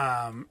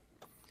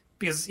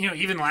 Because,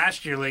 even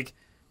last year, like,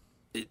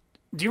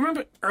 do you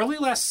remember early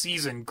last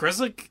season,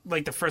 Grzelcyk,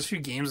 like, the first few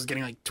games was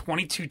getting like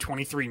 22,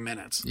 23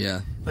 minutes.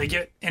 Yeah. Like,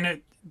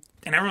 and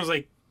everyone was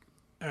like,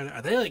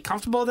 are they, like,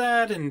 comfortable with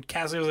that? And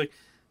Cassidy was like,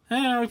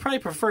 we probably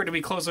prefer to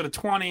be closer to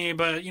 20,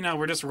 but,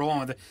 we're just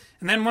rolling with it.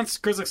 And then once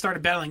Grzelcyk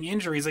started battling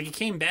injuries, like, he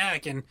came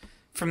back, and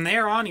from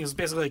there on, he was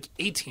basically, like,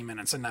 18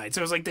 minutes a night.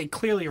 So it was like they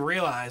clearly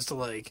realized,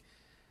 like,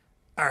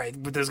 all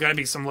right, but there's got to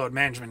be some load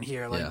management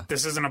here. Like,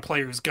 This isn't a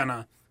player who's going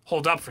to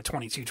hold up for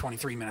 22,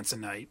 23 minutes a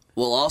night.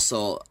 Well,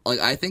 also, like,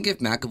 I think if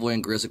McAvoy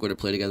and Grzelcyk were to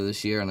play together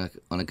this year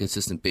on a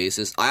consistent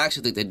basis, I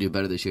actually think they'd do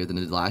better this year than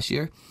they did last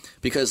year.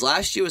 Because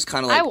last year was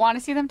kind of like... I want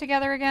to see them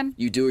together again.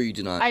 You do or you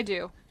do not? I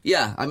do.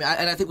 Yeah, I mean,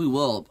 and I think we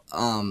will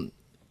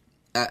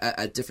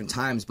at different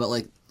times. But,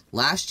 like,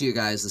 last year,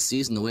 guys, the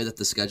season, the way that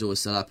the schedule was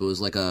set up, it was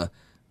like a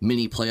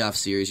mini playoff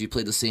series. You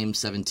played the same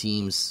 7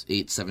 times,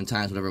 7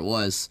 times, whatever it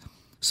was.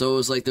 So it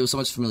was like there was so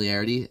much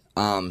familiarity.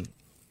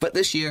 But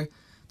this year,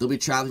 they'll be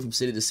traveling from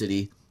city to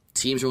city.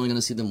 Teams are only going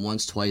to see them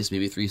once, twice,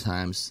 maybe 3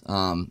 times.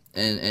 And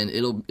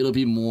it'll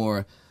be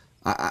more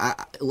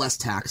less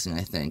taxing,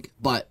 I think.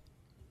 But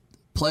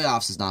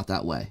playoffs is not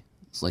that way.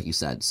 It's like you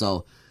said.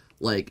 So,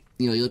 like,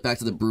 you know, you look back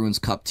to the Bruins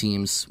Cup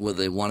teams where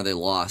they won or they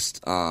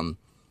lost.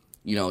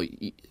 You know,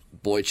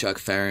 Boychuk,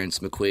 Ferentz,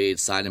 McQuaid,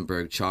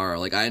 Seidenberg, Chara.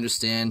 Like, I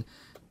understand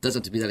it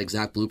doesn't have to be that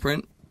exact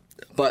blueprint,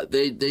 but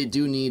they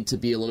do need to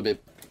be a little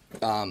bit,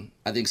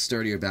 I think,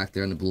 sturdier back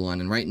there on the blue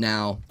line. And right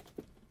now,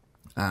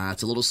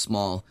 it's a little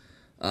small,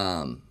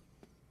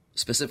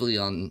 specifically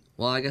on,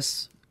 well, I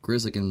guess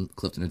Grizzly and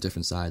Clifton are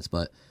different sides,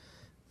 but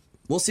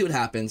we'll see what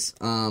happens.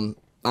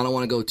 I don't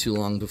want to go too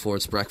long before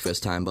it's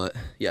breakfast time, but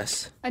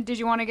yes. Did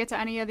you want to get to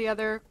any of the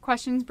other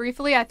questions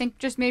briefly? I think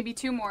just maybe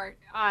two more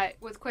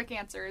with quick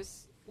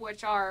answers,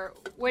 which are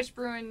which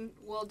Bruin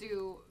will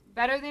do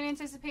better than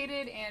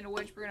anticipated and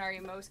which Bruin are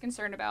you most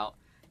concerned about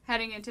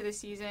heading into the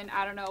season?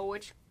 I don't know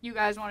which you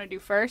guys want to do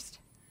first.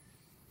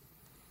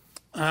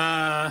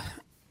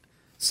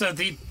 So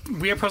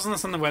we are posting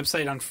this on the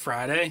website on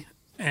Friday,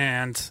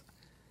 and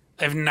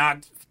I've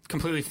not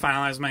completely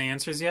finalized my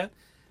answers yet,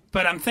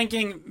 but I'm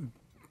thinking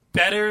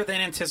better than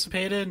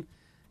anticipated,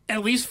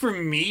 at least for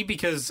me,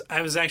 because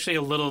I was actually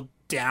a little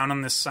down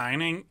on this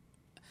signing.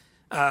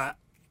 I'm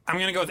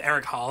going to go with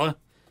Eric Haula,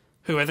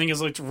 who I think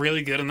has looked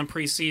really good in the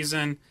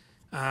preseason.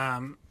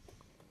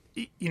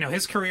 You know,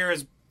 his career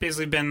has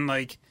basically been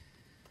like,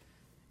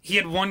 he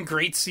had one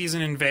great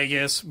season in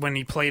Vegas when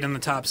he played in the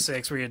top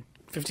six, where he had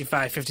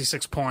 55,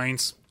 56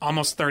 points,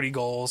 almost 30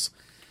 goals.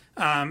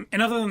 And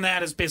other than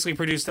that, has basically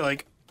produced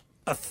like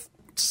a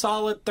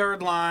solid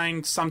third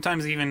line,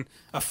 sometimes even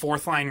a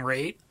fourth line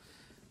rate.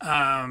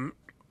 But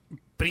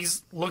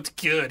he's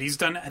looked good. He's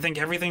done, I think,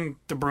 everything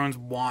the Bruins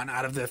want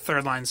out of the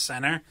third line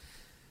center.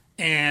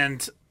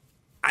 And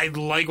I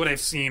like what I've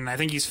seen. I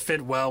think he's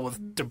fit well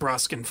with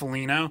DeBrusk and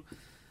Foligno.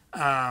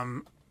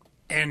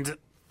 And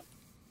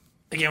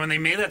again, when they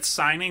made that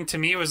signing, to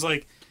me, it was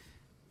like,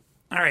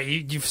 all right,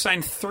 you've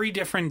signed 3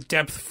 different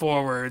depth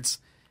forwards,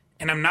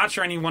 and I'm not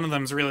sure any one of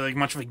them is really like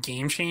much of a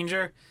game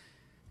changer.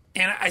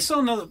 And I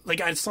still know,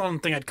 like, I still don't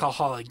think I'd call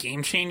Hall a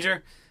game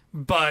changer,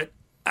 but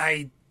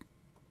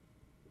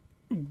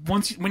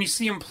when you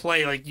see him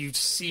play, like, you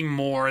see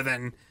more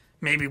than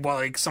maybe what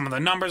like some of the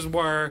numbers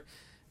were,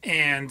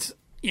 and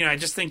you know, I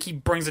just think he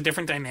brings a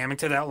different dynamic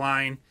to that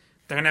line.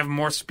 They're gonna have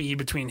more speed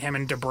between him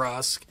and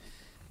DeBrusk,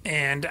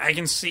 and I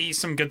can see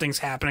some good things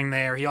happening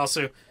there. He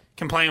also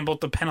can play on both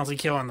the penalty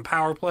kill and the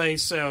power play,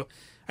 so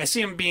I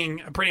see him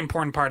being a pretty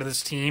important part of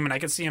this team, and I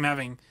could see him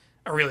having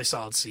a really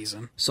solid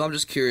season. So I'm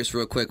just curious,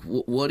 real quick,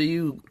 what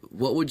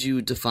would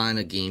you define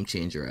a game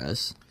changer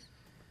as?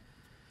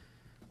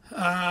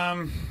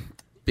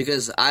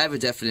 Because I have a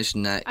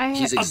definition that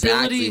he's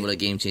exactly what a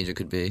game changer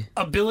could be.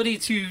 Ability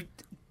to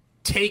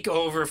take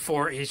over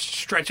for a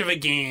stretch of a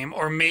game,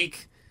 or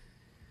make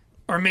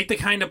the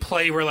kind of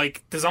play where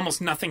like there's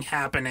almost nothing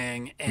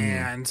happening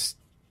and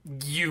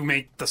you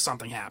make the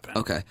something happen.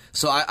 Okay,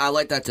 so I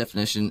like that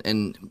definition,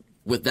 and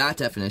with that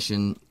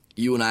definition,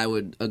 you and I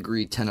would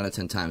agree 10 out of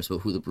 10 times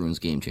about who the Bruins'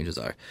 game changers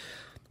are.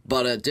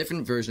 But a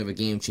different version of a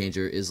game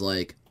changer is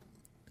like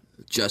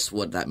just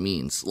what that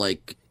means.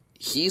 Like,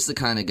 he's the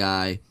kind of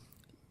guy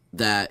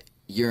that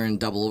you're in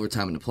double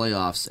overtime in the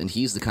playoffs, and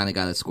he's the kind of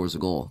guy that scores a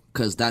goal,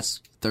 because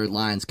that's third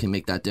lines can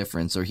make that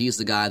difference. Or he's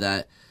the guy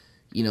that,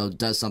 you know,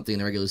 does something in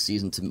the regular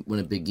season to win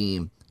a big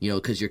game, you know,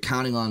 because you're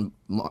counting on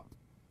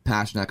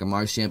Pastrnak or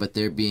Marchand, but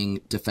they're being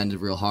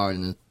defended real hard,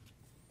 and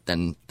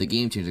then the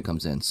game changer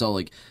comes in. So,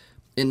 like,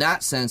 in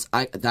that sense,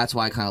 that's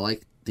why I kind of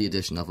like the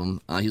addition of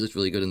him. He looked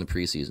really good in the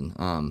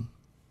preseason.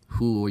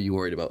 Who were you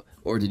worried about?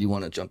 Or did you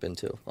want to jump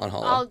into on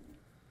Haula?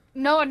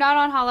 No, not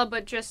on Haula,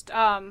 but just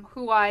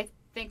who I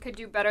think could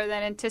do better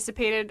than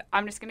anticipated.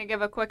 I'm just going to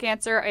give a quick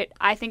answer.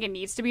 I think it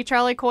needs to be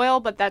Charlie Coyle,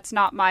 but that's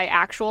not my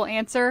actual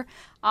answer.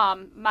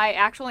 My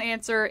actual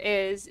answer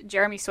is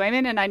Jeremy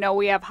Swayman, and I know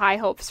we have high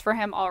hopes for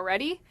him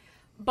already.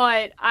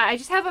 But I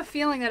just have a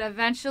feeling that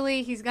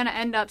eventually he's going to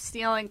end up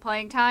stealing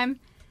playing time.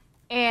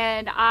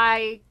 And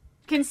I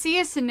can see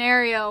a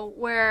scenario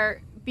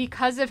where,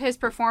 because of his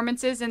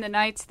performances in the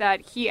nights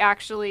that he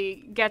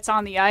actually gets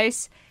on the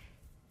ice,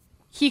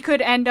 he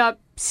could end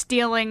up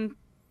stealing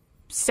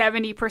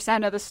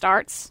 70% of the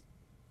starts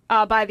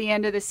by the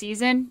end of the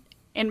season.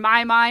 In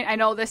my mind, I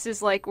know this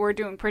is like, we're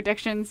doing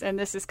predictions, and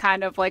this is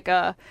kind of like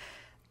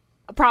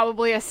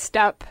probably a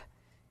step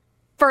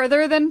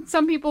further than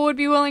some people would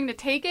be willing to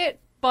take it.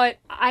 But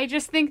I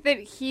just think that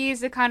he's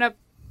the kind of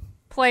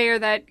player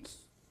that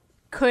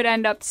could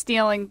end up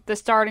stealing the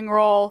starting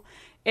role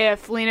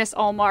if Linus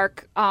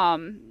Ullmark,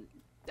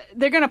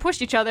 they're going to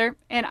push each other.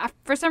 And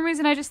for some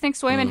reason, I just think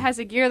Swayman has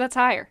a gear that's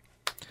higher.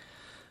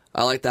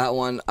 I like that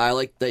one. I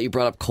like that you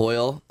brought up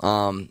Coyle.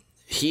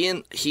 He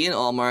and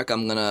Ullmark,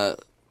 I'm going to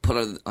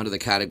put under the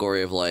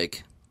category of,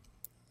 like,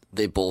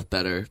 they both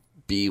better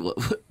be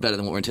better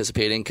than what we're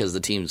anticipating, because the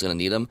team's going to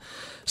need them.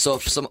 So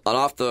if an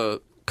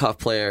off-the-cuff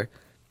player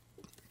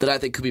that I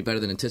think could be better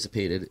than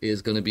anticipated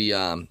is going to be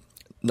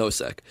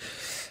Nosek.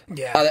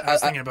 Yeah, I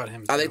was thinking about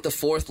him too. I think the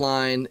fourth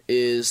line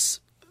is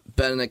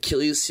been an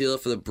Achilles heel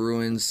for the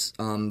Bruins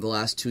the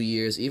last 2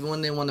 years. Even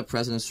when they won the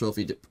President's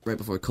Trophy right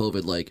before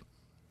COVID, like,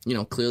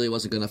 clearly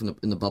wasn't good enough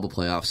in the bubble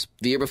playoffs.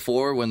 The year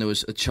before, when there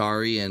was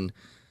Achari and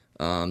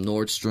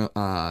Nordstrom,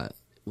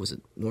 was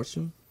it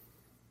Nordstrom?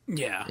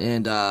 Yeah.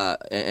 And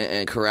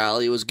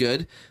Corrali was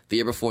good. The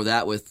year before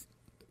that, with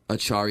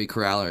Achari,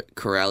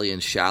 Corrali,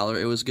 and Schaller,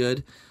 it was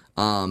good.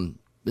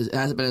 It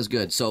hasn't been as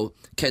good. So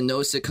can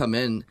Nosek come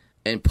in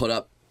and put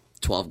up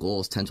 12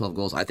 goals, 10, 12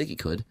 goals? I think he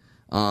could.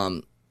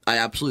 I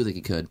absolutely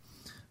think he could.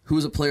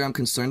 Who's a player I'm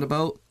concerned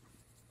about?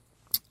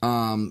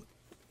 I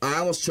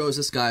almost chose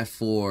this guy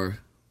for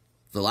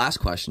the last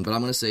question, but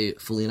I'm going to say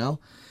Foligno.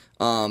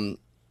 And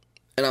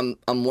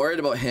I'm worried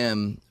about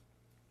him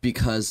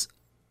because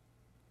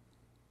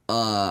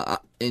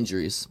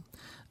injuries.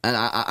 And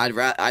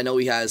I know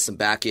he has some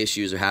back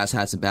issues or has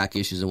had some back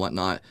issues and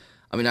whatnot.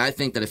 I mean, I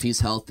think that if he's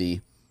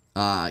healthy,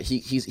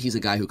 he's a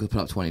guy who could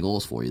put up 20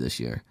 goals for you this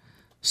year.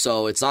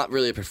 So it's not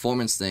really a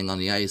performance thing on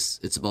the ice.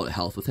 It's about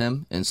health with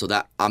him. And so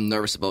that I'm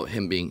nervous about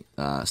him being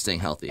staying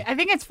healthy. I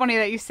think it's funny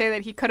that you say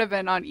that he could have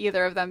been on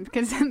either of them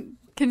because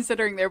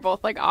considering they're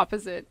both like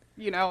opposite,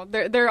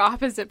 they're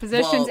opposite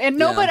positions.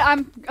 Well, but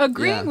I'm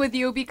agreeing with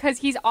you because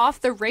he's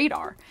off the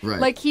radar. Right.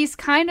 Like he's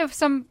kind of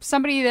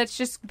somebody that's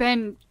just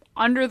been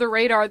under the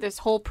radar this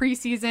whole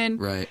preseason.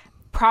 Right.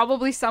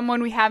 Probably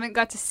someone we haven't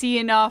got to see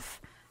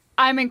enough.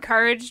 I'm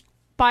encouraged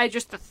by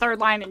just the third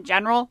line in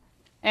general.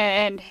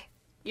 And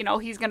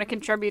he's going to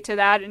contribute to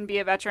that and be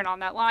a veteran on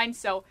that line.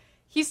 So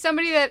he's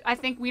somebody that I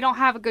think we don't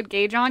have a good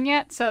gauge on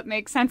yet. So it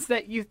makes sense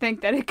that you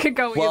think that it could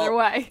go either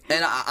way.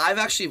 And I've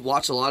actually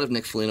watched a lot of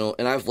Nick Foligno,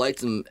 and I've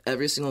liked him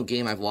every single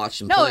game I've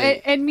watched him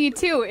play. And me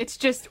too. It's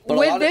just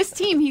with this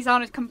team, he's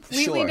on a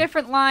completely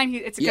different line.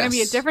 It's going to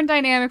be a different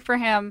dynamic for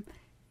him.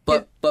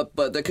 But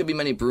there could be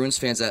many Bruins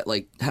fans that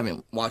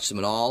haven't watched him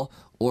at all,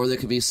 or there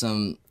could be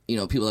some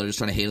people that are just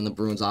trying to hate on the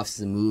Bruins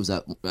offseason moves.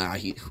 That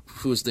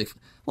who's Nick?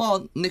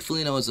 Well, Nick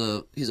Foligno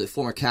he's a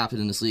former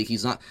captain in this league.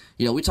 He's not,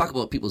 we talk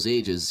about people's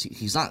ages.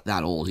 He's not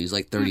that old. He's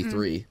like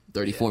 33,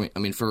 34. I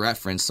mean, for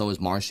reference, so is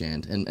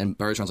Marchand, and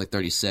Bergeron's like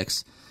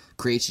 36.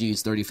 Krejci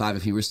is 35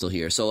 if he were still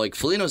here. So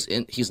Foligno's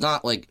he's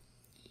not like,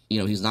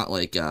 he's not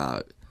like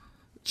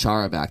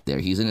Chara back there.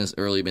 He's in his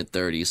early mid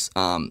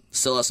 30s.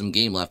 Still has some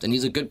game left, and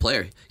he's a good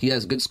player. He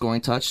has good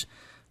scoring touch.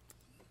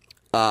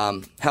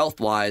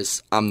 Health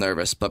wise, I'm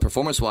nervous, but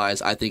performance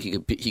wise, I think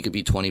he could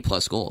be 20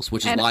 plus goals,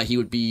 which is why he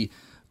would be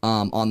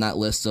on that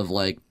list of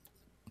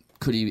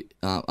could he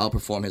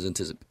outperform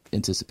his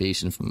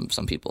anticipation from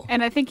some people.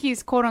 And I think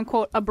he's quote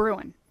unquote a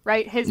Bruin,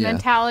 right? His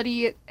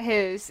mentality,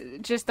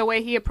 just the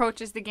way he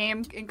approaches the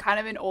game in kind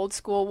of an old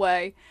school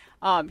way.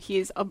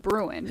 He's a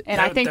Bruin, and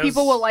I think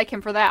people will like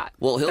him for that.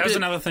 Well, that was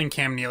another thing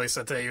Cam Neely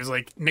said today. He was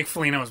like, Nick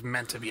Foligno was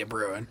meant to be a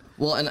Bruin.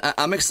 Well, and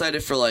I'm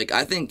excited for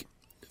I think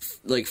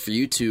for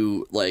you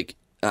to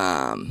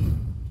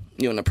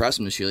in the press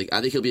him this year, I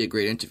think he'll be a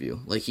great interview.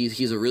 He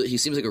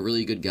seems like a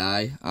really good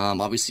guy.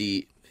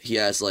 Obviously he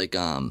has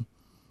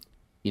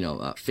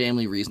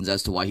family reasons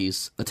as to why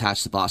he's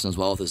attached to Boston as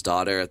well with his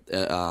daughter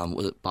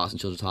at Boston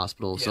Children's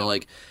Hospital. Yeah. So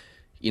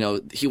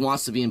he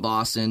wants to be in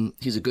Boston.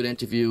 He's a good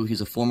interview. He's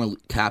a former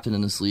captain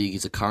in this league.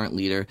 He's a current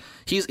leader.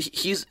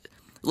 He's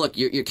look,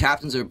 your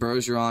captains are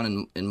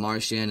Bergeron and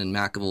Marchand and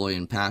McAvoy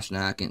and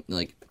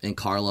Pastrnak and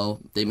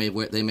Carlo. They may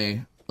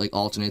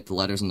alternate the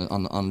letters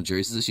on the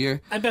jerseys this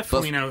year. I bet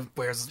Foligno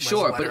wears a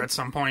letter at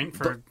some point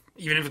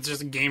even if it's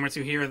just a game or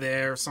two here or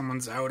there, or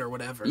someone's out or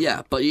whatever.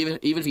 Yeah, but even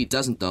if he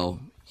doesn't though,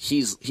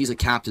 he's a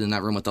captain in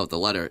that room without the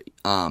letter.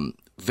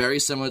 Very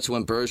similar to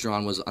when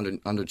Bergeron was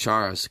under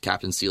Chara's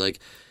captaincy.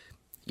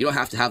 You don't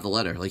have to have the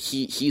letter.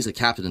 He's a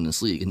captain in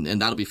this league,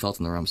 and that'll be felt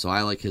in the room. So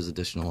I like his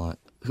addition a lot.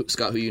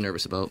 Scott, who are you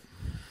nervous about?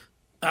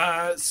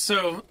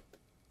 So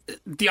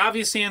the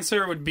obvious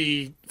answer would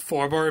be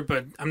forward,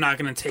 but I'm not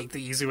going to take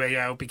the easy way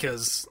out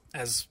because,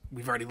 as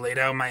we've already laid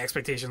out, my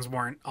expectations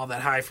weren't all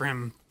that high for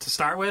him to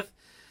start with.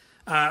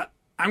 I'm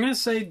going to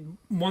say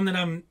one that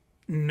I'm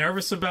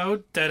nervous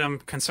about, that I'm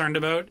concerned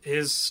about,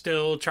 is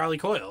still Charlie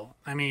Coyle.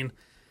 I mean,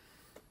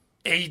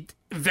 a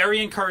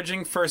very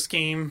encouraging first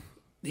game.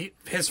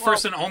 His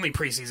first and only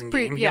preseason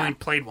game. He only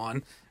played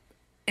one.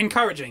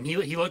 Encouraging.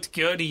 He looked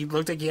good. He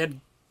looked like he had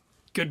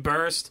good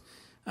burst.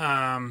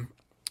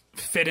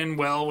 Fit in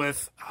well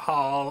with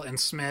Hall and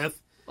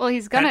Smith. Well,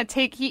 he's going to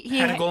take... He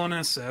had a goal and an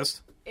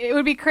assist. It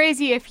would be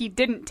crazy if he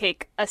didn't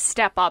take a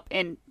step up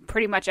in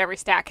pretty much every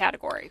stat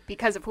category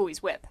because of who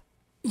he's with.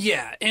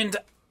 Yeah, and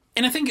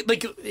I think,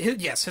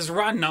 his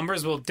raw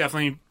numbers will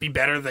definitely be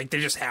better. They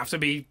just have to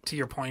be, to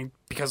your point,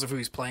 because of who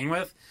he's playing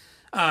with.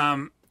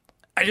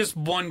 I just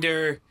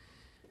wonder,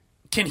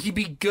 can he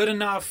be good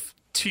enough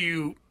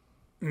to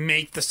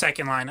make the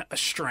second line a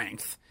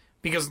strength?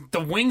 Because the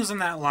wings in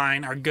that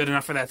line are good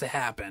enough for that to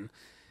happen.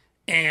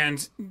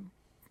 And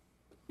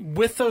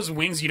with those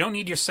wings, you don't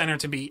need your center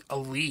to be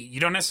elite. You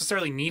don't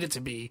necessarily need it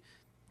to be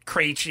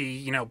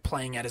Krejci,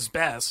 playing at his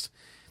best.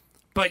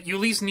 But you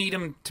at least need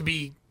him to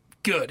be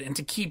good and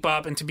to keep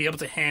up and to be able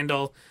to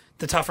handle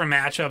the tougher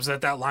matchups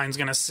that line's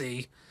going to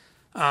see.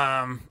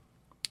 And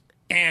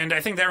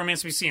I think that remains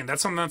to be seen.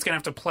 That's something that's going to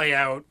have to play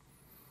out,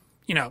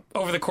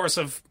 over the course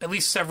of at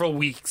least several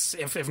weeks,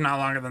 if not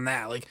longer than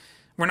that.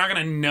 we're not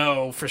going to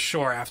know for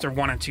sure after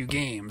 1 or 2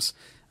 games.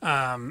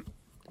 And,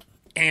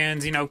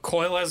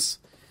 Coyle has,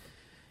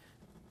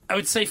 I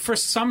would say for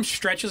some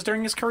stretches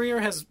during his career,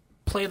 has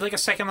played like a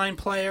second-line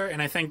player,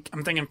 and I'm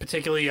thinking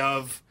particularly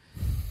of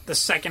the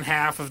second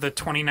half of the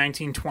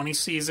 2019-20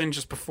 season,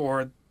 just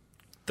before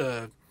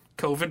the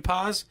COVID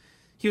pause.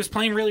 He was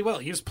playing really well.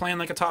 He was playing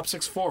like a top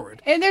 6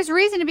 forward. And there's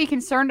reason to be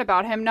concerned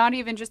about him, not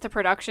even just the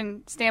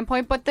production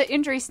standpoint, but the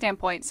injury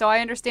standpoint. So I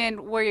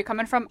understand where you're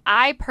coming from.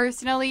 I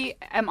personally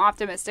am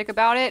optimistic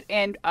about it,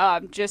 and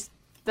just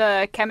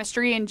the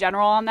chemistry in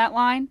general on that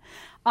line.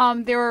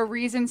 There are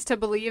reasons to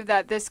believe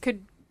that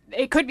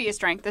it could be a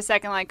strength. The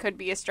second line could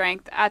be a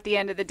strength at the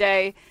end of the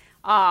day.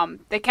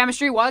 The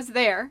chemistry was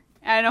there.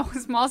 I know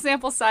small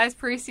sample size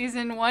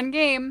preseason, 1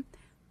 game,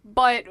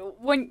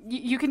 but when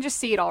you can just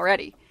see it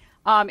already.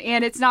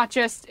 And it's not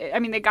just,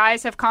 the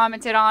guys have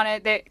commented on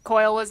it. That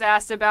Coyle was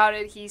asked about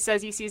it. He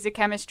says he sees the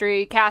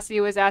chemistry. Cassidy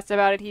was asked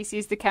about it. He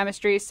sees the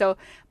chemistry. So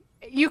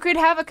you could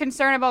have a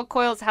concern about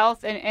Coyle's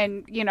health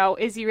and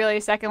is he really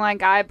a second line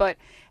guy? But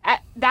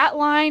that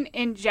line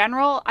in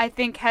general, I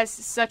think has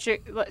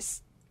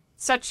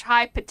such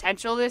high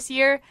potential this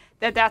year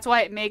that's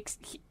why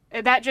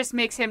that just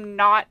makes him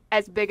not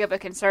as big of a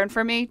concern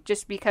for me,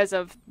 just because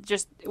of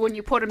just when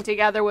you put him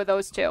together with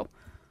those two.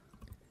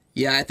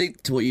 Yeah, I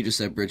think to what you just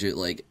said, Bridget,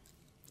 like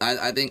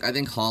I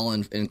think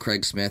Holland and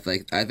Craig Smith,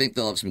 like I think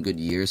they'll have some good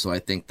years. So I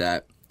think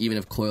that even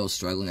if Coyle's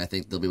struggling, I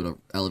think they'll be able to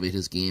elevate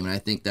his game. And I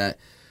think that,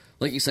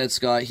 like you said,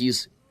 Scott,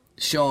 he's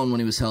shown when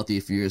he was healthy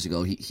a few years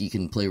ago, he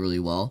can play really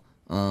well.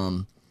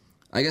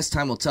 I guess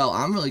time will tell.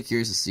 I'm really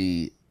curious to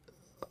see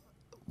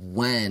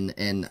when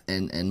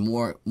and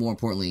more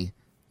importantly,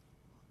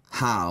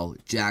 how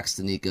Jack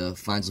Studnicka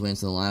finds his way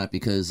into the lineup,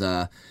 because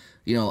I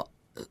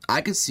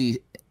could see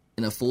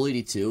in a full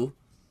 82.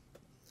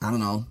 I don't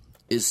know.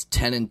 Is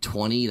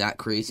 10-20 that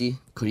crazy?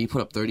 Could he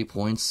put up 30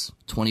 points,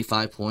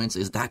 25 points?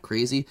 Is that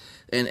crazy?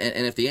 And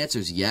if the answer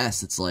is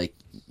yes, it's like,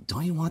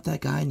 don't you want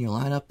that guy in your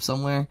lineup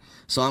somewhere?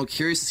 So I'm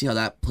curious to see how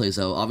that plays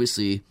out.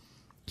 Obviously,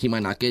 he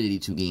might not get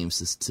 82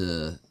 games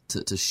to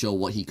show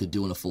what he could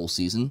do in a full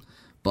season.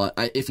 But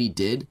if he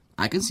did,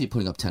 I can see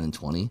putting up 10 and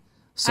 20.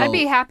 So, I'd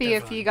be happy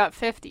if he got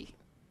 50.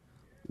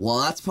 Well,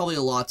 that's probably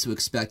a lot to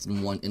expect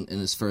in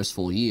his first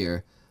full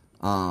year.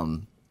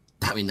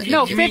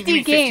 No,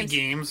 50 games.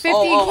 50 games.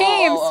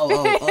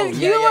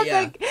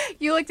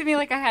 You looked at me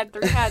like I had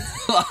 3 heads.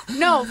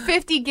 No,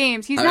 50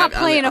 games. He's not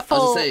playing a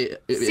full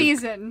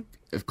season.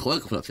 If Coyle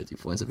could put up 50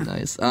 points, that'd be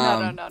nice.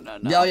 No.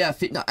 No, yeah.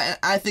 No,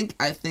 I think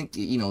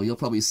you'll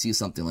probably see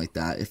something like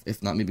that,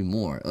 if not maybe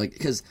more. Like,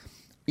 because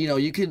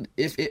you could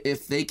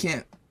if they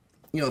can't,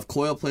 if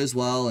Coyle plays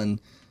well and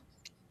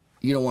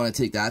you don't want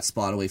to take that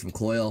spot away from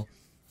Coyle.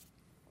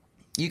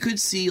 You could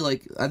see,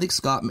 like, I think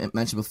Scott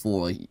mentioned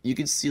before, like, you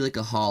could see, like,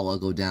 a Holla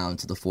go down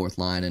to the 4th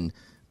line and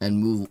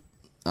move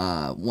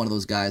one of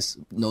those guys,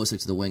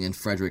 Nosek, to the wing, and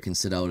Frederick can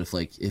sit out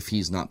if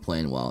he's not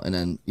playing well. And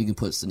then you can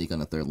put Studnicka on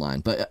the 3rd line.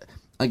 But,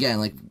 again,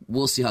 like,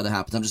 we'll see how that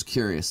happens. I'm just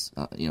curious.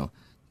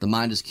 The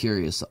mind is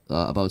curious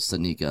about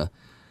Studnicka.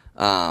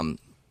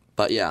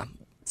 But, yeah.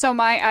 So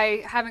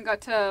I haven't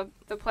got to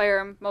the player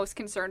I'm most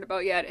concerned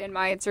about yet, and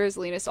my answer is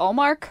Linus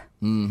Ullmark.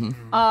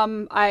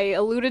 Mm-hmm. I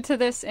alluded to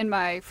this in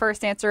my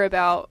first answer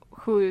about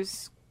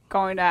who's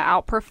going to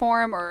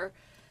outperform or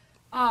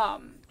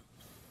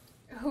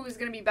who's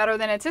going to be better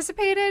than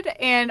anticipated.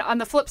 And on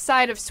the flip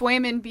side of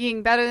Swayman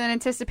being better than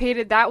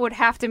anticipated, that would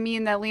have to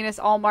mean that Linus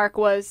Ullmark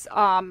was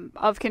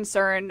of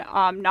concern,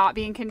 not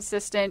being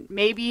consistent.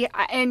 Maybe,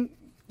 and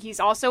he's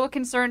also a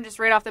concern just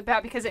right off the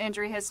bat because of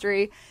injury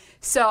history.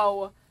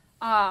 So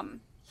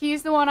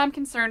he's the one I'm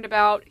concerned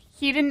about.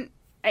 He didn't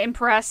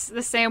impress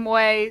the same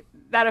way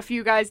that a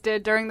few guys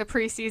did during the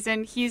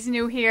preseason. He's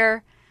new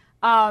here.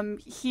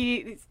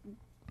 He,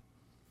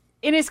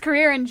 in his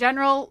career in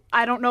general,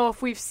 I don't know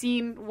if we've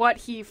seen what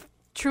he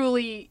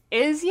truly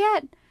is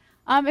yet,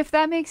 if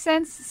that makes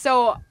sense.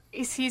 So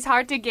he's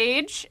hard to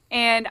gauge,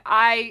 and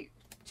I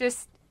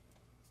just,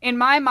 in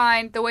my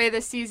mind, the way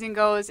this season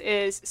goes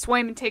is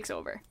Swayman takes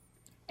over.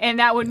 And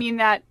that would mean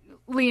that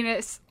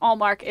Linus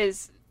Ullmark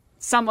is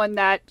someone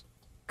that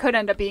could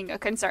end up being a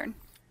concern.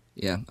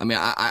 Yeah, I mean,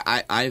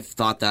 I've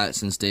thought that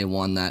since day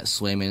one, that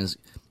Swayman's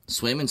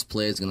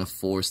play is going to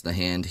force the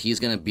hand. He's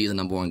going to be the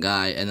number 1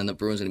 guy, and then the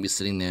Bruins are going to be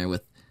sitting there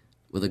with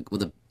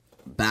a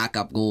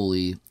backup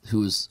goalie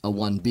who's a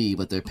 1B,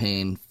 but they're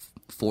paying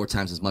 4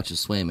 times as much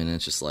as Swayman, and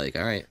it's just like,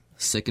 all right,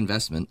 sick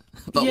investment.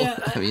 But yeah,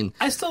 I mean,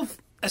 I still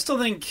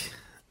think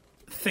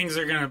things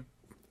are going to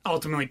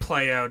ultimately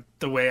play out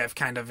the way I've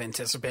kind of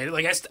anticipated.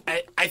 Like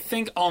I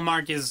think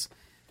Ullmark is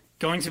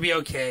going to be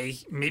okay.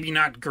 Maybe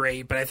not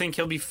great, but I think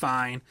he'll be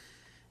fine.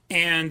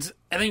 And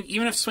I think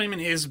even if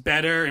Swayman is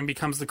better and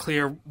becomes the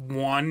clear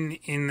 1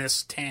 in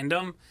this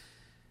tandem,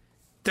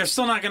 they're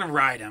still not going to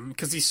ride him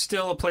because he's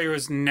still a player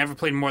who's never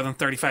played more than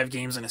 35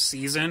 games in a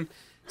season.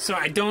 So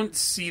I don't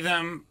see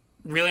them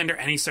really under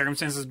any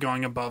circumstances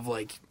going above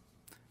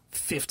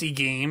 50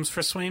 games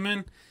for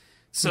Swayman.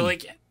 So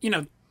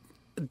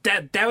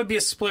that would be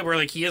a split where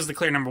he is the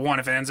clear number 1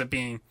 if it ends up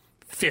being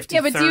 50,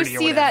 Yeah, but 30 do you or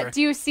see whatever. that?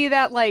 Do you see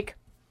that like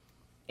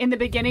in the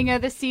beginning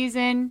of the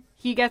season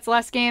he gets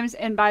less games,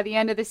 and by the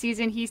end of the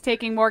season he's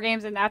taking more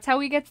games, and that's how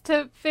he gets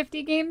to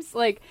 50 games?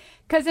 Like,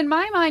 because in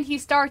my mind he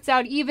starts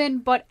out even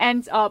but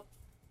ends up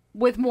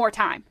with more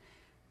time.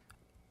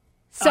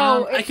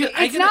 So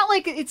it's not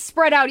like it's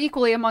spread out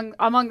equally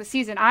among the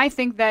season. I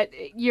think that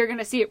you're going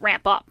to see it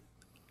ramp up.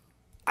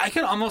 I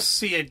could almost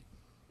see it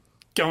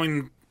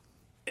going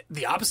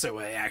the opposite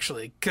way,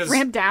 actually.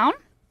 Ramp down?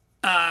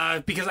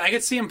 Because I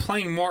could see him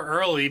playing more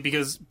early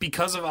because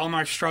of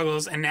Allmark's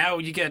struggles, and now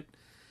you get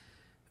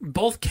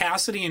both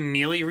Cassidy and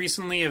Neely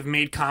recently have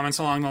made comments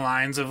along the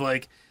lines of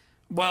like,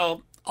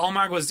 well,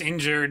 Allmark was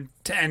injured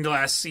to end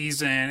last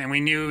season, and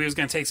we knew he was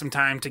going to take some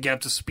time to get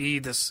up to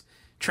speed this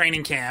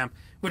training camp,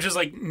 which is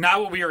like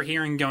not what we were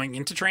hearing going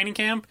into training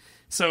camp.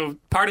 So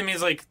part of me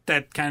is like,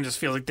 that kind of just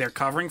feels like they're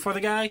covering for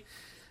the guy.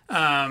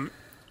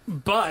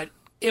 But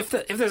if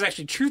there's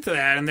actually truth to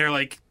that, and they're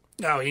like,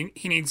 oh,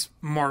 he needs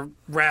more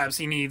reps,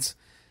 he needs,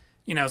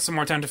 some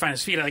more time to find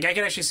his feet. Like, I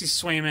could actually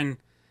see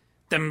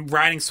them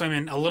riding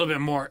Swayman a little bit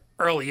more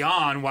early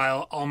on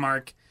while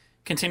Allmark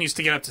continues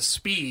to get up to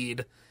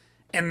speed,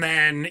 and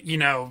then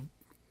in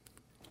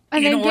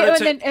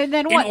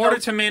order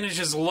to manage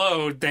his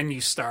load, then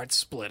you start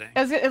splitting.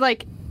 Is it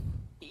like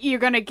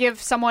you're going to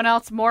give someone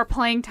else more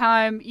playing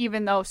time,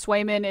 even though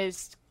Swayman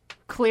is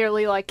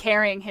clearly like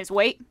carrying his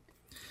weight?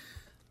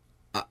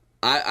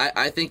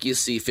 I think you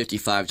see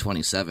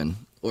 55-27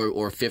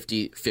 or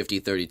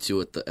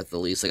 50-32 at the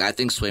least. Like, I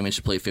think Swayman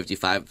should play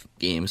 55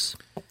 games.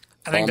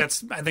 I think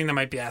that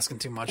might be asking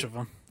too much of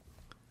him.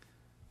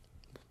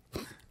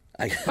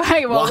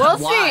 We'll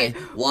see.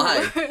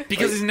 Why?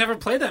 Because he's never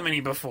played that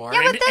many before.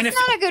 Yeah, but that's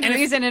not a good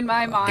reason in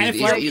my mind.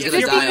 He's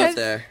going to die out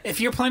there.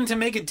 If you're planning to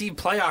make a deep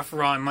playoff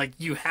run, like,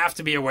 you have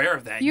to be aware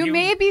of that. You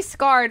may be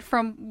scarred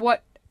from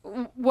what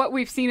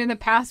we've seen in the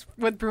past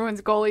with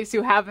Bruins goalies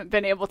who haven't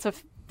been able to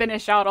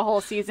finish out a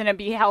whole season and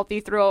be healthy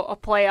through a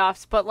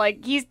playoffs, but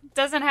like the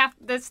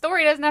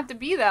story doesn't have to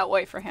be that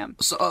way for him.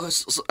 So all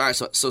right,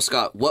 so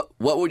Scott, what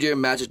would your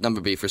magic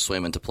number be for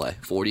Swayman to play?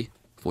 40?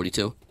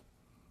 42?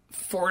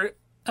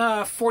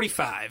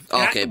 45.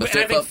 Okay, but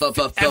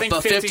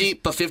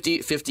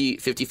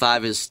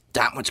 55 is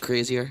that much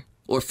crazier?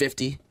 Or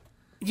 50?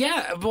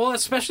 Yeah, well,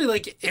 especially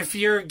like if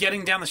you're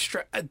getting down the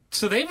stretch.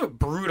 So they have a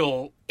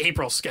brutal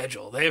April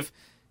schedule. They have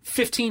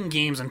 15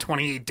 games in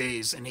 28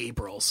 days in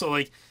April. So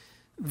like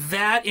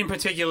that in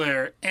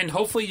particular, and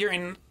hopefully you're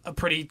in a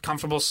pretty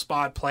comfortable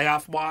spot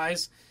playoff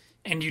wise,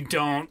 and you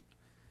don't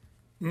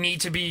need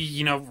to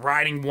be,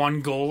 riding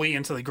one goalie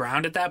into the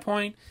ground at that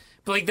point.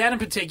 But like that in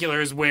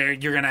particular is where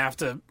you're going to have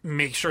to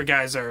make sure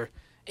guys are,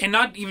 and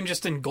not even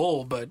just in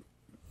goal, but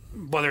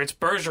whether it's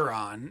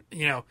Bergeron,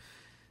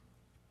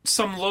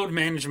 some load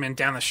management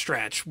down the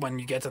stretch when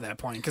you get to that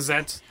point, because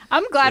that's.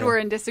 I'm glad we're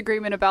in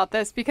disagreement about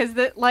this because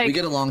we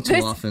get along too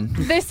often.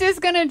 This is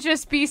gonna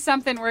just be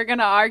something we're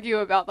gonna argue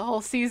about the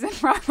whole season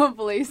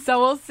probably. So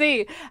we'll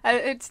see.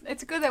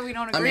 It's good that we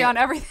don't agree on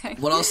everything.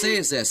 What I'll say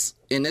is this: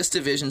 in this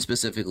division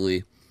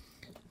specifically,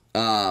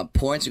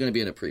 points are going to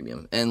be in a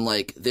premium, and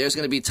like there's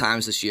going to be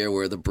times this year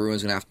where the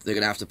Bruins they're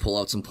going to have to pull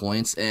out some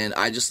points, and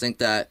I just think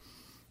that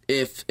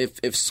if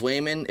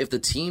Swayman, if the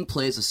team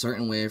plays a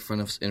certain way in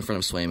front of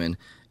Swayman,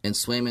 and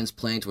Swayman's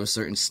playing to a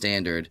certain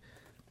standard,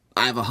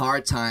 I have a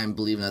hard time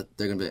believing that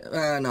they're going to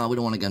be, no, we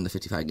don't want to get him to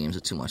 55 games.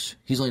 It's too much.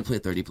 He's only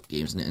played 30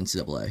 games in the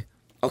NCAA.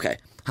 Okay.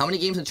 How many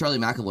games did Charlie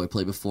McAvoy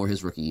play before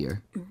his rookie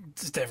year?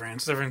 It's different.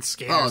 It's different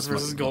skaters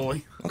versus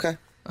goalie. Okay.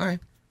 All right.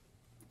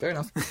 Fair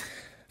enough.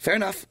 Fair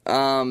enough.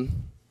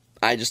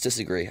 I just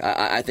disagree.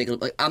 I think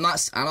I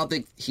don't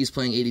think he's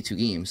playing 82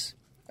 games.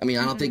 I mean,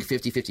 I don't think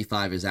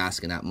 50-55 is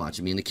asking that much.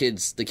 I mean, the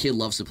kid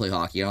loves to play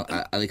hockey.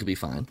 I think he'll be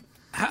fine.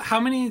 How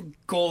many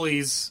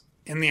goalies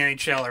in the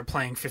NHL are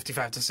playing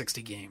 55 to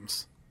 60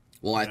 games?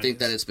 Well, I think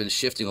that it's been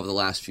shifting over the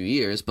last few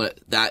years, but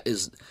that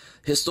is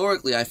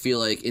historically, I feel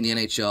like in the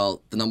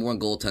NHL, the number one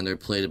goaltender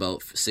played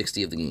about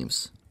 60 of the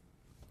games.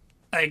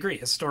 I agree,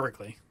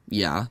 historically.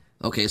 Yeah.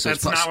 Okay, so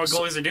that's not what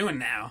goalies are doing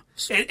now.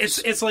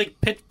 It's like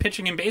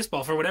pitching in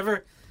baseball for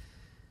whatever,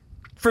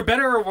 for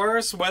better or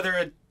worse, whether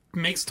it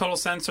makes total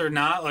sense or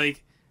not.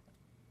 Like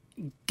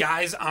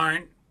goalies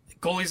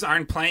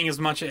aren't playing as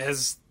much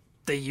as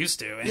they used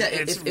to. And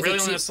it's really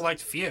only a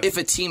select few. If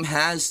a team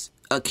has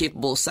a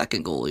capable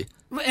second goalie,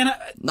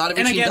 not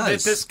every team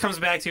does. This comes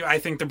back to I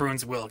think the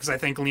Bruins will, because I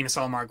think Linus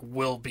Ullmark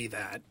will be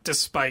that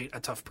despite a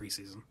tough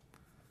preseason.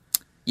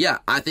 Yeah,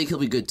 I think he'll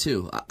be good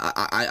too.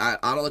 I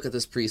don't look at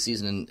this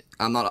preseason, and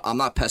I'm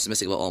not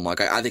pessimistic about Ullmark.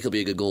 I think he'll be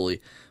a good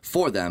goalie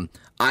for them.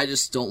 I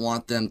just don't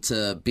want them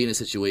to be in a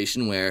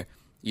situation where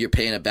you're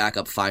paying a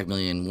backup $5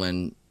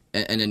 million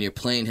and then you're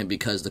playing him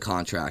because of the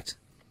contract.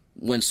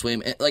 When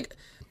Swayman, like,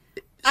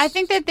 I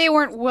think that they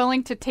weren't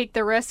willing to take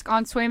the risk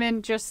on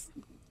Swayman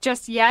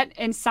just yet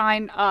and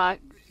sign a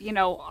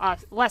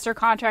lesser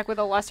contract with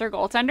a lesser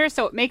goaltender.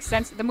 So it makes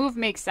sense. The move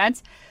makes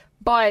sense,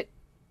 but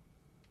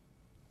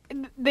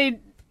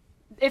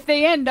if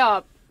they end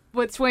up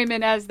with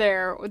Swayman as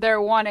their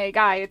 1A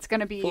guy, it's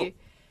going to be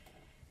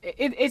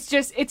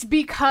it's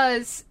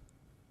because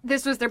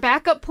this was their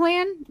backup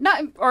plan,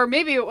 or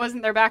maybe it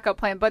wasn't their backup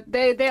plan, but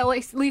they at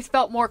least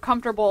felt more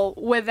comfortable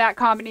with that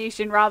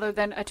combination rather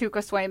than a Tuukka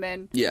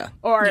Swayman,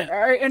 or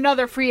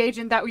another free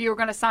agent that you were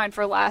going to sign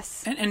for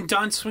less. And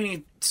Don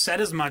Sweeney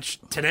said as much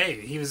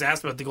today. He was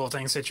asked about the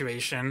goaltending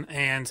situation,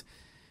 and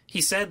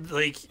he said,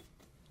 like,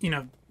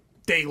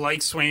 they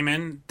liked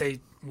Swayman,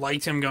 they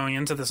liked him going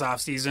into this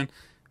offseason,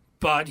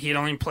 but he had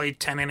only played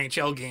 10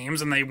 NHL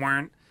games, and they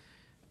weren't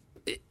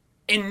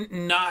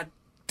in not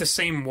the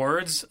same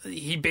words.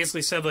 He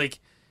basically said, like,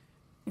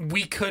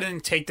 we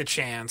couldn't take the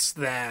chance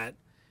that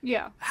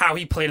how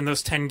he played in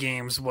those 10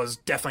 games was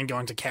definitely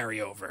going to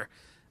carry over.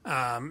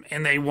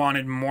 And they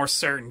wanted more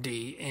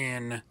certainty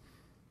in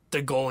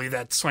the goalie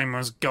that Swayman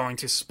was going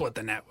to split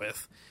the net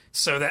with.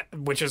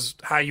 Which is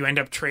how you end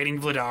up trading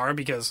Vladar,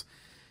 because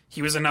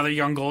he was another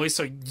young goalie.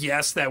 So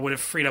yes, that would have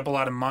freed up a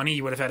lot of money.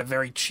 You would have had a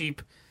very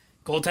cheap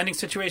goaltending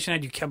situation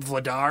had you kept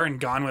Vladar and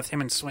gone with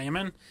him and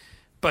Swayman.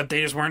 But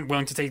they just weren't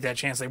willing to take that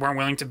chance. They weren't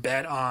willing to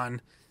bet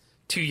on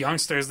two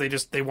youngsters.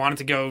 They wanted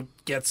to go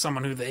get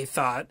someone who they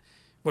thought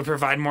would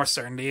provide more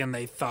certainty, and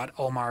they thought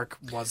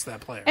Ullmark was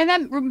that player. And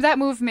that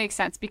move makes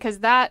sense, because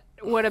that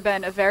would have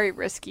been a very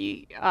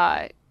risky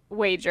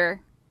wager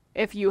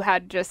if you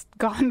had just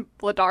gone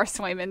Vladar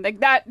Swayman.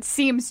 Like, that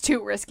seems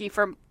too risky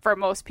for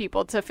most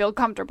people to feel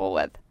comfortable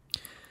with.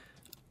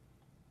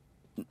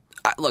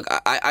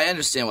 I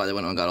understand why they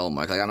went and got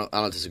Ullmark. Like,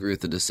 I don't disagree with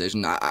the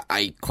decision.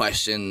 I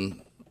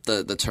question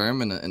the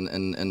term and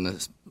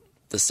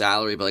the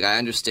salary, but like, I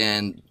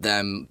understand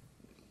them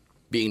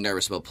being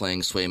nervous about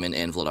playing Swayman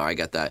and Vladar. I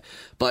get that,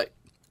 but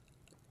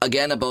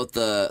again, about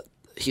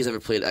he's ever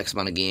played X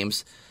amount of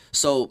games,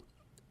 so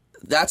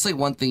that's like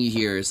one thing you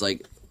hear is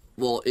like,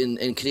 well,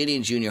 in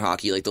Canadian junior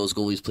hockey, like, those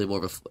goalies play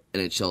more of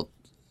an NHL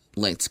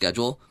length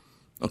schedule.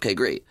 Okay,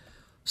 great.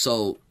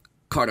 So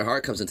Carter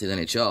Hart comes into the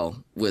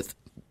NHL with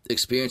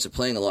experience of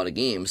playing a lot of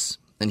games,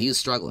 and he's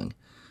struggling.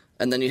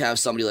 And then you have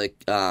somebody like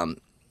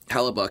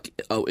Hellebuck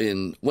out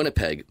in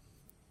Winnipeg,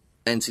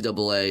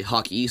 NCAA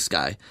Hockey East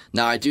guy.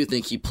 Now, I do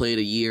think he played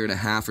a year and a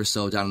half or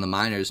so down in the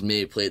minors,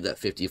 maybe played that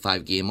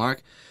 55 game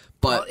mark.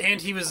 But and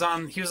he was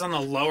on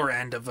the lower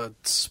end of a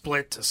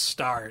split to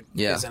start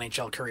his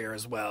NHL career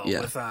as well.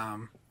 Yeah. With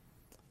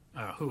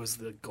who was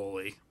the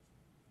goalie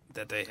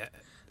that they had?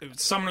 It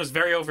was someone who was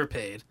very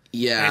overpaid.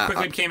 Yeah, and it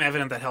quickly became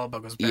evident that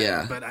Hellebuck was better.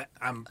 Yeah. But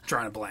I'm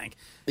drawing a blank.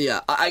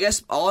 Yeah, I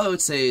guess all I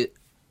would say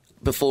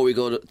before we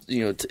go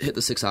to to hit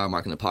the 6 hour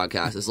mark in the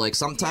podcast is like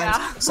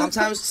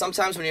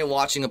sometimes when you're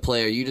watching a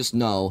player, you just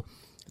know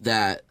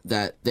that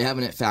they have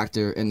an it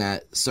factor, and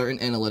that certain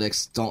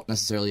analytics don't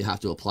necessarily have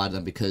to apply to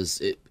them,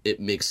 because it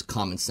makes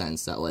common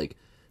sense that like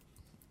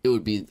it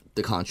would be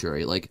the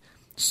contrary. Like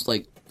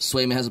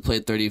Swayman hasn't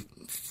played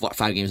 35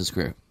 games in his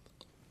career.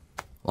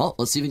 Well,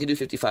 let's see if we can do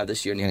 55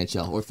 this year in the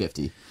NHL, or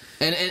 50.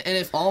 And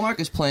if Ullmark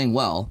is playing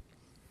well,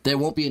 there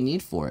won't be a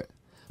need for it.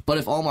 But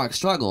if Ullmark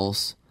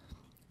struggles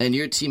and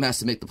your team has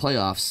to make the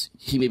playoffs,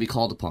 he may be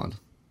called upon.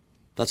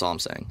 That's all I'm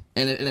saying.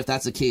 And if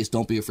that's the case,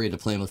 don't be afraid to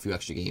play him a few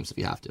extra games if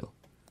you have to.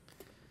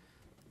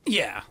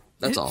 Yeah.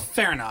 That's all.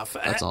 Fair enough.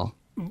 That's all.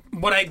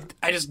 What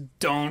I just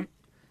don't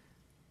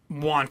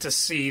want to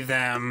see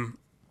them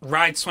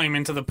ride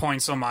Swayman to the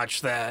point so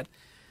much that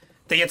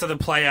they get to the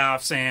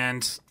playoffs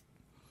and,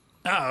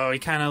 he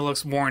kind of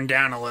looks worn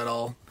down a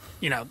little.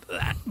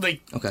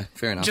 Okay,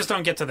 fair enough. Just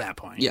don't get to that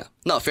point. Yeah.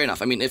 No, fair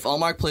enough. I mean, if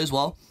Ullmark plays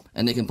well,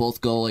 and they can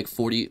both go like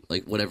 40,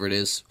 like whatever it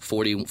is,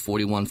 40,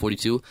 41,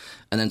 42,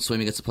 and then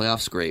Swayman gets the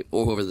playoffs, great.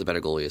 Or whoever the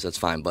better goalie is, that's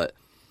fine. But,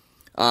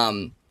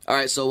 all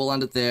right, so we'll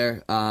end it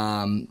there.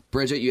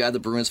 Bridget, you had the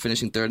Bruins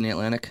finishing third in the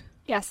Atlantic?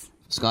 Yes.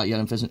 Scott, you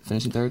had them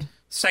finishing third?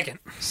 Second.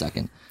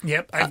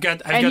 Yep, have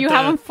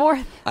them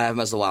fourth. I have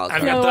them as the wild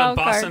card. I've got the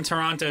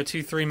Boston-Toronto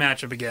 2-3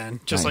 matchup again,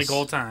 just nice. like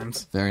old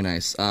times. Very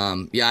nice.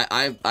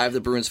 I have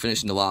the Bruins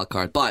finishing the wild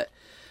card, but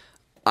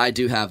I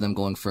do have them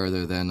going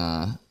further than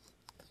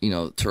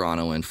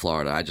Toronto and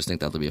Florida. I just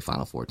think that'll be a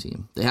Final Four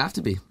team. They have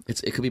to be.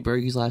 It could be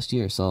Bergey's last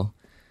year, so.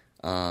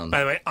 By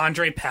the way,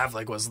 Andrei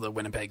Pavlik was the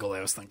Winnipeg goal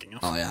I was thinking of.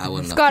 Oh yeah, I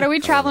wouldn't. Scott, are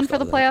we traveling for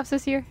the playoffs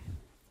this year?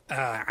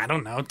 I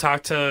don't know.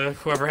 Talk to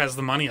whoever has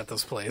the money at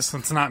this place.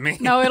 It's not me.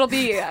 No, it'll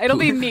be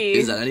me.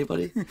 Is that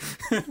anybody?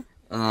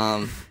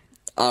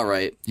 All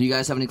right. Do you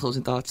guys have any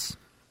closing thoughts?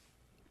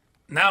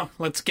 No.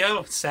 Let's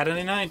go.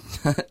 Saturday night.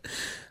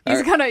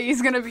 He's gonna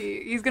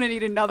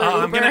need another Uber.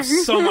 I'm gonna have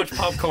so much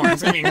popcorn.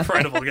 It's gonna be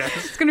incredible, guys.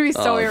 It's gonna be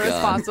so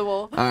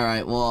irresponsible. God. All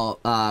right. Well,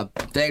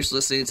 thanks for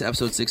listening to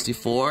episode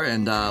 64,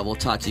 and we'll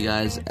talk to you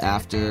guys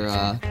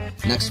after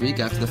next week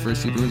after the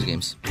first few Bruins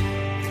games.